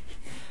thinking.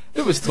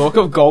 There was talk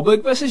of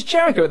Goldberg versus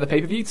Jericho at the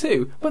pay-per-view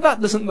too, but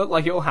that doesn't look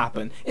like it'll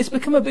happen. It's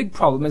become a big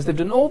problem as they've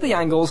done all the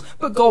angles,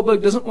 but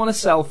Goldberg doesn't want to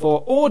sell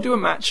for or do a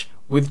match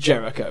with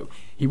Jericho.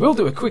 He will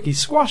do a quickie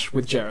squash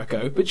with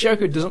Jericho, but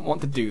Jericho doesn't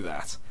want to do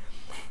that.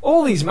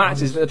 All these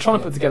matches that they're trying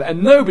to put together,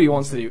 and nobody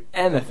wants to do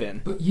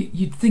anything. But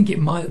you'd think it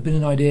might have been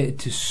an idea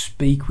to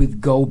speak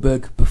with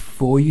Goldberg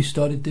before you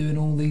started doing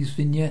all these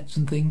vignettes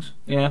and things.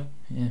 Yeah.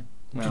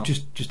 Well.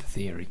 Just a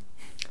theory.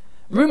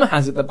 Rumour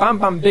has it that Bam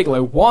Bam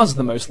Bigelow was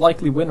the most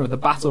likely winner of the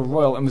Battle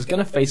Royal and was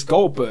going to face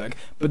Goldberg,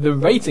 but the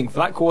rating for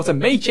that quarter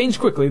may change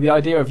quickly, the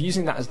idea of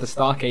using that as the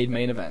Starrcade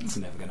main event. It's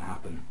never going to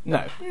happen.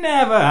 No.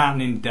 Never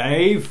happening,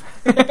 Dave.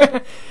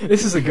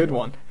 This is a good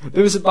one.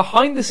 There is a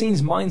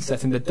behind-the-scenes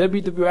mindset in the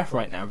WWF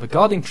right now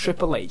regarding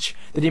Triple H,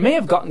 that he may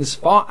have gotten as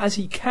far as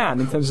he can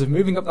in terms of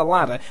moving up the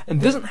ladder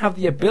and doesn't have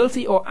the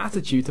ability or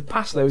attitude to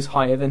pass those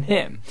higher than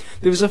him.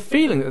 There is a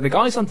feeling that the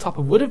guys on top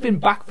would have been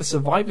back for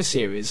Survivor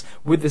Series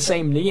with the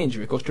same knee injury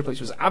injury. Of course, Triple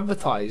H was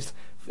advertised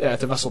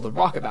to wrestle The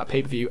Rock at that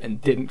pay-per-view and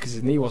didn't because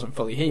his knee wasn't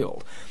fully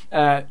healed.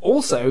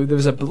 Also, there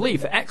was a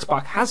belief that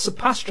X-Pac has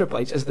surpassed Triple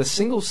H as the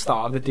single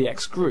star of the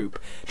DX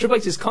group. Triple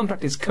H's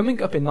contract is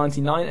coming up in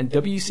 '99 and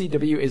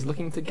WCW is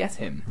looking to get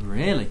him.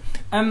 Really?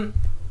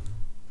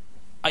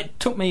 It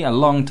took me a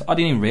long I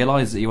didn't even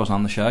realise that he wasn't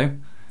on the show.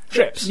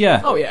 Trips?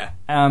 Yeah. Oh, yeah.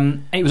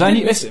 It was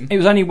only miss him. It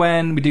was only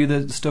when we do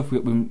the stuff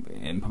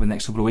in probably the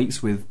next couple of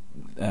weeks with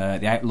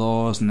the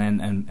Outlaws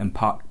and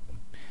Pac,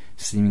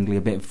 seemingly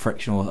a bit of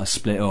friction or a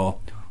split, or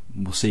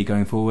we'll see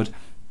going forward.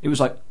 It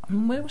was like,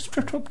 where was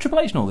Triple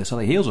H and all this? Are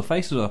they heels or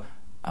faces? Or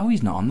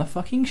he's not on the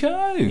fucking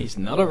show. He's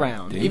not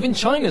around. Even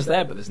China's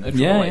there, but there's no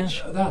Triple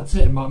H. That's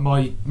it.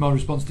 My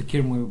response to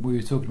Kieran, we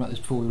were talking about this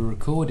before we were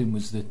recording,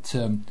 was that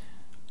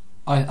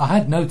I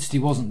had noticed he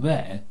wasn't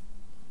there,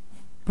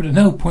 but at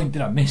no point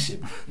did I miss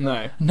him. No.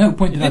 At no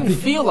point did It I didn't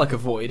feel like a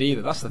void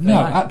either, that's the thing. No,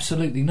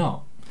 absolutely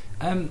not.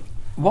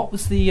 What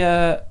was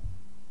the...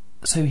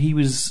 so he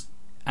was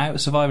out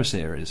of Survivor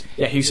Series?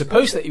 Yeah, he was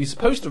supposed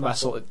to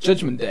wrestle at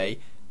Judgment Day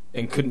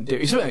and couldn't do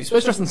it. He was supposed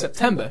to wrestle in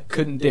September,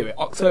 couldn't do it.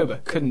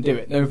 October, couldn't do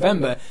it.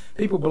 November,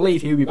 people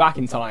believed he would be back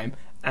in time,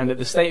 and at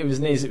the state of his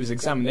knees it was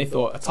examined, they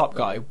thought a top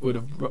guy would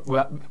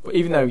have,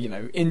 even though,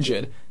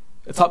 injured,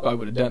 a top guy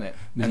would have done it,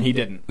 and he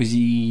didn't. Was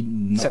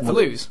he... Except for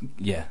lose.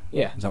 Yeah.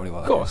 Yeah. Is that what he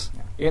was? Of course.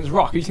 Yeah. Against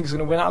Rock, who do you think is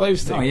going to win out of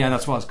those two? Oh, yeah,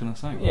 that's what I was going to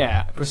say.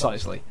 Yeah,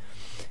 precisely.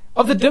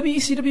 Of the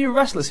WCW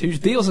wrestlers whose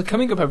deals are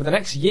coming up over the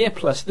next year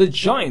plus, the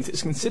Giant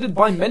is considered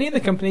by many in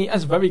the company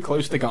as very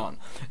close to gone.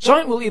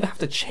 Giant will either have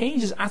to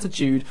change his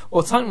attitude,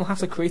 or Titan will have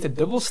to create a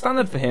double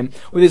standard for him.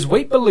 With his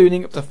weight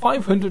ballooning up to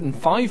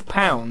 505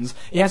 pounds,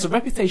 he has a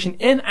reputation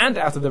in and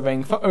out of the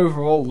ring for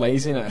overall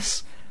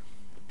laziness.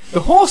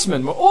 The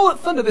Horsemen were all at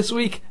Thunder this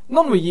week,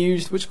 none were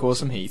used, which caused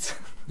some heat.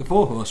 The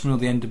 4 Horsemen or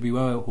the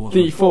NWO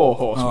Horsemen? The 4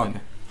 Horsemen. Oh, okay.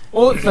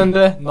 All at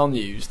Thunder, none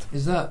used.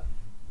 Is that...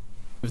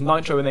 There's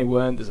Nitro when they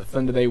weren't, there's a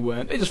Thunder they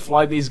weren't. They just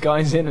fly these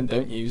guys in and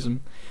don't use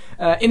them.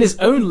 In his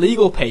own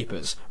legal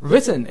papers,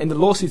 written in the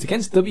lawsuit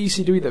against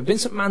WCW that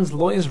Vince McMahon's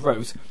lawyers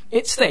wrote,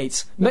 it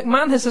states,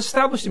 McMahon has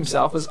established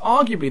himself as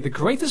arguably the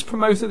greatest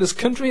promoter this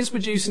country has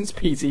produced since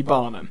P.T.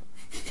 Barnum.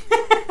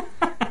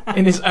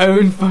 In his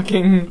own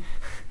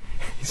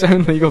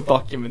legal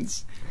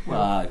documents.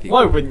 Well,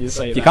 Why wouldn't you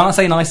say that? If you can't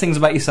say nice things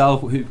about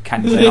yourself, who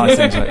can you say nice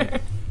things about you?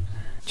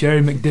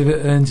 Jerry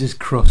McDivitt earns his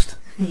crust.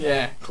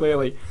 Yeah,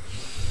 clearly.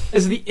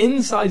 As the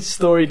inside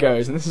story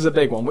goes, and this is a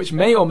big one, which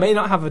may or may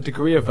not have a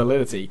degree of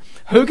validity,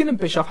 Hogan and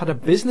Bischoff had a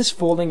business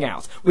falling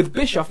out, with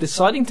Bischoff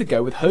deciding to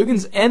go with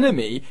Hogan's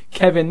enemy,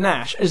 Kevin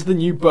Nash, as the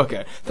new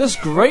booker, thus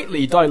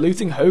greatly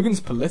diluting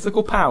Hogan's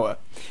political power.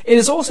 It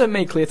is also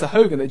made clear to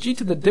Hogan that due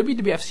to the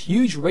WWF's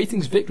huge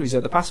ratings victories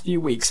over the past few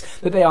weeks,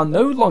 that they are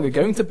no longer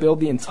going to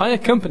build the entire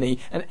company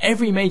and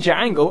every major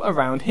angle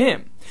around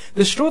him.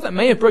 The straw that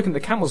may have broken the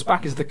camel's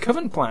back is the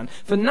current plan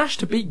for Nash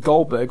to beat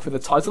Goldberg for the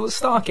title at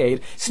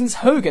Starrcade, since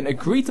Hogan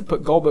agreed to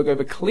put Goldberg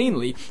over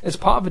cleanly as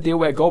part of a deal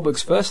where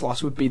Goldberg's first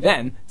loss would be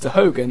then to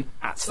Hogan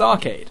at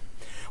Starrcade.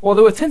 While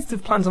there were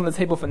tentative plans on the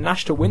table for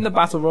Nash to win the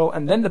Battle Royal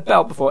and then the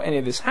belt before any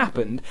of this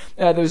happened,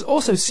 there was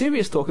also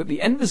serious talk that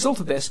the end result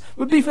of this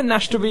would be for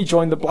Nash to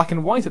rejoin the Black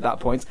and White at that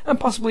point and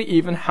possibly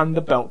even hand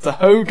the belt to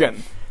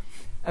Hogan.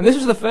 And this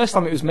was the first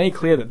time it was made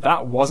clear that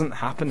that wasn't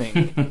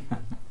happening.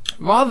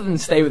 Rather than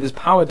stay with his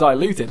power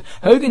diluted,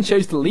 Hogan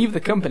chose to leave the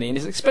company and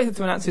is expected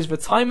to announce his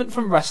retirement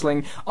from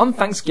wrestling on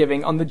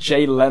Thanksgiving on the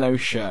Jay Leno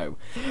Show.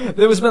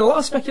 There has been a lot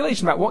of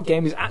speculation about what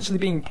game is actually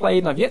being played,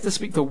 and I've yet to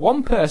speak to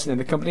one person in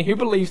the company who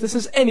believes this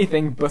is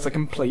anything but a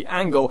complete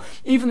angle,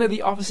 even though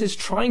the office is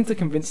trying to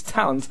convince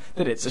talent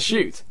that it's a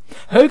shoot.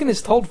 Hogan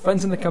has told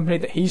friends in the company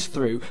that he's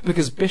through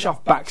because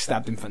Bischoff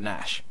backstabbed him for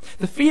Nash.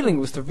 The feeling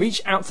was to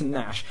reach out to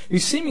Nash, who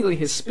seemingly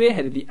has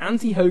spearheaded the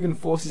anti-Hogan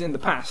forces in the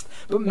past,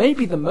 but may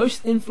be the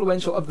most influential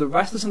of the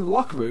wrestlers in the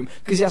locker room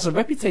because he has a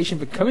reputation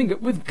for coming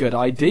up with good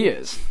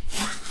ideas.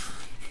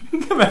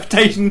 A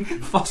reputation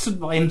fostered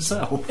by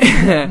himself.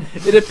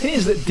 It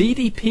appears that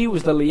DDP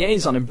was the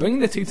liaison in bringing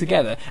the two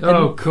together.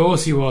 Oh, of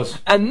course he was.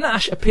 And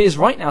Nash appears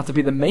right now to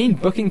be the main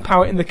booking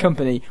power in the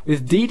company,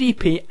 with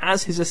DDP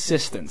as his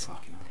assistant.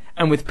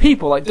 And with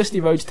people like Dusty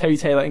Rhodes, Terry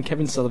Taylor and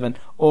Kevin Sullivan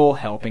all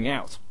helping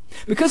out.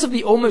 Because of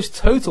the almost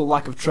total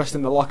lack of trust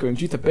in the locker room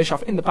due to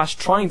Bischoff in the past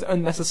trying to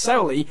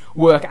unnecessarily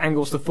work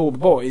angles to fool the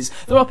boys,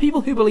 there are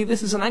people who believe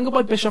this is an angle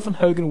by Bischoff and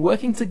Hogan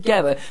working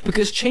together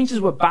because changes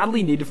were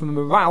badly needed from a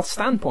morale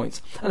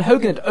standpoint, and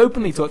Hogan had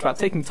openly talked about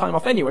taking time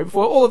off anyway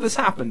before all of this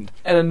happened.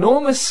 An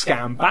enormous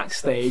scam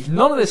backstage,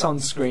 none of this on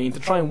screen, to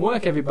try and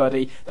work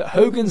everybody that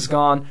Hogan's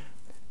gone.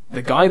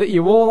 The guy that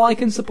you all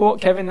like and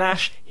support, Kevin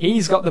Nash,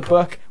 he's got the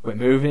book. We're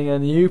moving in a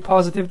new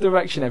positive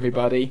direction,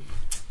 everybody.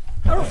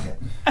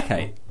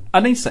 Okay. I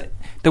need to say,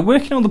 they're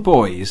working on the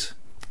boys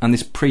and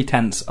this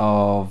pretense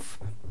of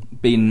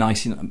being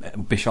nice,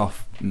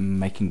 Bischoff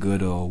making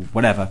good or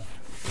whatever.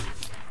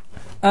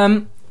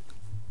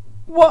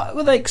 What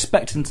were they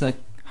expecting to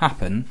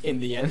happen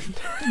In the end.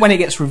 when it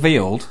gets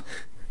revealed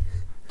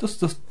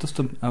Just a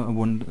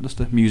wonder, just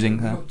a musing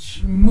there.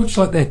 Much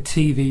like their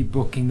TV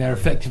booking, they're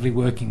effectively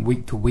working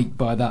week to week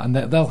by that, and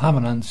they'll have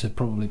an answer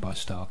probably by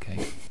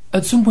Starrcade.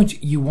 At some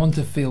point, you want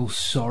to feel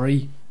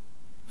sorry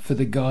for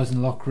the guys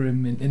in the locker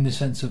room in the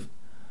sense of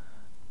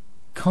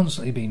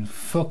constantly being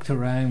fucked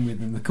around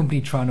with, and the company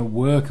trying to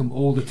work them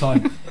all the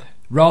time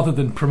rather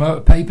than promote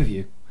a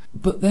pay-per-view.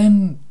 But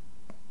then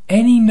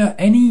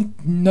any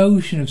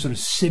notion of sort of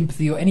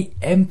sympathy or any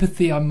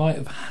empathy I might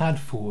have had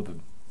for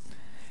them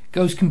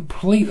goes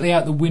completely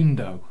out the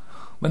window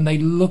when they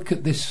look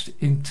at this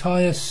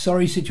entire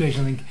sorry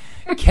situation and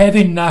think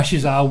Kevin Nash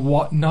is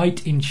our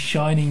knight in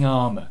shining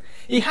armour.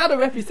 He had a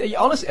reputation.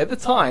 Honestly, at the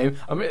time,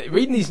 I'm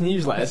reading these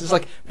newsletters. It's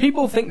like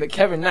people think that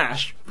Kevin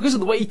Nash, because of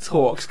the way he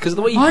talks, because of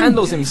the way he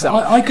handles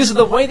himself, because of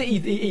the way that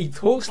he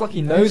talks like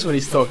he knows what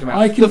he's talking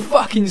about. The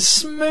fucking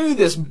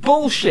smoothest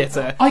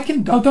bullshitter.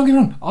 Don't get me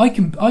wrong. I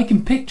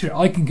can picture it.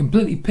 I can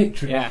completely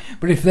picture it. Yeah.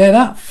 But if they're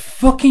that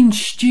fucking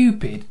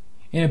stupid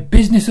in a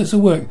business that's a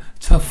work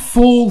to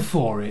fall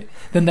for it,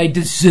 then they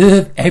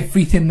deserve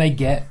everything they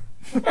get.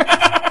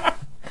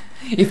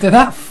 If they're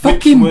that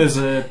fucking,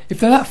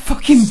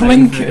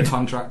 blinkered,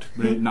 contract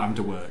not having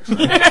to work.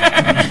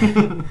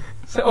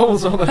 So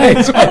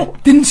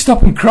didn't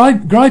stop them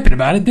griping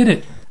about it, did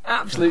it?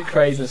 Absolute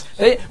craziness.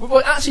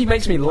 What actually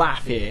makes me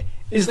laugh here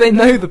is they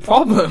know the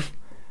problem.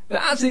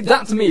 That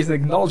to me is an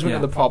acknowledgement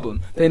of the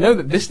problem. They know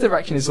that this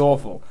direction is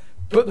awful,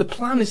 but the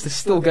plan is to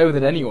still go with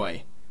it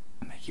anyway.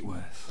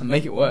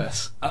 Make it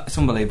worse. It's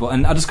unbelievable.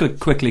 And I just got to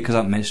quickly, because I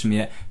haven't mentioned him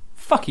yet,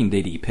 fucking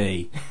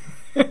DDP.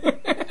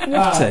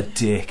 What a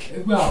dick.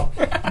 Well,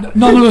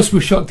 none of us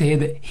were shocked to hear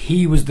that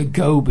he was the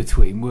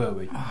go-between, were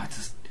we?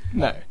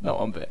 No,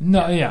 not one bit.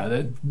 No, yeah,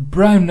 the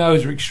brown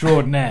nose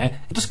extraordinaire.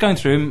 Just going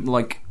through him,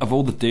 like, of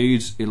all the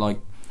dudes who, like,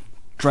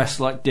 dress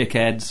like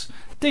dickheads,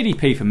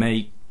 DDP for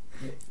me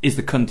is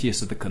the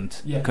cuntiest of the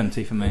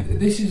cunty for me.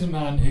 This is a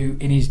man who,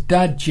 in his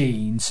dad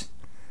jeans,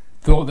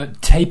 thought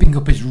that taping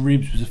up his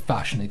ribs was a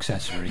fashion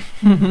accessory.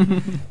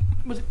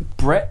 Was it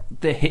Bret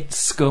the Hit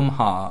Scum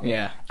Hart?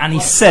 Yeah. And he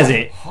says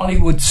it.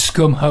 Hollywood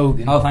Scum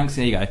Hogan. Oh, thanks.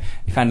 There you go.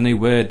 He found a new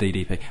word,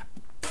 DDP.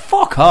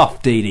 Fuck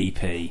off,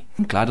 DDP.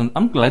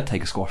 I'm glad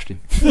Taker squashed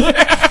him.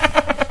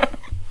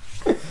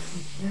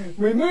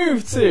 We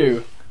move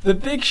to the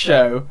big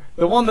show,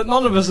 the one that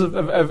none of us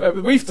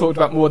we've talked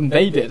about more than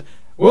they did.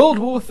 World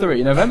War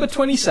III, November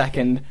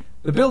 22nd.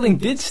 The building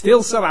did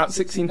still sell out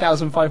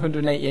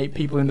 16,588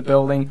 people in the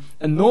building,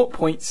 and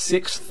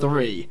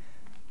 0.63.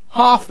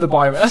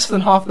 Less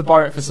than half the buy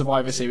rate for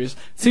Survivor Series,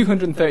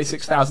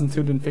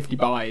 236,250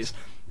 buys.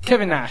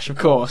 Kevin Nash, of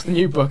course, the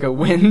new booker,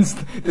 wins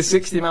the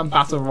 60-man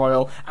Battle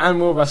Royal and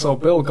will wrestle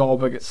Bill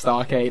Goldberg at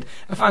Starrcade.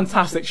 A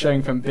fantastic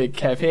showing from Big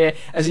Kev here,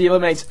 as he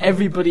eliminates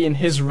everybody in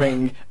his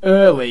ring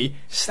early,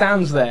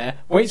 stands there,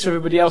 waits for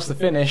everybody else to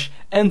finish,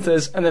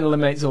 enters, and then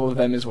eliminates all of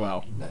them as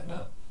well.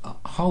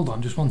 Hold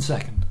on, just 1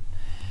 second.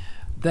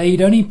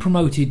 They'd only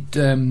promoted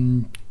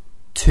 2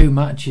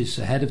 matches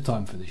ahead of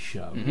time for this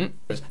show. Mm-hmm.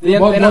 They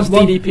announced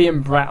DDP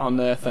and Bret on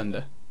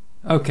Thunder.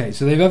 Okay,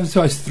 so they've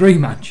advertised 3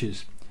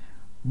 matches.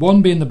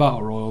 1 being the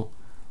Battle Royal,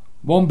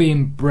 1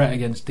 being Bret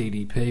against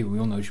DDP, we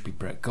all know it should be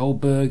Bret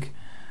Goldberg,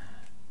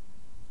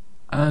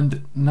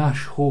 and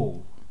Nash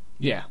Hall.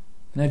 Yeah.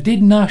 Now,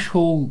 did Nash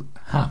Hall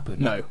happen?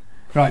 No.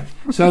 Right,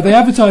 so they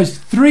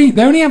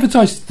only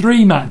advertised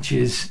 3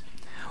 matches,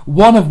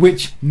 one of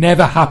which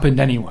never happened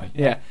anyway.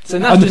 Yeah. So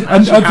Nash doesn't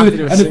actually have to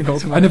do a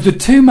singles match. And of the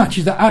 2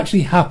 matches that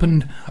actually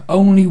happened,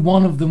 only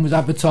one of them was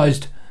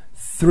advertised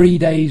 3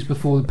 days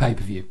before the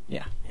pay-per-view.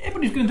 Yeah. Yeah,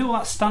 but he's going to do all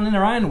that standing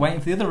around waiting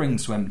for the other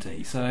rings to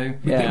empty, so...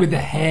 With the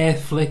hair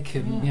flick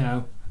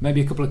and, maybe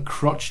a couple of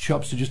crotch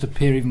chops to just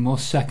appear even more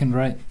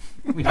second-rate.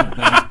 We don't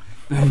burn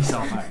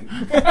himself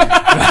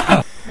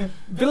out.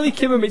 Billy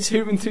Kimmer meets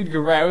Juventud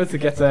Guerrero to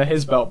get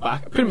his belt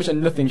back. Pretty much a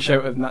nothing show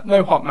other than that.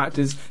 No hot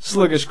matches,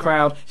 sluggish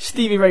crowd.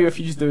 Stevie Ray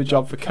refused to do a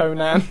job for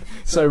Conan,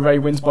 so Ray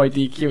wins by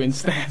DQ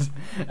instead.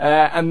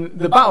 And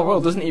the Battle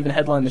Royal doesn't even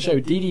headline the show.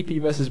 DDP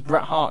versus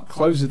Bret Hart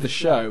closes the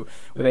show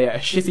with a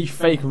shitty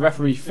fake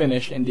referee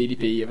finish, and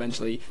DDP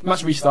eventually... The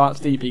match restarts,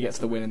 DDP gets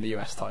the win in the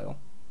US title.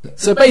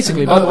 So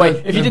basically, by the way,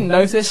 if you didn't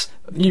notice,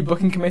 the new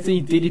booking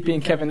committee, DDP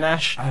and Kevin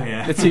Nash,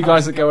 the 2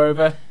 guys that go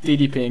over,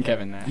 DDP and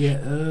Kevin Nash.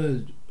 Yeah,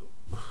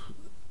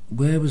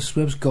 where was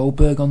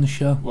Goldberg on the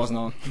show? Wasn't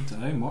on. At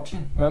home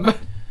watching. Remember?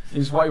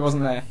 He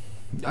wasn't there.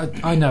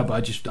 I know, but I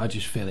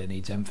just feel it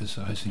needs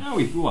emphasising. No,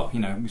 we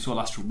saw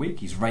last week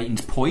his ratings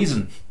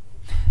poison.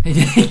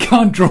 He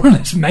can't draw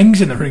unless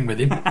Meng's in the ring with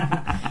him.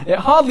 It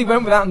hardly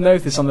went without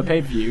notice on the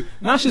pay-per-view.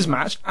 Nash's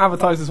match,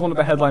 advertised as one of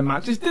the headline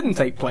matches, didn't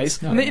take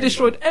place, and he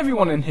destroyed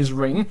everyone in his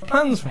ring.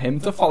 Plans for him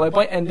to follow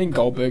by ending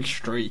Goldberg's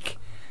streak.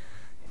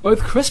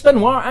 Both Chris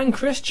Benoit and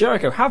Chris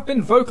Jericho have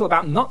been vocal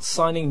about not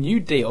signing new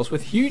deals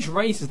with huge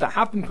raises that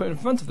have been put in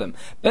front of them.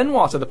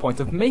 Benoit to the point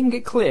of making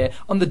it clear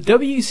on the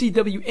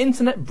WCW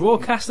internet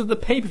broadcast of the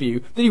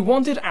pay-per-view that he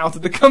wanted out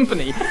of the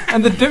company,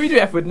 and the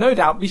WWF would no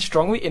doubt be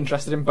strongly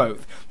interested in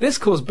both. This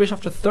caused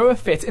Bischoff to throw a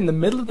fit in the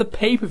middle of the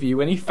pay-per-view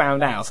when he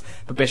found out,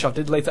 but Bischoff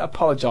did later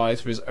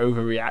apologise for his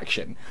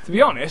overreaction. To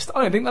be honest,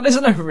 I don't think that is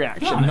an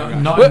overreaction. No,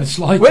 not in the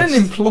slightest. When an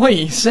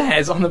employee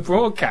says on the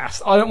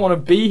broadcast, I don't want to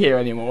be here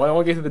anymore, I don't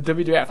want to go to the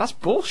WWF, that's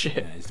bullshit.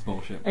 Yeah, it's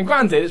bullshit. And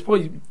granted, it's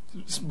probably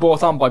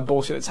brought on by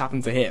bullshit that's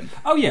happened to him.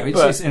 Oh yeah,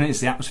 it's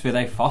the atmosphere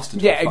they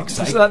fostered. Yeah, for fuck's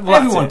sake. well,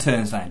 everyone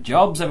turns down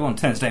jobs, everyone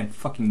turns down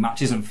fucking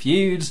matches and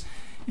feuds.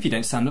 If you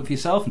don't stand up for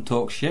yourself and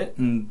talk shit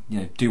and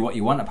do what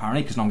you want,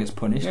 apparently, because no one gets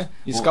punished. Yeah,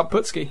 you're Scott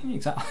Putski.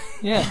 Exactly.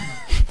 Yeah.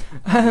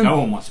 No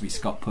one wants to be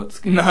Scott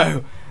Putski.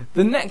 No.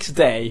 The next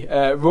day,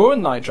 Raw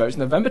and Nitro, it's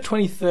November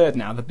 23rd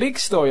now. The big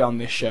story on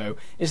this show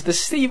is the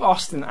Steve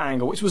Austin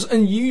angle, which was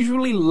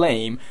unusually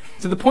lame,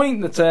 to the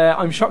point that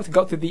I'm shocked it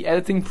got through the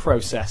editing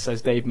process,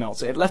 says Dave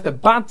Meltzer. It left a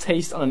bad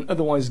taste on an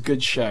otherwise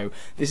good show.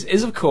 This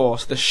is, of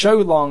course, the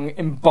show-long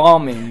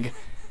embalming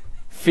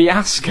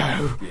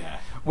fiasco,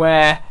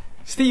 where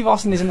Steve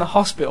Austin is in the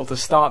hospital to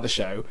start the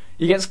show.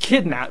 He gets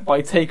kidnapped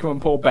by Taker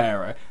and Paul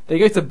Bearer. They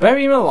go to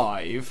bury him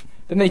alive.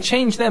 Then they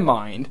change their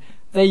mind.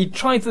 They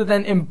try to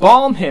then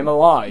embalm him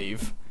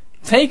alive.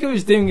 Taker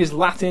is doing his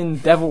Latin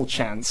devil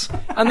chants.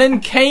 And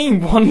then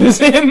Kane wanders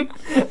in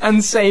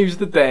and saves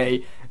the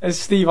day as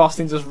Steve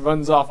Austin just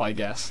runs off, I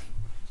guess.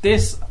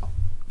 This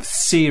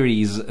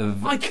series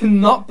of... I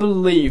cannot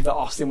believe that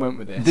Austin went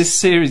with this. This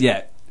series,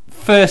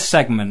 first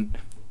segment,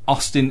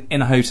 Austin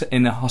in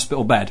a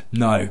hospital bed.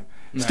 No.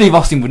 Steve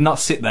Austin would not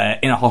sit there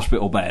in a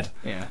hospital bed.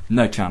 Yeah.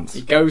 No chance.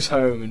 He goes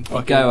home and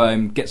fucking... Go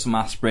home, get some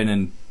aspirin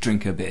and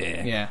drink a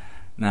beer. Yeah.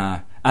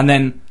 Nah. And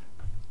then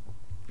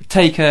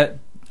Taker,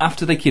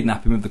 after they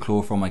kidnap him with the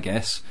chloroform, I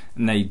guess,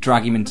 and they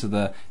drag him into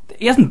the...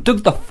 He hasn't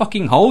dug the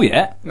fucking hole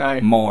yet.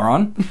 No.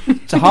 Moron.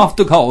 It's a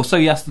half-dug hole, so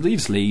he just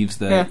leaves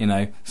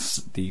the,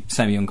 the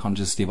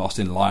semi-unconscious Steve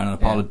Austin lying on a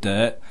pile of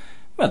dirt.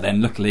 Well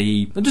then,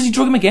 luckily... Does he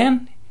drug him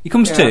again? He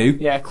comes to,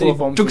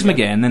 drugs him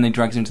again, then they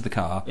drags him to the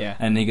car,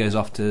 and he goes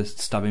off to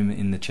stab him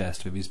in the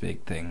chest with his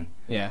big thing.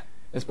 Yeah,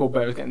 as Paul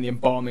Bearer's getting the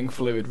embalming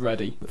fluid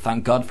ready. But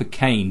thank God for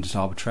Kane just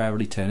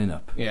arbitrarily turning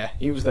up. Yeah,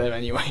 he was there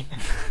anyway.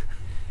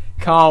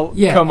 Carl,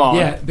 come on.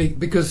 Yeah,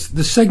 because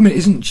the segment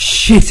isn't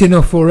shit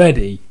enough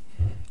already.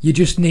 You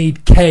just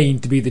need Kane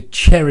to be the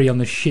cherry on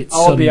the shit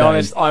sundae. I'll be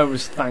honest, I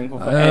was thankful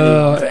for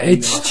anyone.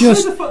 It's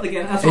just... How are they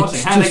getting out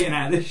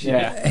of this shit?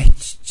 Yeah.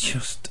 It's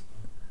just...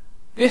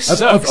 This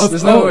sucks.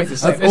 There's no way to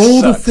say of this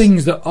all the sucks.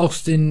 things that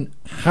Austin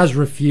has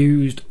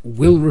refused,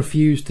 will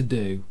refuse to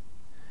do,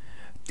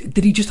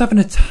 did he just have an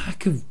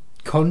attack of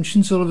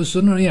conscience all of a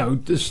sudden? Or,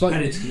 just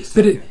like,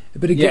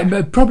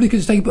 probably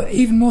could take. But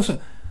even more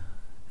so,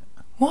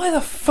 why the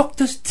fuck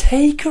does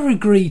Taker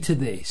agree to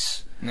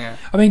this? Yeah.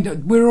 I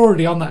mean, we're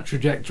already on that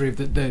trajectory of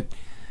and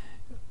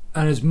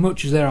as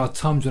much as there are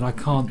times when I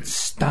can't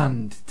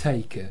stand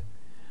Taker,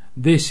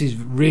 this is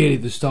really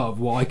the start of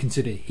what I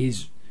consider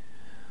his.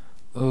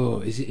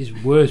 Is it his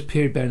worst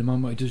period, bearing in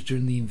mind what he does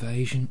during the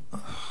invasion?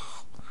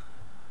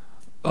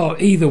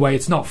 Either way,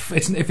 it's not.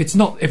 If it's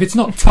not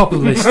top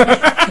of the list,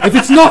 if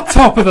it's not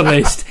top of the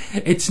list,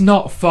 it's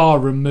not far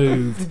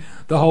removed.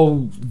 The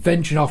whole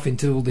venturing off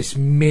into all this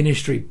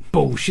ministry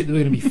bullshit that we're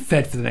going to be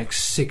fed for the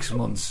next 6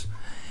 months.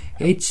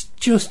 It's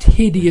just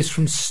hideous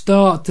from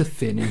start to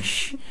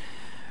finish,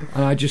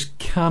 and I just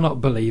cannot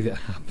believe it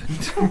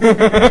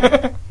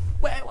happened.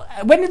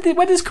 Where did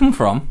this come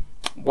from?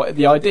 What,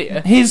 the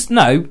idea?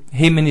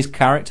 Him and his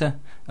character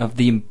of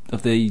the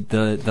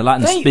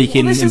Latin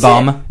speaking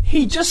embalmer.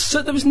 He just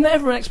there was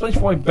never an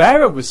explanation why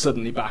Bearer was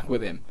suddenly back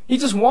with him. He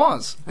just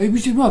was. It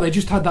was they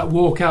just had that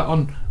walk out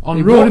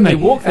on Raw. They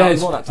walked out on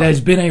Raw that time.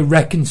 There's been a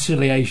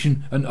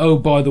reconciliation, and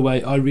by the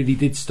way, I really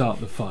did start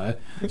the fire.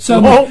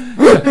 So much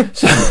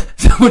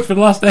for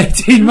the last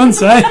 18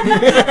 months, eh?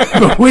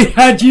 But we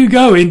had you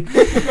going.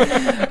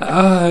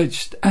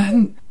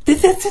 And did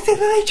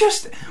they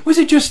just? Was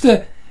it just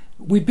a?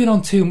 We've been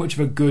on too much of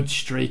a good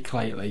streak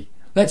lately.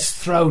 Let's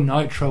throw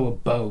Nitro a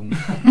bone.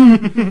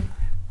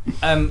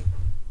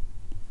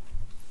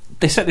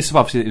 They set this up,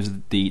 obviously, it was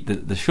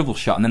the shovel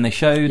shot, and then they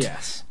showed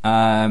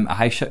a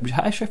house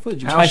show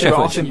footage.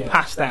 Austin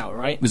passed out,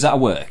 right? Was that a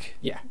work?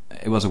 Yeah.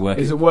 It was a work.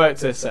 It was a work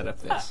to set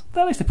up this.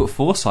 At least they put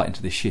foresight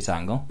into this shit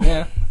angle.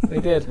 Yeah, they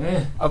did.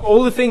 Yeah. Of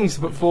all the things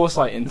to put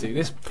foresight into,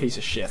 this piece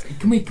of shit.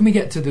 Can we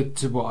get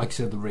to what I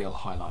consider the real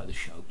highlight of the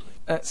show, please?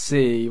 Let's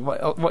see.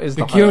 What is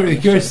the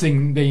curious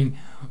thing being?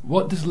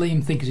 What does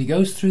Liam think as he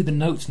goes through the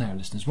notes now,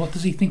 listeners? What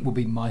does he think will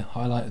be my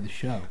highlight of the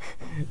show?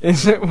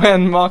 Is it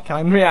when Mark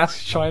Henry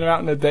asks China out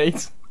on a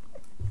date?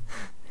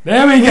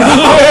 There we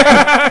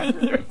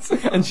go!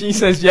 And she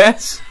says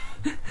yes.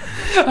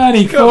 And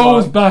he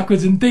falls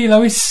backwards, and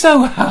D'Lo is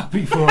so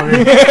happy for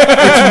him.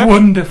 It's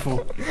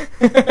wonderful.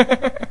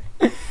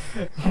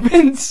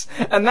 Vince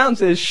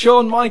announces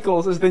Shawn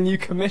Michaels as the new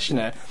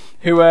commissioner,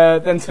 who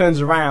then turns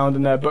around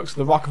and books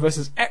The Rock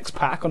versus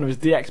X-Pac, one of his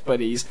DX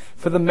buddies,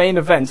 for the main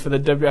event for the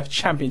WWF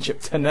Championship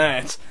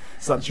tonight.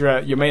 So that's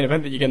your main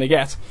event that you're going to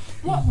get.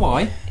 What?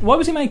 Why? Why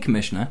was he made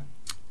commissioner?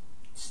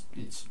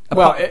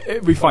 Well,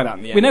 we find out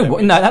in the end. We know. don't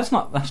we? No, that's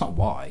not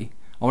why.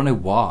 I want to know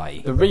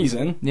why. The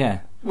reason. Yeah.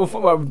 We'll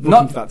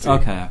come to that too.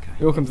 Okay.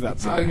 We'll come to that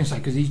too. I was going to say,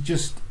 because he's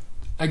just...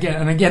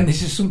 Again,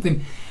 this is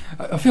something...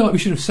 I feel like we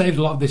should have saved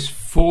a lot of this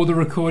for the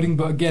recording,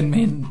 but again,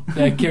 me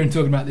and Kieran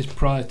talking about this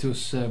prior to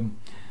us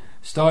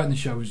starting the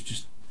show was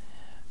just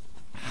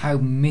how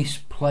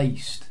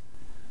misplaced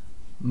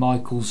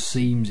Michaels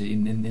seems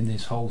in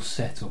this whole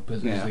setup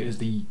as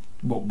the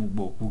what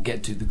we'll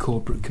get to, the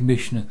corporate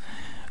commissioner.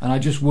 And I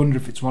just wonder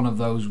if it's one of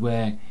those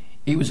where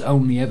it was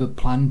only ever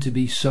planned to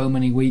be so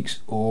many weeks,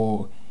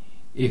 or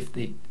if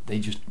they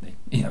just,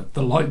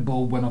 the light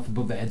bulb went off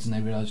above their heads and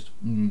they realised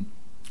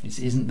this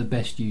isn't the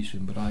best use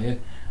of him. But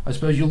I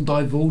suppose you'll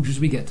divulge as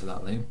we get to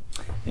that, Liam.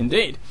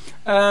 Indeed.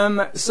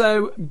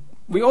 So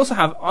we also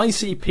have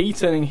ICP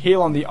turning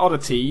heel on the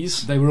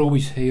Oddities. They were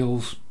always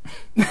heels.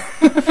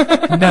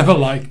 Never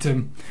liked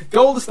him.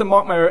 Goldust and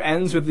Mark Mero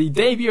ends with the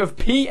debut of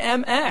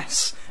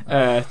PMS.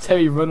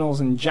 Terry Runnels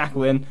and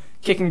Jacqueline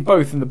kicking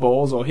both in the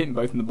balls, or hitting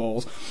both in the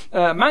balls.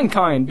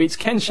 Mankind beats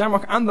Ken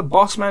Shamrock and the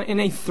Bossman in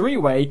a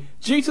three-way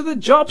due to the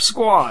Job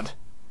Squad.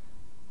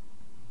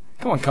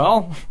 Come on,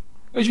 Carl.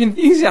 Where's your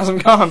enthusiasm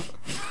gone?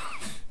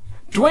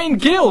 Dwayne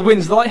Gill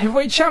wins the Light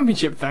Heavyweight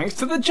Championship thanks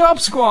to the Job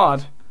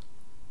Squad.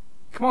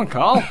 Come on,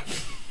 Carl.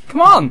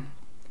 Come on.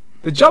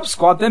 The Job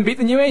Squad then beat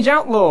the New Age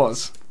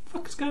Outlaws.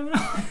 What the fuck is going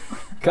on?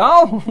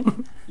 Carl?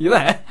 You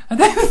there?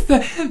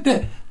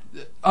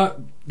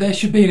 There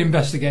should be an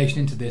investigation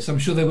into this. I'm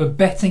sure there were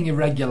betting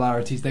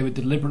irregularities. They were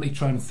deliberately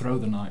trying to throw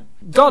the night.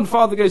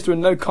 Godfather goes to a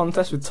no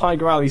contest with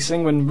Tiger Ali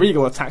Singh when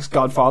Regal attacks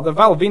Godfather.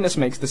 Val Venus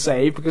makes the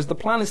save because the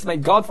plan is to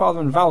make Godfather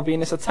and Val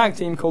Venus a tag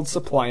team called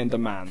Supply and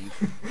Demand.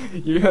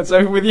 That's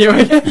over with you,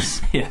 I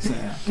guess? Yes.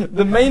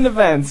 The main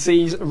event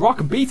sees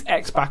Rock beat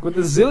X-Pac with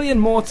a zillion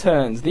more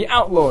turns. The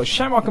Outlaws,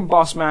 Shamrock and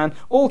Bossman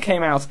all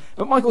came out,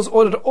 but Michaels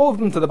ordered all of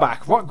them to the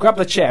back. Rock grabbed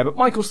the chair, but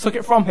Michaels took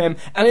it from him,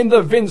 and in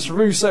the Vince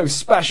Russo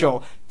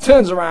special,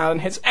 turns around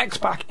and hits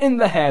X-Pac in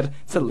the head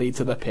to lead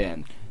to the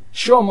pin.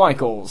 Shawn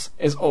Michaels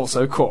is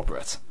also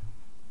corporate.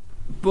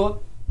 But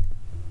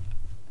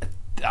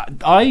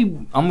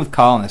I'm with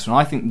Carl on this one.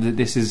 I think that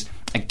this is,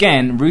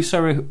 again,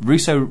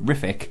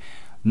 Russo-rific,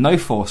 no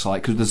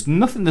foresight, because there's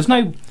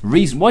no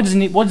reason. Why does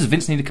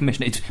Vince need a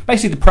commissioner? It's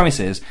basically, the premise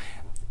is,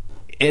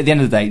 at the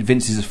end of the day,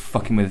 Vince is just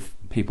fucking with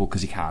people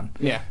because he can.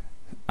 Yeah.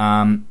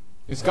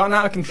 It's gotten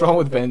out of control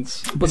with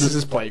Vince, but this is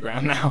his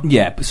playground now.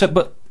 Yeah,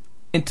 but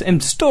in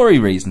story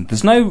reason,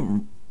 there's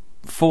no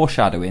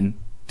foreshadowing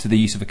to the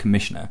use of a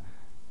commissioner,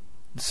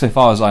 so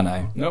far as I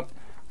know. Nope.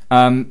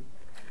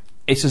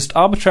 It's just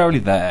arbitrarily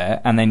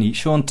there, and then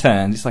Shawn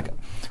turns. It's like,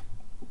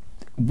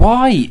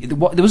 why? There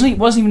wasn't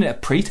even a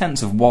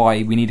pretense of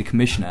why we need a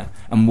commissioner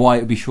and why it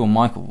would be Shawn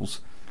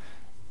Michaels.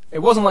 It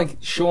wasn't like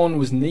Shawn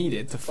was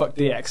needed to fuck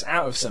DX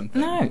out of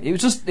something. No,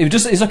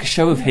 it's like a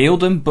show of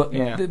heeldom, but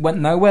it went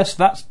nowhere. So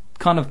that's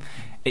kind of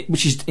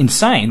which is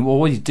insane. Well,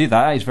 why do you do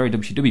that? It's very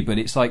WCW, but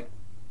it's like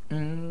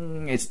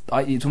it's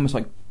almost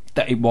like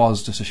that. It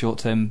was just a short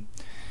term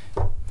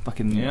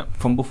fucking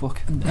fumblefuck.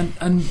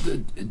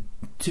 And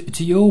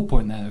to your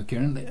point there,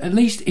 Kieran, at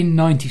least in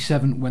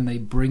 '97 when they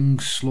bring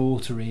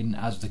Slaughter in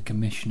as the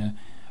commissioner,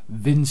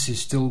 Vince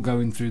is still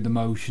going through the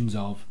motions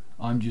of,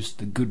 I'm just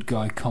the good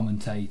guy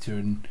commentator,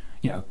 and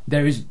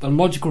there is a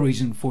logical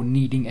reason for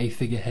needing a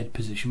figurehead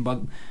position.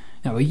 But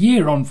a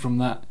year on from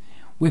that,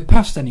 we're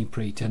past any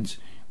pretense.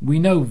 We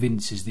know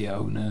Vince is the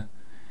owner.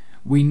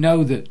 We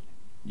know that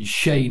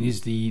Shane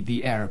is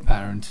the heir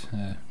apparent.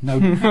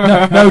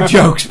 No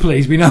jokes,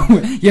 please. We know.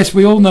 Yes,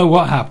 we all know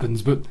what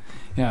happens, but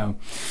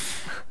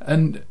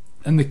and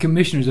the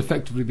commissioner has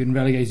effectively been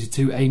relegated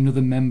to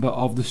another member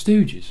of the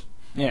Stooges.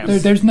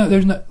 Yes. There's no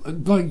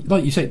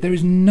like you say, there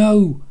is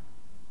no,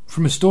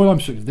 from a storyline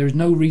perspective, there is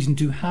no reason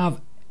to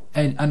have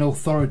an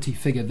authority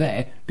figure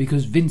there,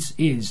 because Vince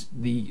is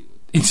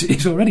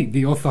it's already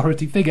the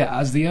authority figure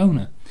as the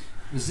owner.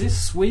 Was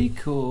this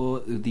week or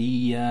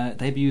the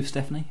debut of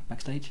Stephanie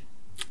backstage?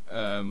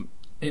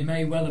 It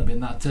may well have been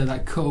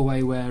that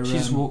cutaway where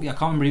she's I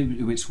can't remember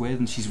who it's with,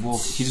 and she's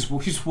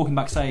just walking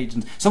backstage,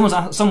 and someone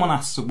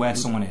asks where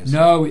someone is.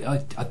 No, I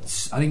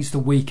think it's the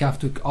week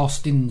after.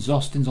 Austin's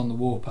on the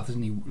warpath,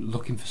 isn't he?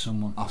 Looking for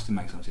someone. Austin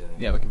makes sense,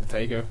 yeah, looking for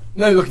Taker.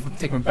 No, looking for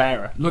Taker and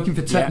Bearer. Looking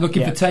for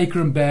Taker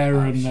and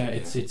Bearer, and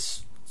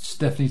it's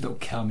Stephanie's little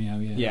cameo.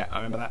 Yeah, I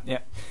remember that. Yeah.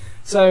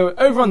 So,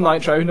 over on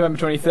Nitro, November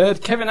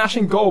 23rd, Kevin Nash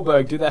and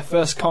Goldberg do their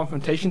first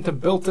confrontation to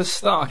build to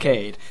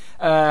Starrcade.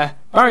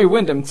 Barry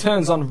Windham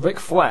turns on Ric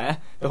Flair.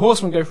 The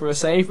Horsemen go for a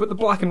save, but the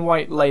Black and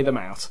White lay them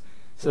out.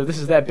 So this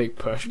is their big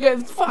push. Yeah,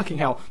 fucking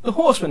hell, the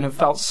Horsemen have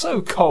felt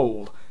so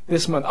cold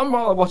this month. I'm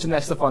watching their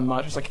stuff on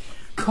Nitro. It's like,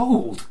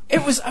 cold?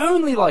 It was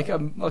only like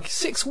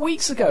 6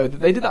 weeks ago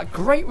that they did that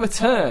great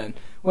return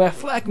where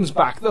Flair comes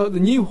back. The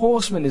new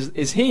Horseman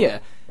is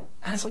here.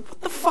 And it's like,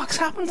 what the fuck's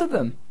happened to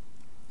them?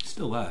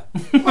 Still there.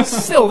 Well,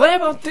 still there,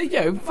 but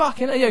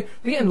fucking, they're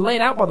getting laid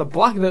out by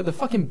the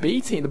fucking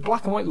B team, the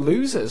black and white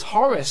losers,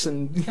 Horace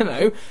and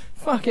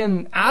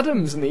fucking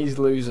Adams and these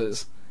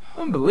losers.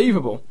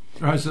 Unbelievable.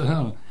 Right,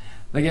 so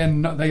they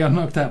got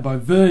knocked out by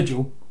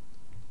Virgil,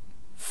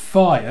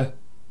 Fire,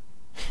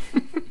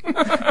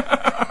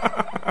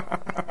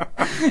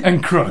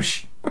 and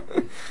Crush.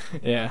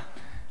 Yeah.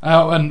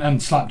 Oh,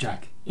 and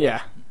Slapjack.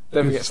 Yeah.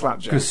 Don't forget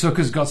Slapjack. Because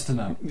suckers got to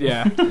know.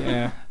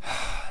 Yeah.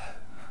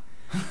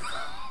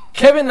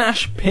 Kevin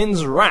Nash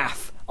pins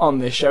Wrath on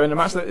this show in a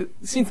match that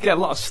seemed to get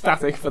a lot of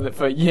static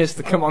for years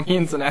to come on the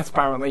internet,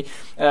 apparently.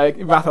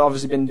 Wrath had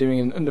obviously been doing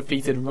an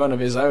undefeated run of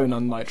his own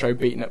on Nitro,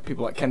 beating up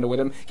people like Kendall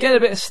Witham, getting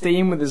a bit of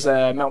steam with his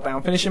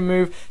meltdown finishing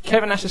move.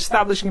 Kevin Nash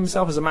establishing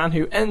himself as a man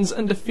who ends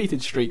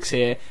undefeated streaks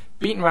here,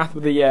 beating Wrath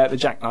with the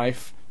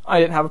jackknife.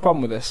 I didn't have a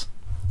problem with this.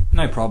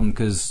 No problem,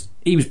 because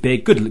he was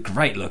big, good look,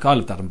 great look. I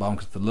loved Adam Bomb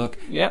because of the look.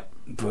 Yep.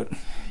 But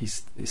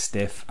he's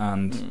stiff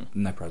and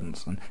no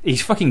presence. And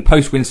he's fucking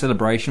post-win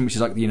celebration, which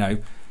is like,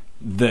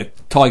 the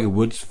Tiger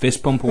Woods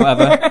fist bump or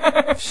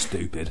whatever.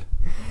 Stupid.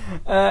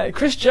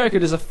 Chris Jericho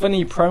does a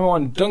funny promo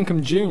on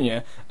Duncan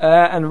Jr.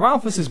 And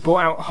Ralphus has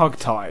brought out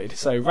Hogtied.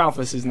 So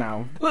Ralphus is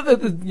now...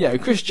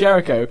 Chris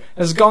Jericho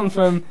has gone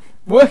from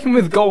working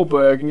with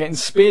Goldberg and getting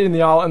speared in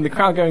the aisle and the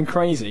crowd going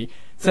crazy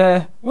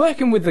to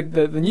working with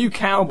the new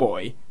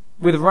cowboy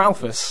with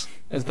Ralphus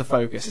as the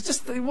focus. It's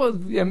just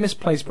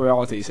misplaced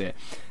priorities here.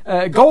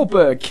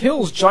 Goldberg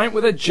kills Giant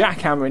with a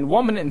jackhammer in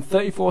 1 minute and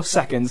 34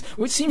 seconds,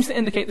 which seems to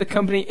indicate the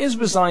company is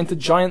resigned to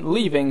Giant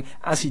leaving,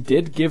 as he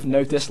did give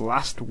notice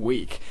last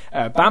week.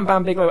 Bam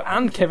Bam Bigelow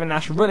and Kevin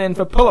Nash run in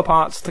for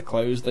pull-aparts to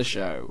close the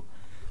show.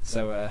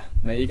 So,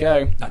 there you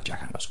go. That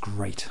jackhammer's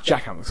great.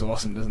 Jackhammer's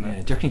awesome, doesn't it?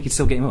 Yeah, do you reckon you could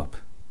still get him up?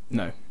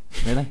 No.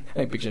 Really? I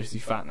think Big Show's too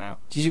fat now.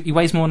 He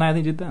weighs more now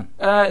than he did then?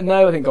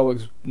 No, I think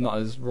Goldberg's not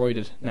as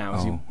roided now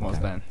as he was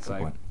then.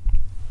 So.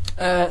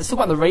 Let's talk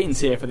about the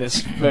ratings here for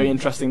this very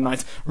interesting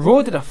night.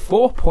 Raw did a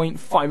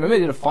 4.5. Remember, they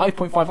did a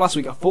 5.5 last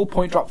week. A full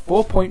point drop,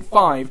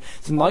 4.5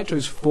 to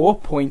Nitro's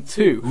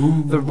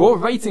 4.2. The Raw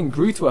rating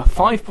grew to a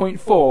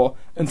 5.4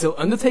 until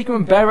Undertaker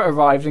and Bearer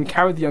arrived and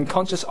carried the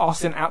unconscious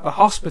Austin out the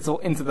hospital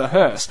into the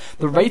hearse.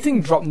 The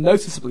rating dropped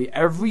noticeably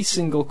every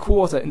single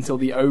quarter until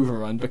the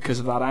overrun because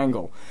of that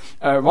angle.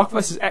 Rock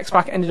vs.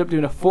 X-Pac ended up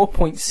doing a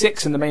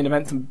 4.6 in the main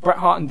event to Bret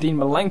Hart and Dean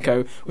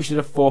Malenko, which did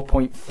a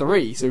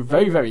 4.3, so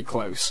very, very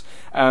close.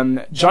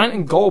 Giant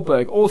and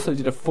Goldberg also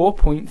did a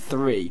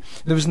 4.3.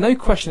 There was no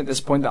question at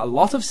this point that a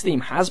lot of steam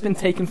has been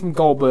taken from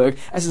Goldberg,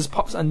 as his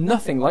pops are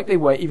nothing like they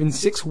were even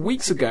 6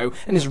 weeks ago,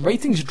 and his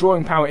ratings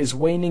drawing power is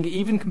waning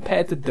even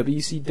compared to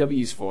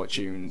WCW's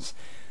fortunes.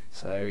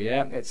 So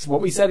yeah, it's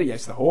what we said.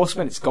 It's the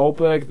Horsemen, it's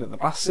Goldberg. The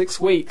past 6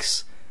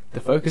 weeks, the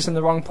focus in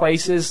the wrong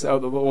places,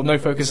 or no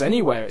focus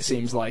anywhere. It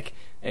seems like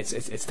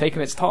it's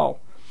taken its toll.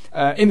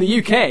 In the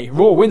UK,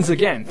 Raw wins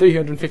again,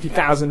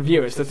 350,000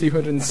 viewers to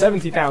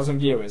 270,000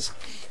 viewers.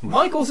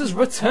 Michaels'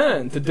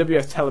 return to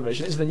WF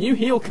television as the new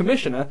heel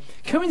commissioner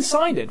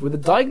coincided with a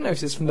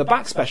diagnosis from the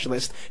back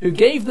specialist who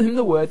gave him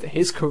the word that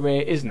his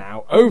career is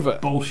now over.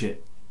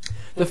 Bullshit.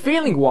 The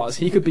feeling was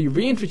he could be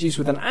reintroduced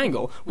with an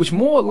angle which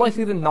more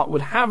likely than not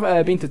would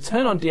have been to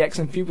turn on DX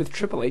and feud with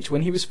Triple H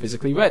when he was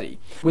physically ready.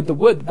 With the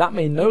word that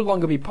may no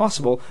longer be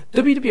possible,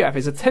 WWF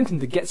is attempting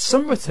to get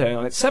some return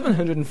on its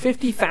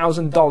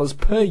 $750,000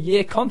 per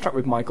year contract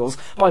with Michaels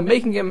by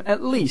making him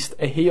at least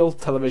a heel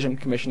television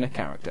commissioner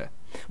character.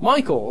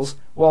 Michaels,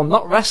 while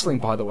not wrestling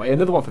by the way,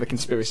 another one for the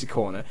Conspiracy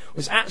Corner,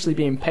 was actually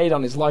being paid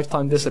on his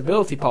lifetime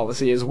disability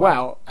policy as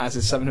well as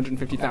his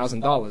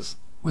 $750,000.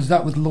 Was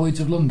that with Lloyd's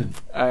of London?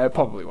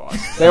 Probably was.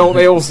 They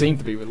all seem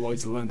to be with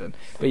Lloyd's of London.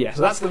 But yeah,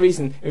 so that's the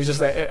reason. It was just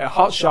a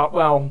hot shot.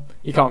 Well,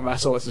 you can't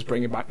wrestle. Let's just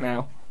bring him back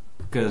now.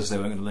 Because they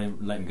weren't going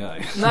to let him go.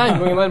 No, you weren't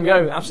going to let him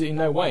go. Absolutely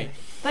no way.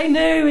 They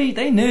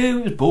knew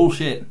it was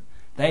bullshit.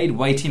 They'd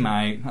wait him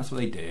out. That's what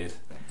they did.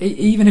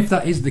 Even if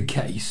that is the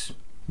case,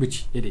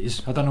 which it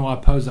is, I don't know why I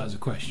pose that as a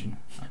question.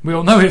 We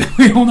all know it.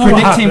 We all know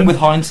Predicting with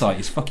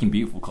hindsight is fucking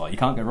beautiful, Carl. You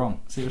can't go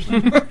wrong.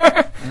 Seriously.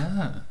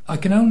 I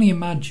can only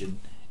imagine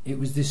it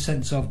was this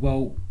sense of,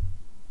 well,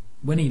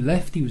 when he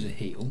left, he was a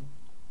heel.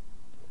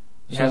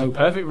 He has a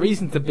perfect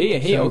reason to be a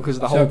heel because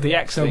of the whole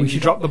DX thing. We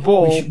should drop the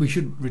ball. We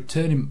should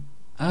return him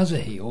as a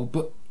heel,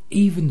 but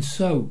even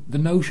so, the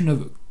notion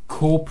of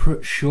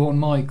corporate Shawn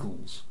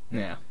Michaels.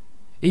 Yeah.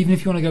 Even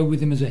if you want to go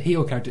with him as a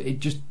heel character, it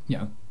just,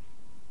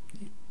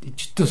 it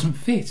just doesn't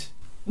fit.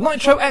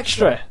 Nitro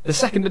Extra, the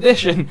second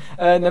edition,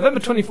 November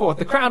 24th.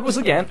 The crowd was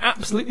again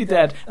absolutely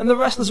dead, and the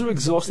wrestlers were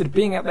exhausted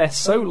being out there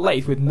so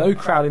late with no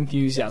crowd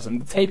enthusiasm.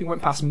 The taping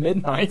went past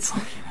midnight.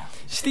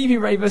 Stevie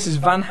Ray vs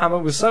Van Hammer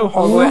was so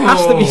horrible, it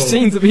has to be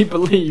seen to be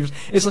believed.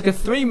 It's like a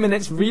 3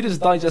 minutes Reader's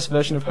Digest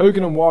version of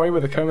Hogan and Warrior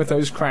with a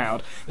comatose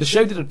crowd. The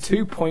show did a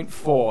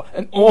 2.4,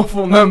 an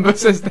awful number,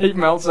 says Dave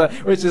Meltzer,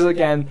 which is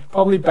again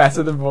probably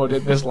better than Raw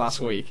did this last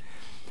week.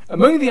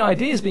 Among the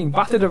ideas being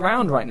battered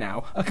around right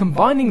now are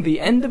combining the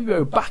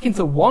NWO back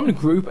into one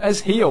group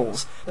as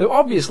heels. Though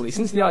obviously,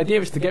 since the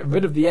idea is to get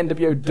rid of the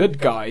NWO dud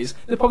guys,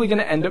 they're probably going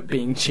to end up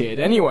being cheered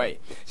anyway.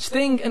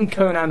 Sting and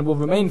Conan will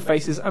remain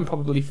faces and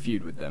probably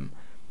feud with them.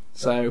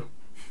 So,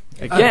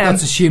 again...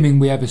 That's assuming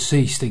we ever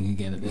see Sting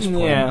again at this point.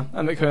 Yeah,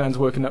 and that Conan's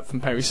working up from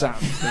Perry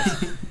Sound.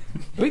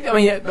 But, I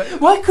mean, yeah, but...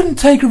 Why couldn't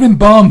Taker have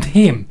embalmed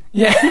him?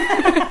 Yeah.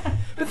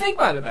 But think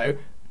about it, though.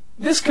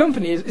 This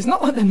company it's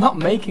not like they're not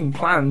making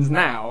plans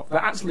now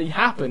that actually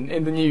happen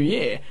in the new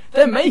year.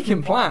 They're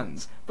making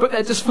plans, but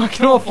they're just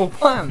fucking awful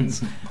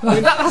plans. I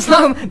mean,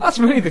 that's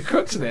really the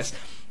crux of this.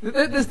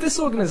 There's this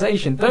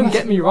organisation, don't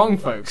get me wrong,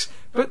 folks,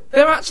 but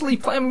they're actually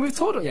playing. We've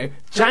talked about,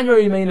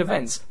 January main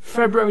events,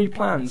 February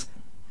plans,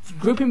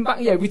 grouping back,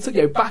 we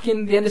took, back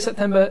in the end of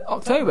September,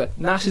 October,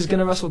 Nash is going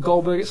to wrestle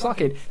Goldberg at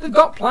Starrcade. They've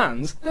got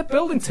plans, they're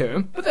building to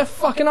them, but they're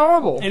fucking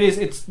horrible.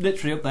 It's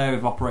literally up there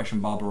with Operation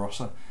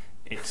Barbarossa.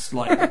 It's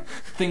like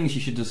things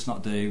you should just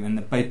not do, and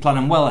they plan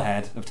them well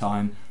ahead of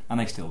time, and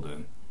they still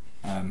do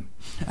them.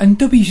 And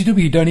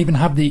WCW don't even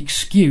have the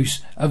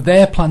excuse of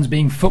their plans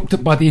being fucked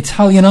up by the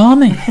Italian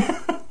army.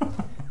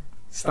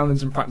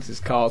 Standards and practices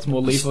cards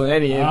more lethal than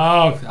any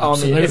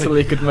army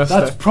Italy could muster.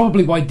 That's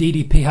probably why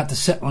DDP had to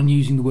settle on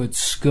using the word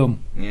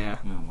scum. Yeah.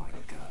 Oh my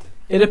god.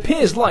 It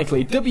appears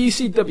likely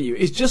WCW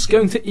is just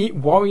going to eat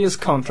Warrior's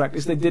contract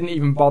as they didn't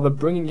even bother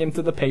bringing him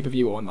to the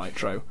pay-per-view or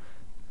Nitro.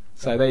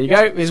 So there you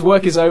go, his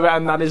work is over,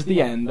 and that is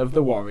the end of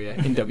the Warrior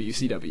in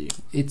WCW.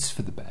 It's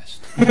for the best.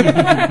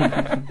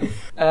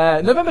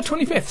 November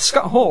 25th,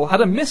 Scott Hall had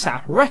a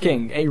mishap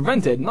wrecking a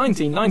rented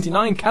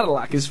 1999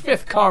 Cadillac, his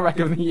 5th car wreck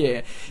of the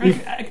year.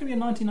 It could be a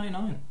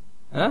 1999.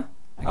 Huh?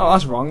 Oh,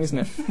 that's wrong, isn't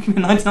it?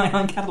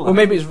 1999 Cadillac. Well,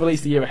 maybe it was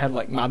released a year ahead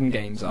like Madden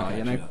games are,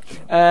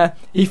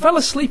 He fell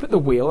asleep at the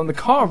wheel and the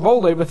car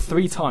rolled over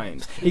 3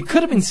 times. He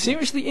could have been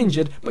seriously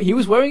injured, but he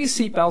was wearing his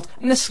seatbelt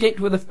and escaped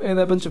with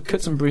a bunch of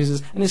cuts and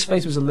bruises, and his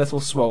face was a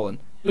little swollen.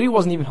 But he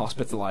wasn't even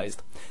hospitalised.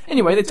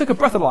 Anyway, they took a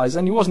breathalyzer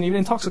and he wasn't even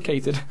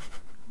intoxicated.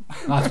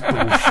 That's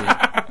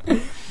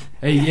bullshit.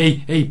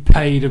 He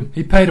paid him.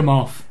 He paid him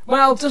off.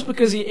 Well, just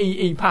because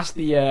he passed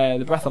the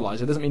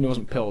breathalyzer doesn't mean he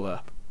wasn't pilled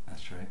up.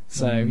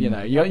 So, you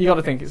got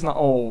to think it's not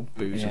all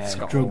booze with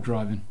Scott drug Hall.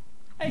 driving.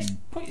 Hey,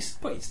 put his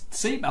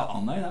seatbelt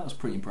on though, that was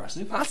pretty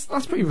impressive.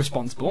 That's pretty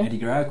responsible. Eddie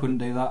Guerrero couldn't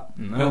do that.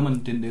 No.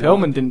 Pillman didn't do that.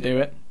 Pillman didn't do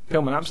it.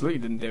 Pillman absolutely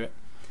didn't do it.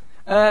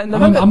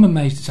 I'm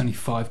amazed it's only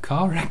 5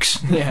 car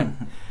wrecks. Yeah.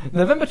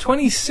 November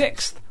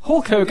 26th,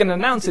 Hulk Hogan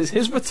announces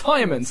his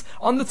retirement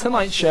on The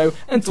Tonight Show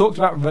and talked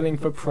about running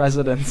for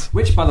president.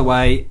 Which, by the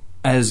way,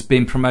 has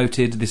been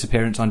promoted, this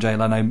appearance on Jay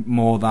Leno,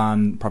 more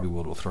than probably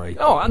World War III.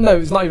 Oh, no,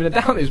 it's not even a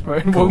doubt it's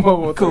promoted Cool. World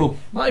War III. Cool.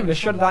 Not even a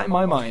shred of that in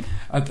my mind.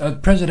 A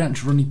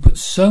presidential run he put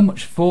so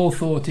much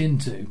forethought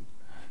into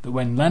that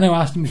when Leno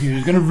asked him if he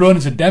was going to run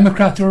as a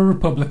Democrat or a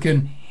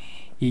Republican,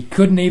 he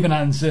couldn't even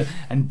answer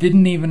and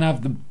didn't even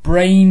have the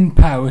brain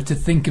power to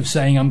think of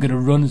saying, I'm going to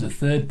run as a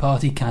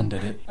third-party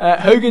candidate.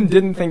 Hogan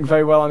didn't think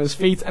very well on his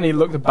feet and he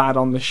looked bad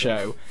on the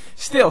show.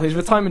 Still, his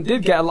retirement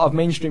did get a lot of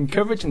mainstream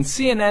coverage, and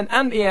CNN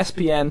and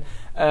ESPN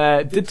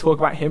did talk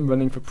about him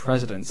running for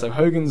president. So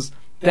Hogan's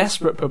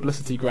desperate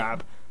publicity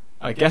grab,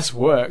 I guess,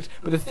 worked.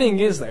 But the thing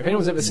is, though, if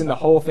anyone's ever seen the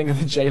whole thing of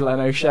the Jay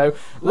Leno show,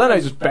 Leno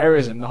just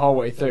buries him the whole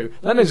way through.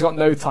 Leno's got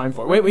no time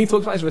for it. When he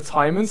talks about his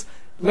retirement,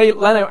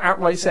 Leno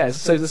outright says,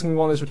 so this is going to be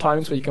one of those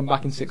retirements where you come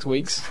back in 6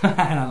 weeks.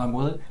 How long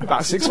was it?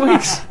 About 6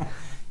 weeks.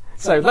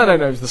 So Leno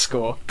knows the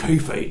score.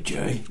 Kayfabe,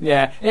 Jay.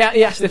 Yeah,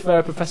 he asked if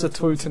Professor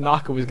Toru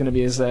Tanaka was going to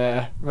be his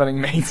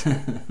running mate.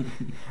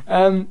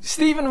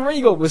 Steven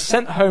Regal was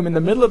sent home in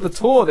the middle of the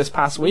tour this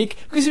past week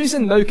because he was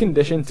in no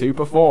condition to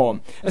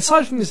perform.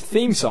 Aside from his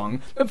theme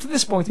song, up to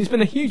this point he's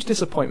been a huge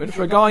disappointment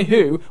for a guy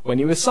who, when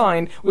he was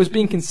signed, was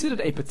being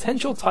considered a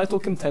potential title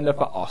contender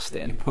for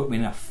Austin. Put me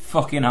in a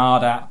fucking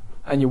hard hat.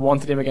 And you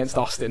wanted him against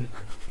Austin.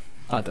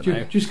 I don't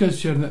know. Just goes to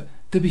show that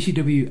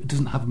WCW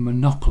doesn't have a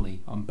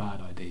monopoly on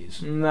bad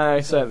ideas. No,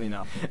 certainly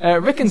not.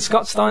 Rick and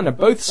Scott Steiner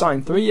both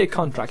signed 3-year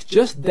contracts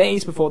just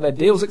days before their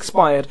deals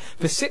expired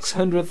for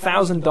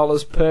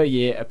 $600,000 per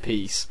year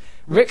apiece.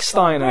 Rick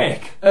Steiner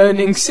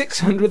earning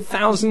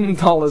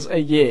 $600,000 a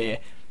year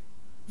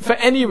for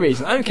any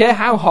reason. I don't care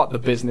how hot the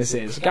business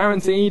is.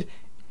 Guaranteed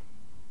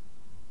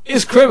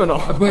is criminal.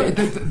 But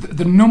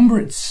the number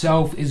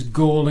itself is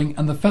galling,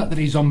 and the fact that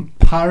he's on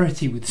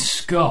parity with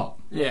Scott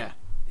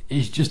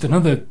is just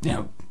another,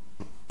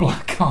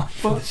 black eye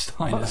for the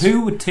Steiners.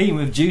 Who would team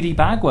with Judy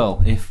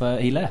Bagwell if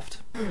he left?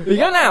 We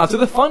go now to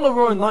the final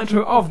Raw and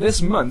Nitro of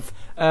this month,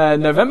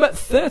 November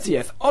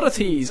 30th.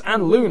 Oddities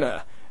and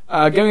Luna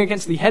going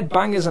against the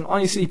Headbangers, and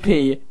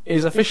ICP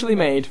is officially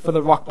made for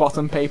the Rock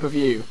Bottom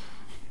pay-per-view.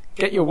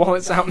 Get your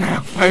wallets out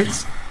now,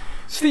 folks.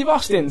 Steve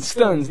Austin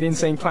stuns the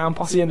Insane Clown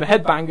Posse and the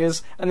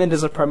Headbangers, and then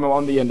does a promo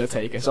on The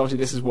Undertaker. So obviously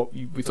this is what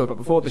we talked about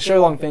before, the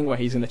show-long thing where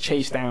he's going to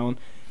chase down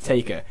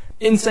Taker.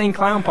 Insane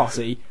Clown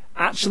Posse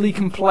actually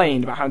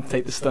complained about having to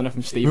take the stunner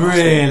from Steve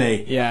Austin.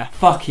 Really? Yeah.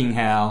 Fucking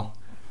hell.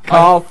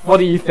 Carl, what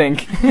do you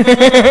think?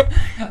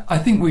 I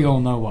think we all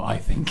know what I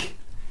think.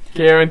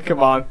 Kieran, come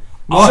on.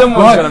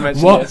 Someone's going to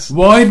mention this.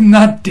 Widen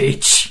that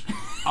ditch.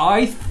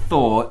 I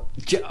thought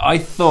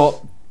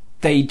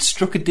they'd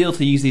struck a deal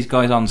to use these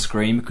guys on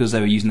screen because they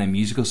were using their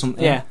music or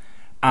something. Yeah.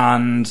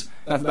 And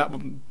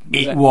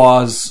it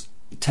was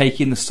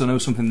taking the stunner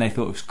was something they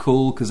thought was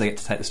cool because they get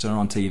to take the stunner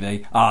on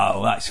TV.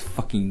 Oh, that's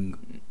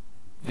fucking...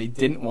 They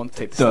didn't want to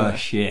take the stunner.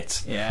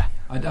 Shit. Yeah.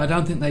 I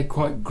don't think they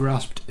quite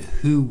grasped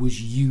who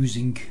was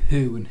using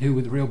who and who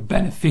were the real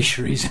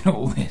beneficiaries in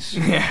all this.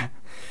 Yeah.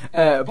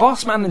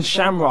 Bossman and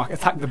Shamrock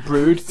attack the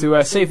Brood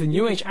to save the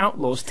New Age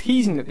Outlaws,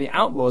 teasing that the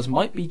Outlaws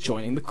might be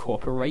joining the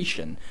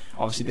corporation.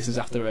 Obviously, this is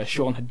after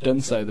Sean had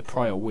done so the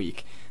prior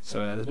week. So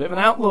there's a bit of an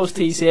Outlaws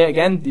tease here.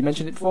 Again, you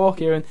mentioned it before,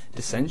 Kieran.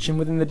 Dissension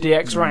within the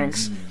DX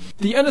ranks.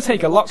 The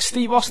Undertaker locks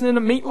Steve Austin in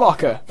a meat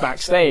locker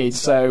backstage.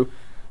 So,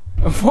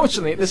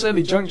 unfortunately, at this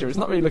early juncture, it's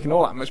not really looking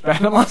all that much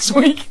better than last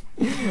week.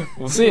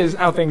 We'll see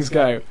how things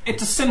go.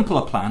 It's a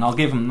simpler plan, I'll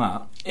give them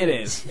that. It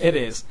is.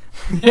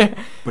 Yeah.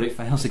 But it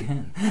fails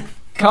again.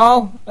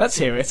 Carl, let's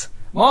hear it.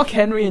 Mark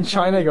Henry and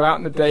Chyna go out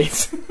on a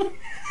date.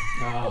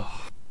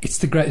 It's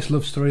the greatest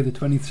love story of the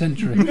 20th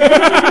century.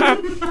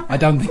 I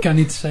don't think I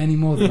need to say any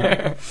more than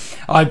that.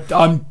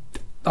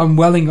 I'm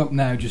welling up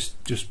now just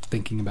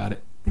thinking about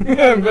it.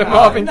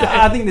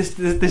 I think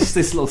this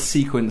little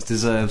sequence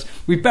deserves.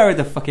 We've buried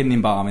the fucking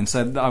embalming,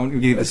 so I'm going to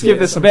give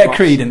this a bit of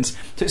credence.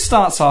 So it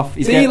starts off.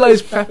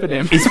 D'Lo's prepping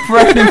him. He's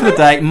prepping him for the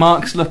date.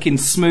 Mark's looking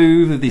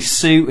smooth with his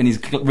suit and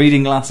his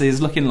reading glasses,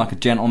 looking like a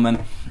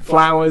gentleman.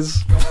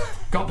 Flowers.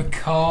 Got the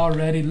car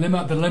ready.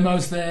 The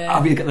limo's there.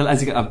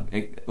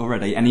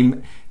 Already,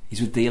 and he's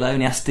with D'Lo,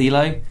 and he asks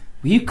D'Lo,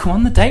 "Will you come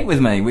on the date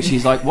with me?" Which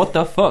he's like, "What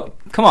the fuck?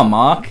 Come on,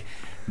 Mark."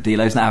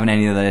 D'Lo's not having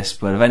any of this,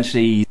 but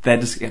eventually they're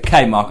just,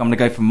 okay, Mark, I'm going to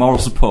go for moral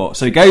support.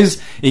 So he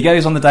goes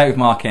on the date with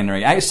Mark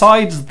Henry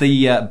outside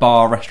the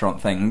bar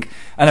restaurant thing,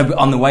 and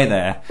on the way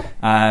there,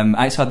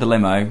 outside the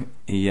limo,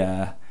 he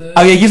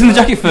gives him the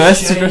jacket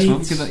first to dress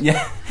up,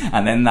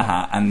 and then the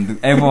hat, and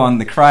everyone,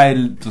 the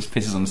crowd just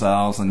pisses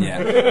themselves, and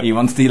he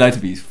wants D'Lo to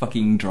be his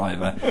fucking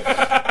driver.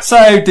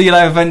 So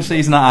D'Lo eventually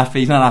he's not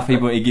happy,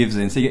 but he gives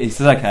in. So he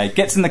says, okay,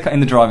 gets in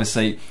the driver's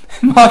seat.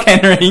 Mark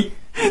Henry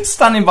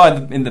standing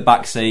in the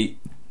back seat.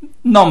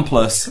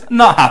 Nonplus,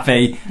 not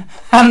happy,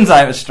 hands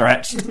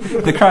outstretched.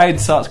 The crowd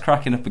starts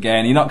cracking up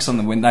again. He knocks on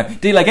the window.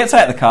 D'Lo gets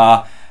out of the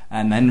car,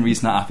 and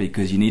Henry's not happy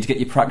because you need to get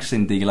your practice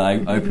in,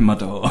 D'Lo. Open my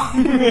door.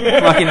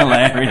 Fucking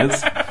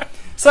hilarious.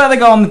 So they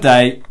go on the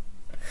date,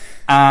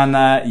 and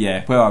I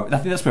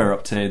think that's where we're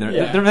up to.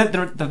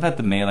 They've had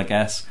the meal, I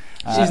guess.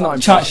 She's not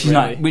impressed, she's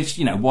not. Which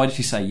why did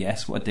she say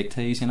yes? What a dick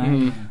tease,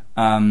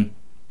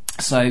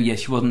 So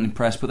she wasn't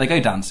impressed, but they go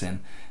dancing.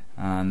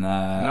 And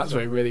that's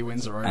where he really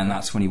wins her over. And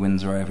that's when he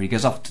wins her over. He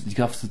goes off to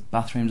the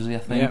bathroom, does he, I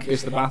think? Yeah,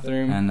 goes to the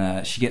bathroom.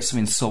 And she gets some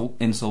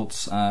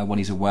insults when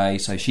he's away,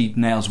 so she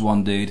nails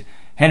one dude.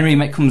 Henry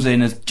comes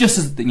in takes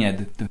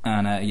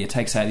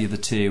out the other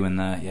two,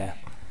 and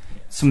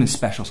something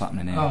special's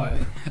happening here. Oh,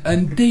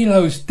 and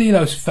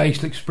D'Lo's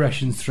facial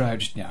expressions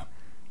throughout,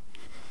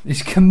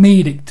 this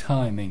comedic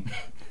timing.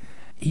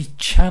 He's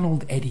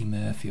channeled Eddie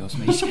Murphy or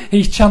something.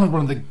 He's channeled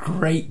one of the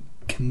great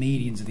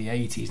comedians of the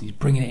 80s, and he's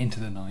bringing it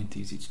into the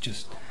 90s. It's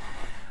just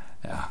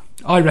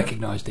I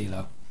recognise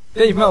D'Lo.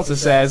 Dave Meltzer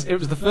says it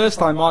was the first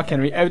time Mark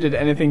Henry ever did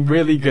anything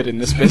really good in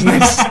this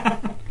business.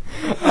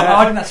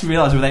 I didn't actually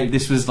realise whether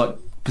this was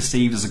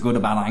perceived as a good or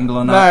bad angle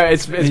or not. No,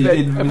 it's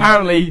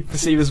apparently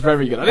perceived as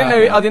very good.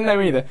 I didn't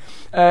know either.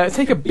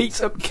 Taker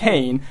beats up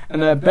Kane,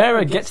 and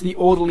Bearer gets the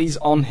orderlies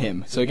on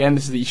him. So again,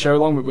 this is the show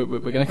along. We're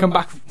going to come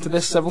back to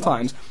this several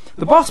times.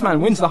 The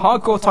Bossman wins the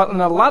hardcore title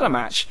in a ladder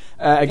match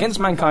against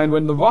Mankind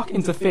when The Rock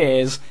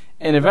interferes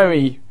in a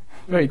very,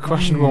 very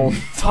questionable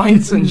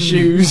tights and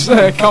shoes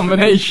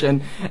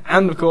combination,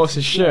 and of course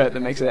his shirt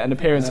that makes an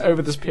appearance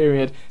over this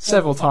period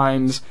several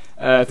times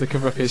to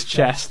cover up his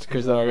chest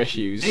because there are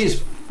issues.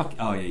 He's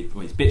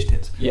bitch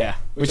tits. Yeah,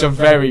 which are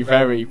very,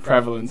 very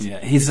prevalent. Yeah,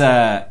 his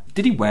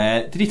did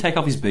he take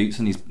off his boots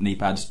and his knee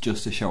pads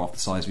just to show off the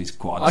size of his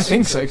quads? I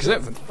think so, because they're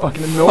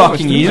fucking enormous.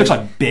 He looks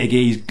like big.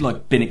 He's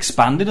been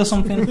expanded or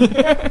something.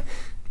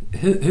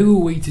 Who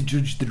are we to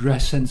judge the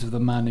dress sense of the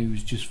man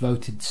who's just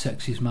voted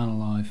sexiest man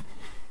alive?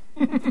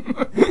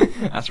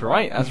 That's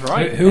right.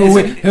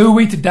 Who are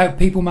we to doubt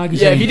People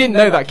magazine? Yeah, if you didn't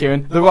know that,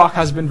 Kieran, The Rock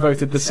has been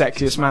voted the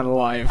sexiest man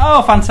alive.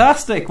 Oh,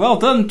 fantastic! Well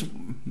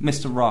done,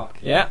 Mr. Rock.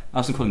 Yeah. I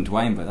was going to call him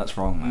Dwayne, but that's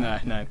wrong,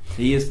 man. No.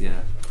 He is,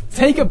 yeah.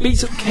 Taker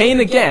beats up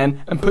Kane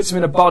again and puts him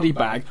in a body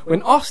bag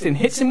when Austin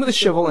hits him with a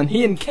shovel, and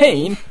he and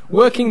Kane,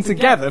 working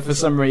together for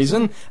some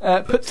reason,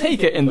 put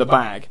Taker in the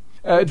bag.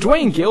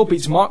 Dwayne Gill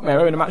beats Mark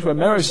Mero in a match where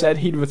Mero said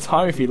he'd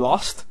retire if he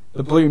lost.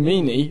 The Blue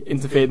Meanie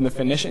interfered in the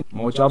finish.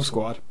 More Job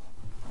Squad.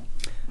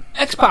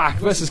 X-Pac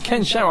versus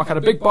Ken Shamrock had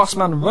a big boss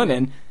man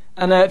run-in,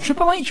 and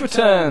Triple H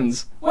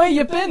returns. Where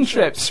you been,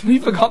 Trips? We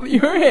forgot that you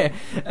were here.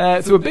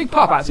 So a big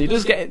pop, actually. He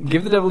does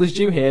give the devil his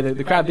due here.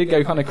 The crowd did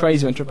go kind of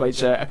crazy when Triple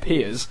H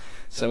appears.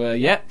 So,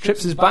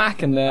 Trips is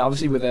back, and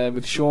obviously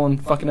with Sean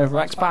fucking over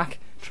X-Pac,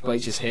 Triple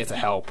H is here to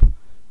help.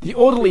 The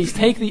orderlies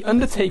take the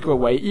Undertaker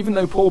away, even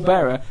though Paul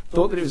Bearer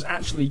thought that it was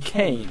actually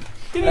Kane.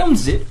 Did he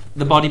unzip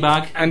the body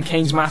bag? And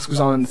Kane's mask was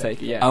on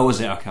Undertaker, yeah. Oh, was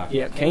it? Okay.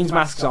 Yeah, Kane's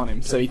mask's on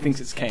him, so he thinks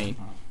it's Kane.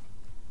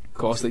 Of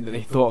course,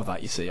 they thought of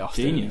that, you see,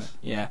 Austin. Genius.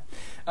 Yeah.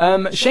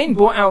 Shane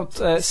brought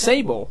out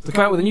Sable to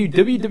come out with a new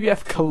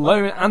WWF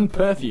cologne and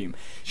perfume.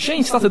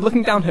 Shane started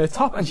looking down her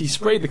top and she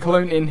sprayed the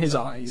cologne in his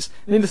eyes.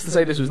 Needless to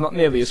say, this was not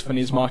nearly as funny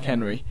as Mark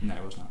Henry. No,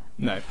 it was not.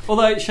 No.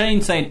 Although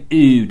Shane saying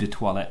 "eau de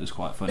toilette" was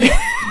quite funny,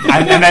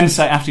 and then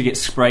after he gets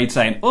sprayed,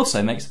 saying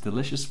also makes a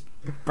delicious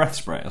breath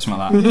spray or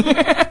something like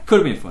that.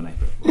 Could have been funny.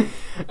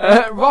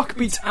 Rock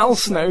beats Al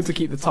Snow to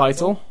keep the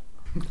title.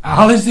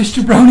 Al, is this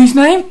Jabroni's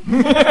name?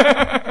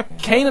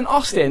 Kane and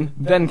Austin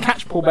then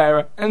catch Paul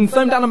Bearer and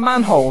throw him down a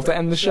manhole to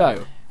end the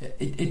show.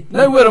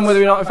 No word on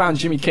whether or not we found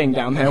Jimmy King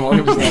down there while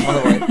he was there, by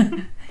the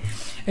way.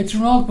 It's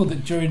remarkable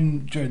that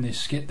during this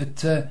skit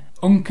that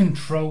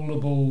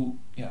uncontrollable,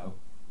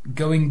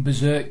 going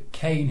berserk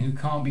Kane, who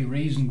can't be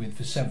reasoned with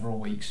for several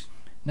weeks,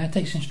 now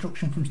takes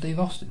instruction from Steve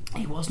Austin.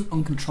 He wasn't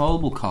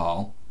uncontrollable,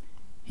 Carl.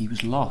 He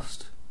was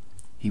lost.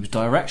 He was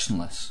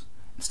directionless.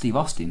 And Steve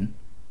Austin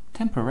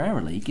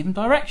temporarily gave him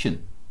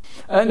direction.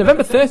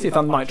 November 30th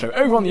on Nitro,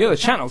 over on the other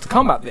channel, to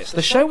combat this,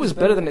 the show was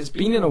better than it's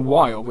been in a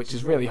while, which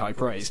is really high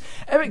praise.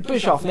 Eric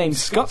Bischoff named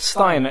Scott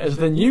Steiner as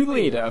the new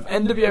leader of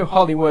NWO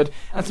Hollywood,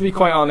 and to be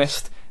quite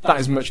honest, that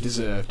is much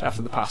deserved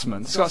after the past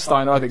month. Scott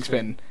Steiner, I think, has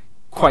been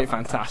quite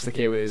fantastic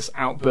here with his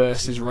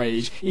outbursts, his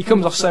rage. He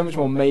comes off so much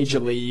more major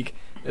league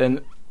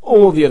than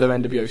all the other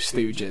NWO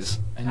stooges,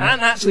 and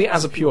actually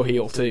as a pure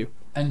heel too.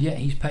 And yet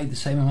he's paid the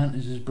same amount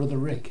as his brother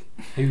Rick,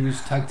 who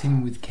was tag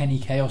teaming with Kenny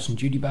Chaos and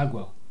Judy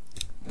Bagwell.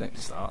 Don't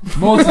start.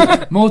 More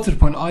to the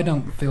point, I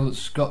don't feel that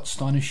Scott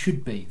Steiner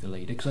should be the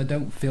leader, because I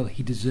don't feel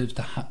he deserves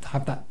to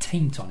have that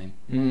taint on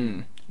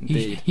him.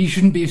 He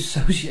shouldn't be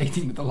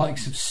associating with the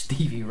likes of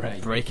Stevie Ray.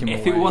 Break him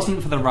If away. it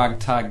wasn't for the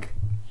ragtag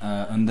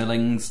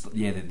underlings,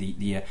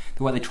 the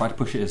way they tried to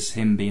push it as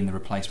him being the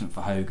replacement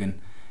for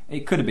Hogan,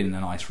 it could have been a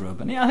nice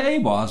rub. And yeah, he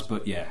was,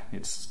 but yeah,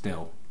 it's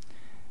still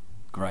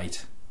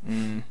great.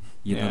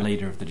 You're the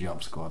leader of the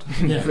job squad.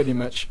 Yeah. Pretty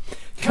much.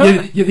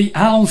 You're the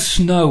Al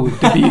Snow of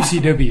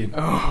WCW.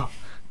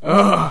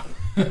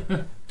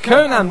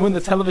 Conan won the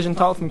television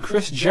title from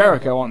Chris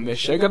Jericho on this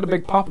show. Got a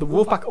big pop. The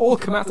Wolfpack all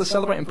come out to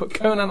celebrate and put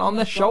Conan on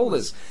their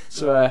shoulders.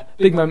 So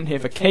big moment here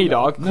for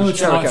K-Dog. No, Chris it's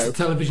Jericho. not. It's the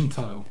television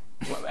title.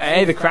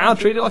 Hey, the crowd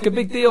treated it like a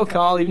big deal,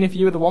 Carl, even if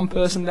you were the one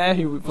person there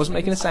who wasn't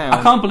making a sound.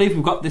 I can't believe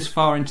we've got this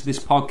far into this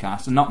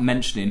podcast and not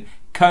mentioning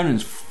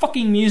Conan's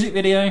fucking music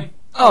video.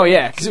 Oh,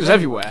 yeah, because it was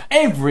everywhere.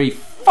 Every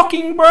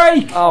fucking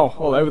break! Oh,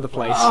 all over the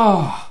place.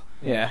 Oh,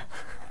 Yeah.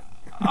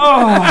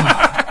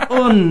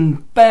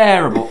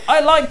 unbearable. I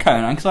like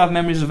Conan because I have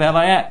memories of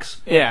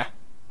LAX. Yeah.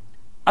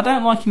 I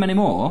don't like him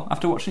anymore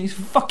after watching his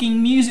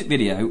fucking music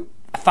video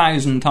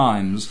 1,000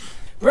 times.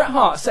 Bret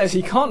Hart says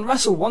he can't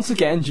wrestle once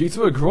again due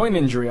to a groin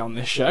injury on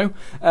this show.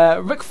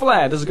 Ric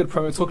Flair does a good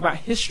promo talk about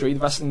history, the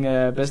wrestling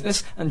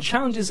business, and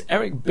challenges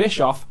Eric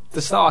Bischoff to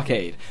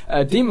Starrcade.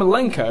 Dean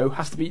Malenko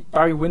has to beat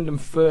Barry Windham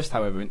first,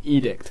 however, an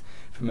edict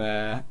from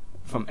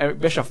Eric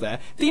Bischoff there.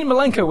 Dean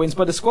Malenko wins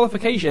by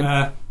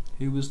disqualification.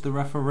 Who was the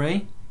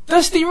referee?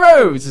 Dusty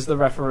Rhodes is the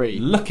referee.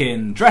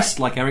 Dressed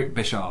like Eric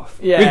Bischoff.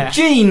 Yeah. With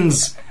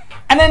jeans,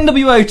 an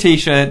NWO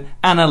t-shirt,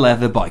 and a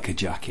leather biker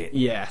jacket.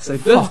 Yeah, so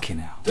Fucking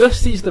hell.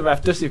 Dusty's the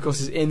ref. Dusty, of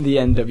course, is in the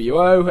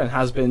NWO and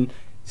has been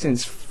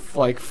since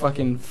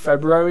fucking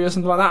February or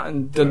something like that,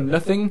 and done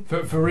nothing.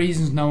 For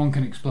reasons no one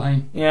can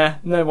explain. Yeah,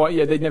 they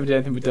never did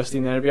anything with Dusty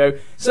in the NWO.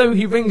 So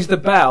he rings the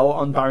bell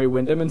on Barry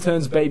Windham and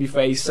turns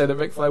babyface so that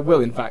Ric Flair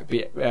will, in fact,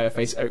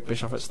 face Eric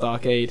Bischoff at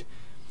Starrcade.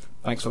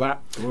 Thanks for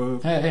that.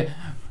 Hey,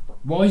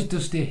 why is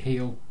Dusty a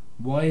heel?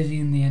 Why is he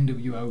in the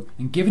NWO?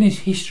 And given his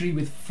history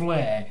with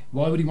Flair,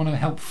 why would he want to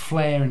help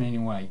Flair in any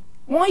way?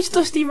 Why is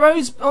Dusty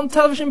Rhodes on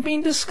television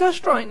being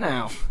discussed right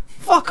now?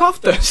 Fuck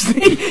off,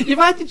 Dusty. You've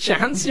had your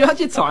chance. You had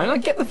your time.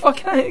 Like, get the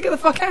fuck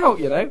out.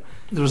 You know.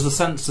 There was the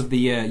sense of the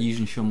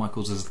using Shawn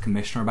Michaels as the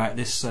commissioner about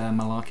this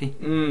malarkey.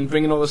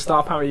 Bringing all the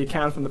star power you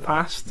can from the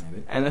past.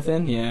 Maybe.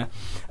 Anything, yeah.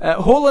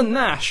 Hall and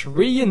Nash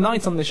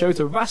reunite on the show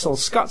to wrestle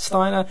Scott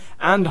Steiner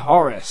and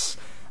Horace.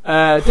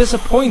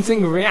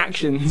 Disappointing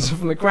reactions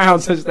from the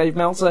crowd, says Dave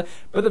Meltzer,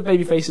 but the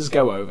babyfaces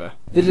go over.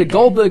 They did a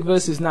Goldberg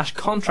versus Nash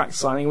contract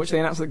signing, in which they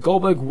announced that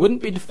Goldberg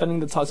wouldn't be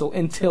defending the title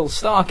until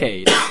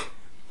Starrcade.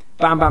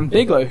 Bam Bam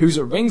Bigelow, who's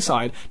at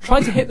ringside,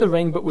 tried to hit the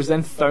ring but was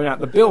then thrown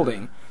out the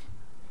building.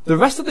 The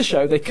rest of the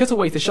show, they cut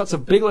away to shots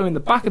of Bigelow in the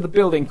back of the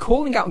building,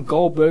 calling out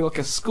Goldberg like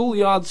a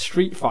schoolyard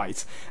street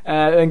fight.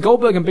 And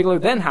Goldberg and Bigelow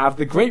then have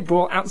the great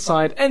brawl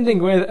outside,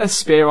 ending with a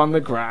spear on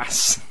the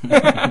grass.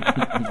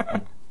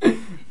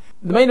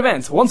 The main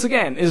event, once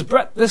again, is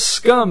Bret the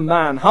Scum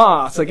Man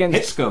Hart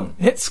against...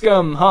 Hit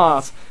Scum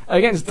Hart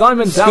against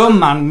Diamond Dallas... Scum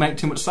Man make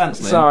too much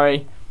sense, Lynn.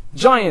 Sorry.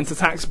 Giant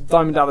attacks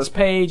Diamond Dallas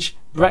Page.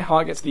 Bret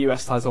Hart gets the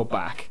US title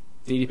back.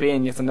 DDP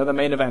in yet another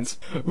main event.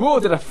 Raw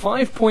did a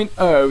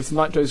 5.0 to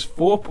Nitro's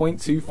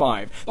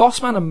 4.25.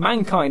 Bossman and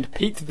Mankind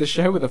peaked the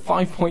show with a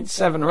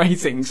 5.7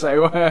 rating,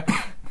 so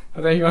I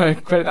don't know if you want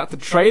to credit that to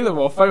Trailer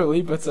or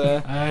Foley, but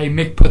Hey,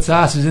 Mick puts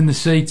asses in the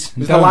seats. it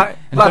was the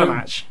ladder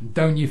match.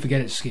 Don't you forget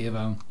it's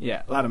Skiavone.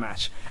 Yeah, ladder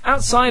match.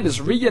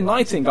 Outsiders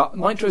reuniting got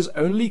Nitro's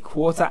only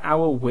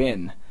quarter-hour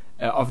win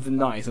of the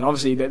night, and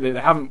obviously they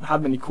haven't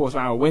had many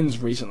quarter-hour wins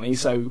recently,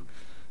 so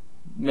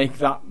make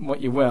that what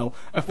you will.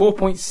 A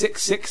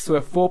 4.66 to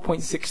a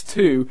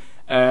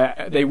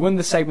 4.62. They won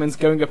the segments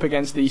going up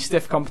against the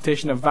stiff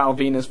competition of Val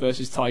Venus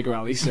versus Tiger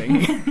Ali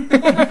Singh.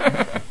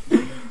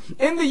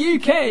 In the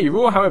UK,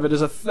 Raw, however,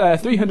 does a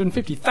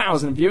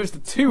 350,000 viewers to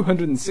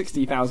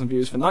 260,000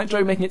 viewers for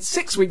Nitro, making it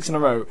 6 weeks in a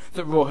row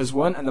that Raw has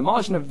won, and the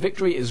margin of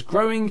victory is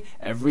growing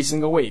every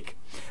single week.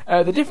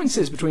 The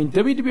differences between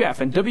WWF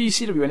and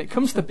WCW when it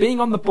comes to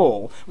being on the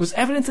ball was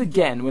evident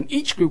again when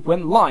each group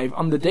went live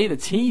on the day the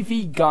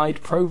TV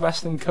Guide Pro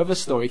Wrestling cover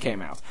story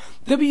came out.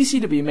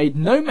 WCW made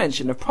no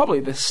mention of probably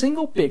the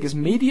single biggest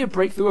media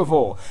breakthrough of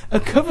all, a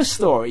cover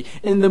story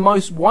in the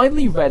most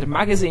widely read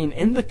magazine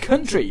in the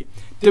country.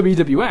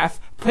 WWF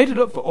played it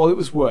up for all it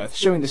was worth,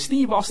 showing the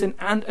Steve Austin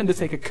and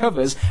Undertaker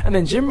covers, and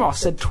then Jim Ross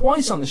said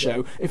twice on the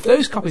show, if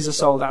those copies are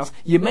sold out,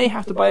 you may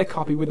have to buy a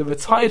copy with a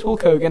retired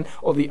Hulk Hogan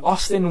or the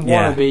Austin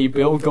wannabe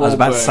Bill Goldberg. I was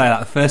about to say that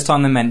the first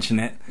time they mention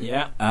it.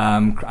 Yeah.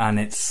 And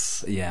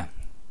it's,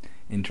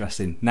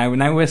 interesting.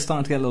 Now we're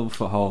starting to get a little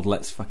foothold.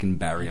 Let's fucking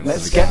bury them.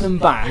 Let's get them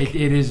back.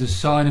 It is a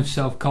sign of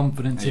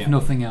self-confidence, if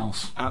nothing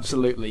else.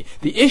 Absolutely.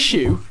 The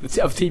issue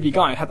of TV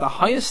Guide had the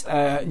highest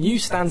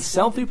newsstand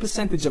sell-through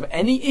percentage of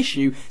any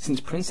issue since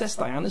Princess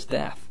Diana's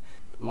death.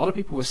 A lot of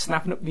people were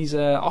snapping up these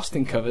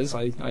Austin covers,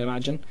 I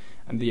imagine,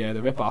 and the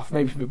rip-off.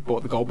 Maybe people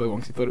bought the Goldberg one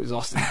because they thought it was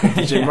Austin.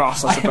 DJ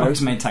Ross, I suppose.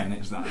 To maintain it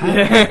as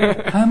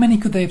that. How many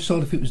could they have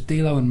sold if it was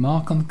D'Lo and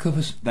Mark on the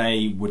covers?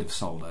 They would have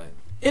sold it.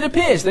 It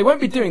appears they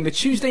won't be doing the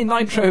Tuesday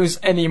Nitros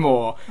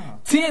anymore.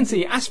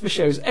 TNT asked for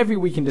shows every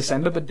week in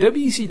December, but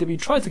WCW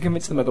tried to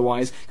convince them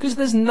otherwise, because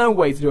there's no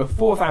way to do a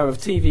fourth hour of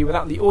TV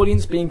without the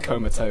audience being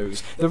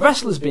comatose, the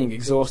wrestlers being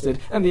exhausted,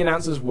 and the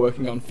announcers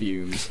working on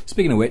fumes.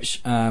 Speaking of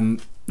which, you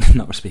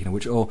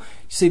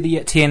see the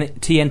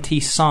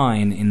TNT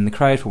sign in the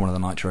crowd for one of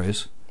the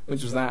Nitros?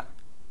 Which was that?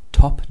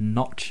 Top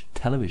Notch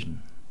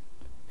Television.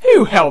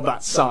 Who held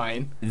that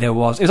sign? It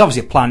was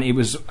obviously a plan. It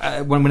was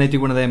when they do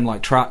one of them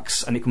like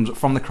tracks, and it comes up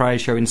from the crowd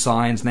showing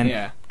signs, and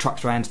then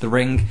tracks around to the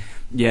ring.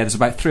 Yeah, there's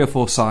about 3 or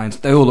 4 signs.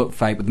 They all look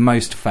fake, but the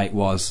most fake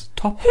was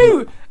Top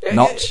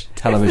Notch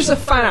Television. If there's a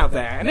fan out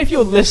there, and if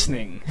you're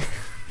listening,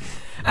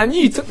 and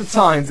you took the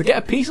time to get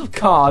a piece of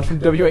card from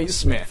W.H.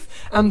 Smith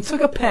and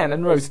took a pen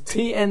and wrote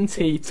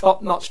TNT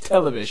Top Notch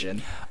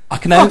Television, I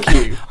can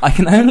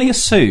only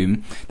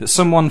assume that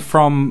someone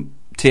from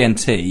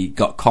TNT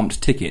got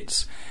comped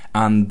tickets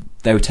and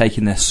they were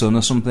taking their son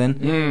or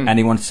something, and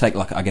he wanted to take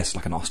like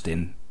an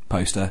Austin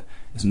poster.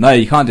 He said, no,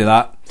 you can't do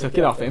that. Took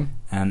it off him.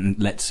 And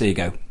let's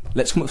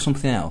come up with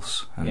something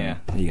else. And there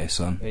you go,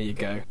 son. There you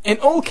go. In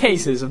all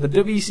cases of the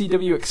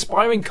WCW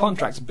expiring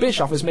contracts,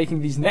 Bischoff is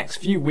making these next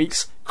few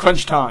weeks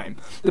crunch time.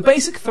 The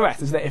basic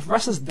threat is that if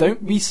wrestlers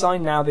don't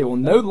re-sign now, they will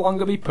no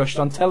longer be pushed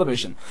on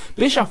television.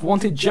 Bischoff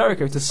wanted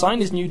Jericho to sign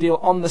his new deal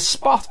on the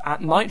spot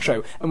at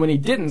Nitro, and when he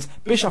didn't,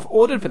 Bischoff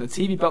ordered for the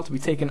TV belt to be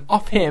taken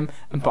off him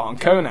and put on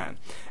Conan.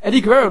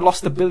 Eddie Guerrero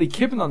lost to Billy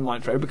Kidman on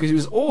Nitro because he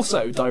was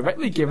also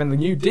directly given the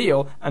new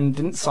deal and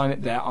didn't sign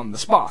it there on the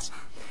spot.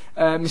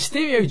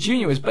 Mysterio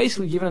Jr. was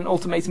basically given an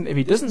ultimatum that if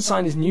he doesn't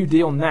sign his new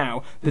deal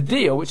now, the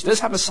deal, which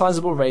does have a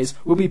sizable raise,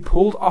 will be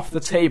pulled off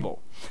the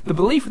table. The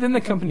belief within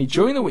the company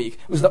during the week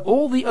was that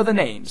all the other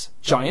names,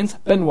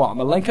 Giant, Benoit,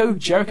 Malenko,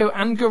 Jericho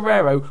and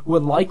Guerrero, were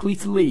likely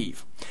to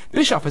leave.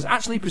 Bischoff has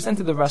actually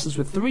presented the wrestlers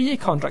with 3-year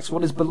contracts for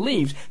what is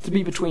believed to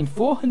be between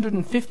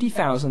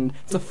 $450,000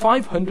 to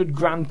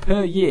 $500,000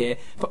 per year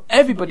for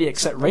everybody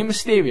except Rey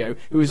Mysterio,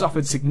 who is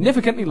offered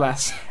significantly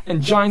less,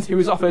 and Giant, who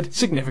is offered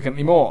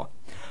significantly more.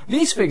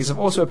 These figures have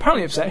also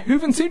apparently upset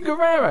Juventud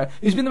Guerrera,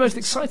 who's been the most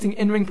exciting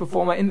in-ring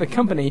performer in the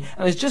company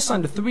and has just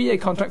signed a 3-year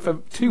contract for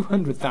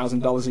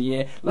 $200,000 a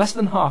year, less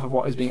than half of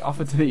what is being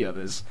offered to the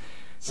others.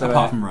 So,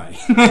 apart from Ray.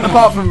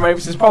 Apart from Ray,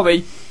 which is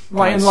probably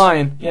right in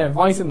line. Yeah,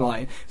 right in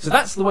line. So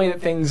that's the way that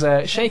things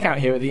shake out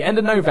here at the end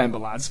of November,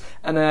 lads.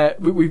 And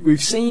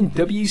we've seen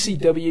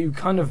WCW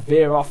kind of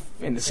veer off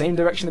in the same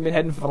direction they've been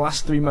heading for the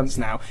last 3 months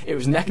now. It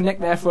was neck and neck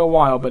there for a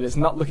while, but it's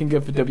not looking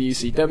good for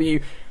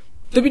WCW.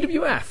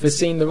 WWF has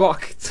seen The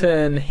Rock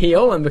turn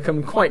heel and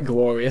become quite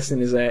glorious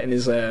in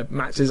his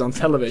matches on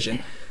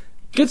television.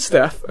 Good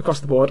stuff across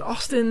the board.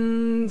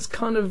 Austin's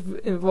kind of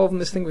involved in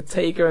this thing with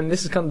Taker, and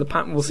this is kind of the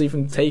pattern we'll see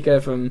from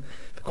Taker for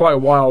quite a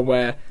while,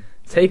 where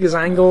Taker's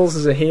angles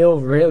as a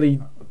heel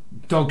really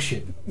dog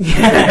shit.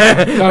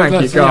 Yeah,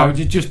 thank you, God.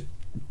 Just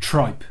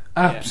tripe,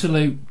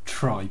 absolute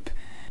tripe.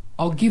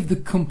 I'll give the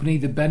company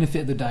the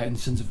benefit of the doubt in the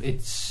sense of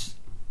it's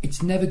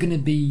never going to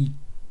be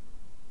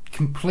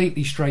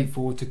completely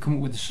straightforward to come up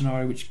with a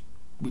scenario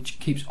which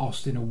keeps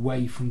Austin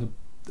away from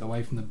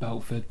the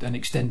belt for an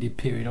extended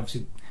period.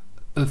 Obviously,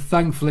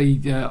 thankfully,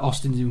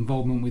 Austin's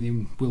involvement with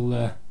him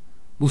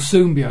will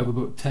soon be over.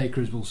 But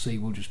Taker, as we'll see,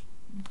 will just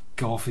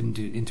go off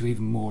into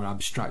even more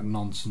abstract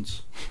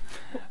nonsense.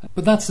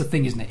 But that's the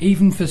thing, isn't it?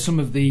 Even for some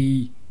of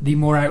the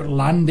more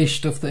outlandish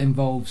stuff that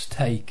involves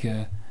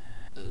Taker,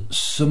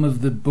 some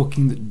of the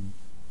booking that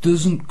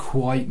doesn't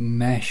quite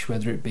mesh,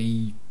 whether it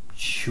be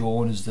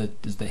Shawn as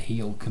the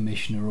heel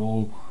commissioner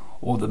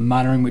or the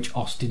manner in which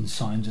Austin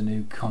signs a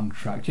new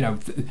contract,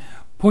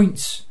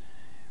 points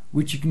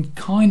which you can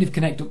kind of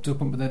connect up to a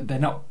point, but they're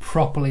not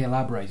properly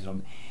elaborated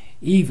on.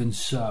 Even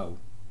so,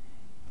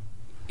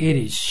 it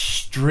is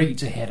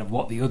streets ahead of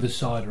what the other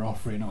side are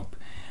offering up,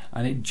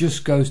 and it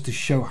just goes to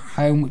show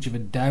how much of a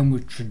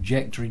downward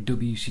trajectory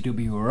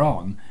WCW are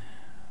on,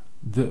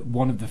 that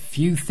one of the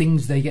few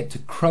things they get to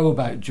crow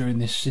about during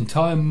this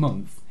entire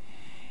month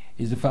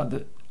is the fact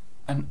that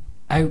an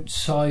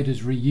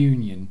Outsiders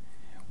reunion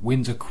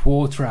wins a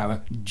quarter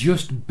hour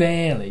just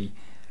barely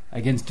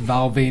against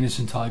Val Venus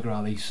and Tiger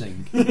Ali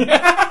Singh.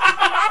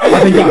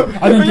 I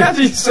think as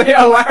you say it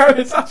aloud,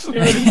 it's actually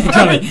really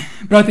funny.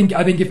 Exactly. But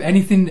I think if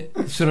anything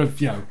sort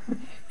of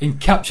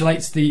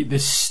encapsulates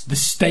the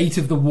state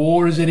of the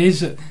war as it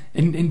is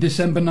in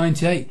December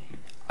 '98,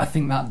 I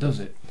think that does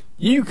it.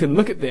 You can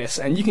look at this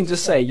and you can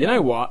just say, you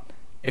know what?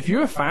 If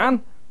you're a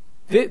fan,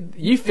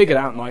 you figured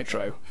out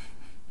Nitro.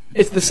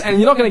 It's this, and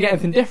you're not going to get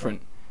anything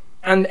different.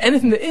 And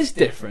anything that is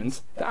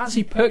different, that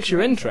actually perks your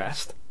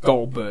interest,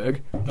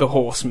 Goldberg, The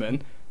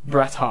Horseman,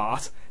 Bret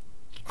Hart,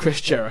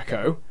 Chris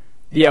Jericho,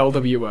 the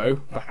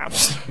LWO,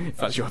 perhaps, if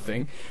that's your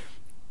thing,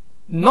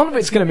 none of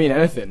it's going to mean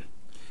anything.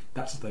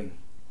 That's the thing.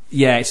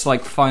 Yeah, it's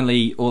like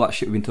finally all that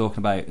shit we've been talking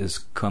about has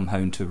come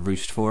home to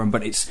roost for him,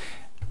 but it's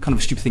kind of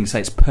a stupid thing to say.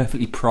 It's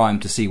perfectly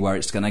primed to see where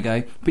it's going to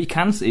go, but you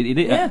can see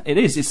it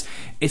is.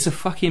 It's a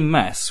fucking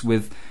mess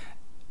with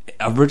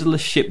a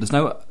rudderless ship.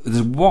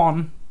 There's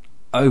one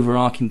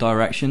overarching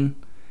direction,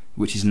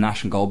 which is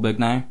Nash and Goldberg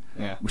now,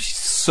 which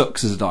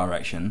sucks as a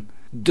direction.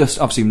 Just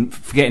obviously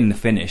forgetting the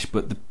finish,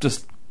 but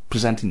just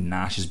presenting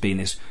Nash as being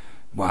this,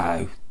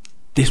 wow,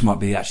 this might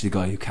be actually the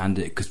guy who can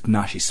do it because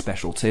Nash is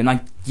special too.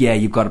 And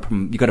you've got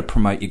to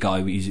promote your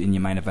guy who's in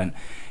your main event,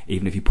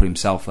 even if you put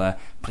himself there.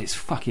 But it's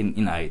fucking,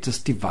 it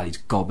just devalues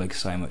Goldberg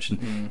so much.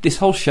 And this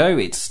whole show,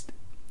 it's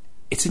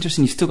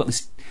interesting. You've still got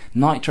this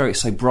Nitro.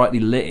 It's so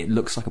brightly lit. It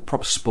looks like a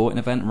proper sporting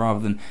event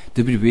rather than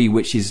WWE,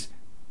 which is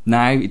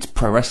now it's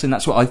pro wrestling.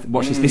 That's what I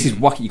watch. This is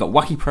wacky. You've got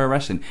wacky pro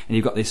wrestling, and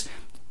you've got this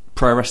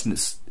pro wrestling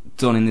that's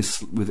done in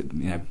this with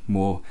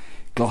more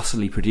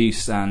glossily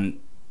produced and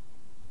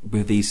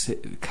with these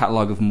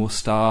catalogue of more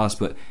stars,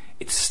 but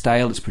it's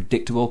stale, it's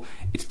predictable,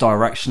 it's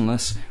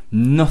directionless.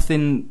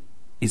 Nothing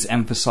is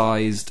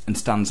emphasised and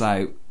stands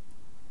out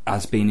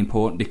as being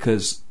important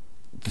because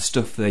the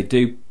stuff they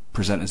do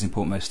present as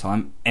important most of the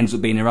time ends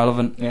up being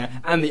irrelevant. Yeah,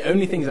 and the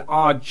only things that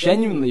are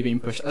genuinely being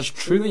pushed as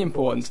truly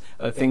important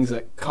are things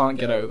that can't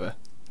get over,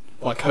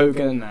 like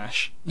Hogan and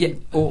Nash. Yeah,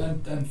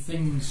 and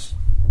things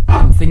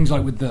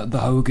like with the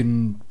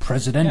Hogan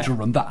presidential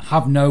run that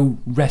have no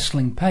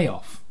wrestling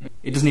payoff.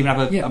 It doesn't even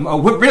have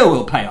a real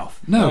world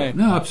payoff. No,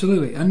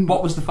 absolutely. And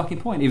what was the fucking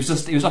point? It was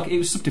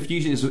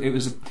subterfuge. It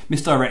was a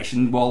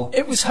misdirection. Well,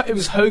 it was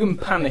Hogan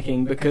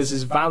panicking because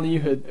his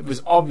value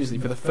was obviously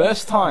for the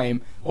first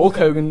time Hulk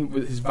Hogan,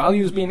 his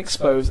value was being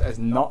exposed as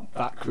not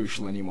that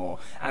crucial anymore,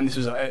 and it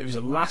was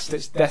a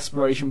last-ditch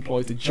desperation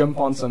ploy to jump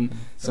on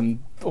some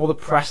all the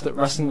press that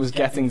wrestling was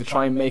getting to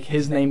try and make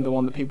his name the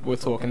one that people were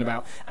talking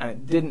about, and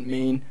it didn't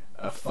mean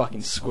a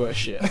fucking squirt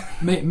shit.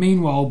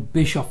 Meanwhile,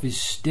 Bischoff is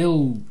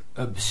still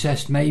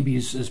obsessed, maybe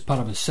as part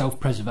of a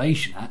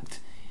self-preservation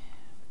act,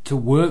 to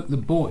work the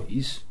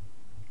boys.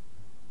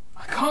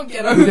 I can't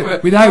get over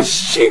it.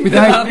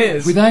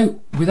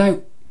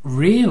 Without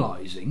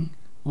realising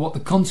what the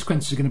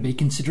consequences are going to be,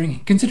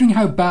 considering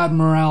how bad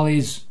morale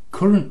is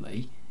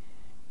currently,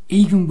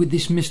 even with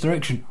this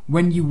misdirection,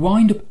 when you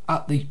wind up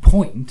at the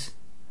point,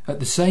 at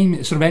the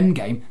same sort of end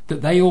game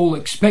that they all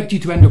expect you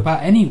to end up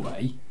at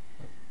anyway.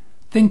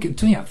 Think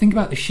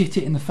about the shit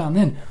it in the fan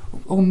then.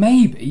 Or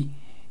maybe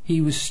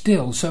he was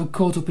still so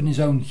caught up in his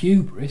own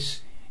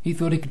hubris, he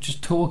thought he could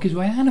just talk his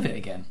way out of it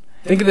again.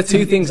 Think of the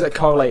two things that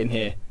correlate in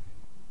here.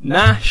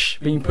 Nash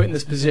being put in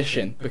this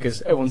position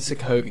because everyone's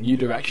sick of Hogan, new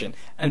direction,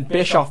 and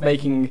Bischoff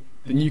making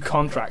the new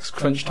contracts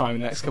crunch time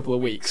in the next couple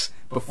of weeks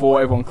before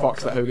everyone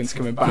clocks that Hogan's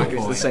coming back.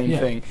 It's the same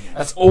thing.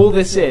 That's all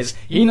this is.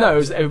 He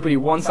knows that everybody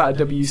wants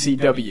out of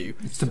WCW.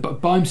 It's to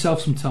buy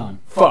himself some time.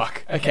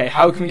 Fuck. Okay,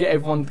 how can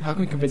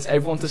we convince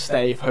everyone to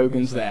stay if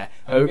Hogan's there?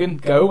 Hogan,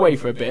 go away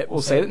for a bit.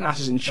 We'll say that Nash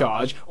is in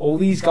charge. All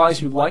these guys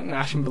who like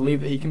Nash and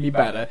believe that he can be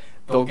better,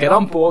 they'll get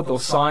on board, they'll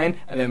sign,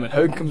 and then when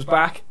Hogan comes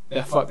back,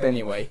 they're fucked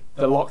anyway.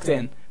 They're locked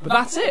in. But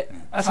that's it.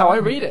 That's how I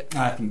read it.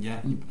 I think,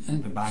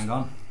 they're bang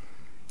on.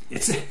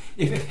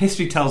 If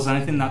history tells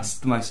anything, that's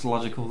the most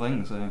logical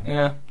thing.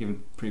 So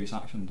given previous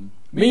actions.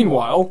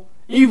 Meanwhile,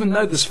 even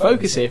though there's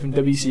focus here from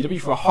WCW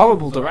for a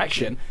horrible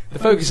direction, the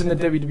focus in the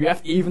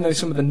WWF, even though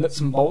some of the nuts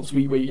and bolts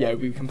we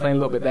complain a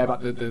little bit there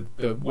about the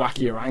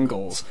wackier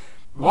angles.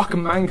 Rock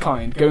and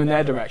Mankind go in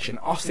their direction.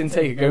 Austin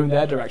Taker go in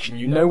their direction.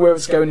 You know where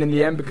it's going in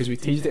the end because we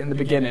teased it in the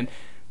beginning.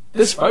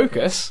 There's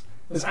focus.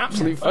 There's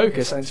absolute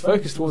focus, and it's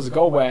focused towards a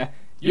goal where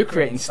you're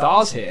creating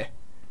stars here.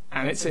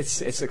 And it's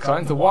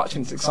exciting to watch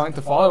and it's exciting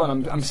to follow,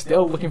 and I'm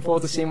still looking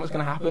forward to seeing what's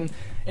going to happen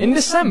in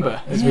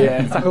December as we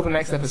tackle the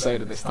next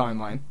episode of this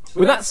timeline.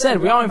 With that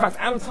said, we are in fact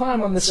out of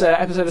time on this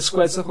episode of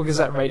Squared Circle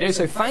Gazette Radio,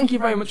 so thank you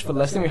very much for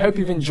listening. We hope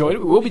you've enjoyed it.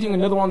 We will be doing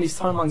another one of these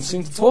timelines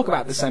soon to talk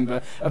about December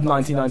of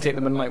 1998,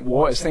 the Midnight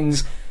War, as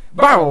things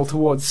barrel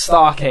towards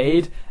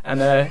Starcade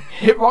and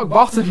hit rock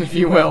bottom, if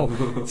you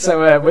will.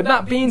 So with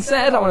that being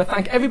said, I want to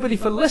thank everybody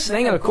for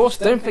listening, and of course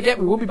don't forget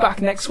we will be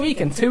back next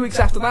week, and 2 weeks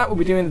after that we'll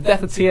be doing the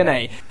death of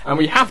TNA, and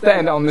we have to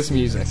end it on this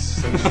music.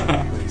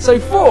 So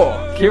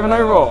for Kieran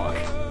O'Rourke,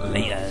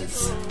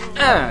 Layers,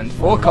 and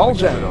for Cole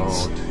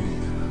Jones,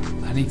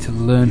 I need to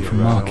learn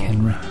from Mark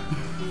Henry.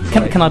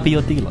 can I be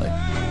your D-Lo?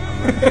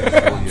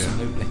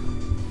 Absolutely.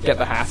 get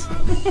the hat.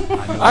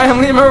 I am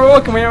Liam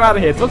O'Rourke, and we are out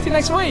of here. Talk to you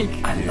next week.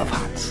 I love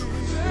hats.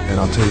 And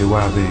I'll tell you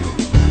why, baby.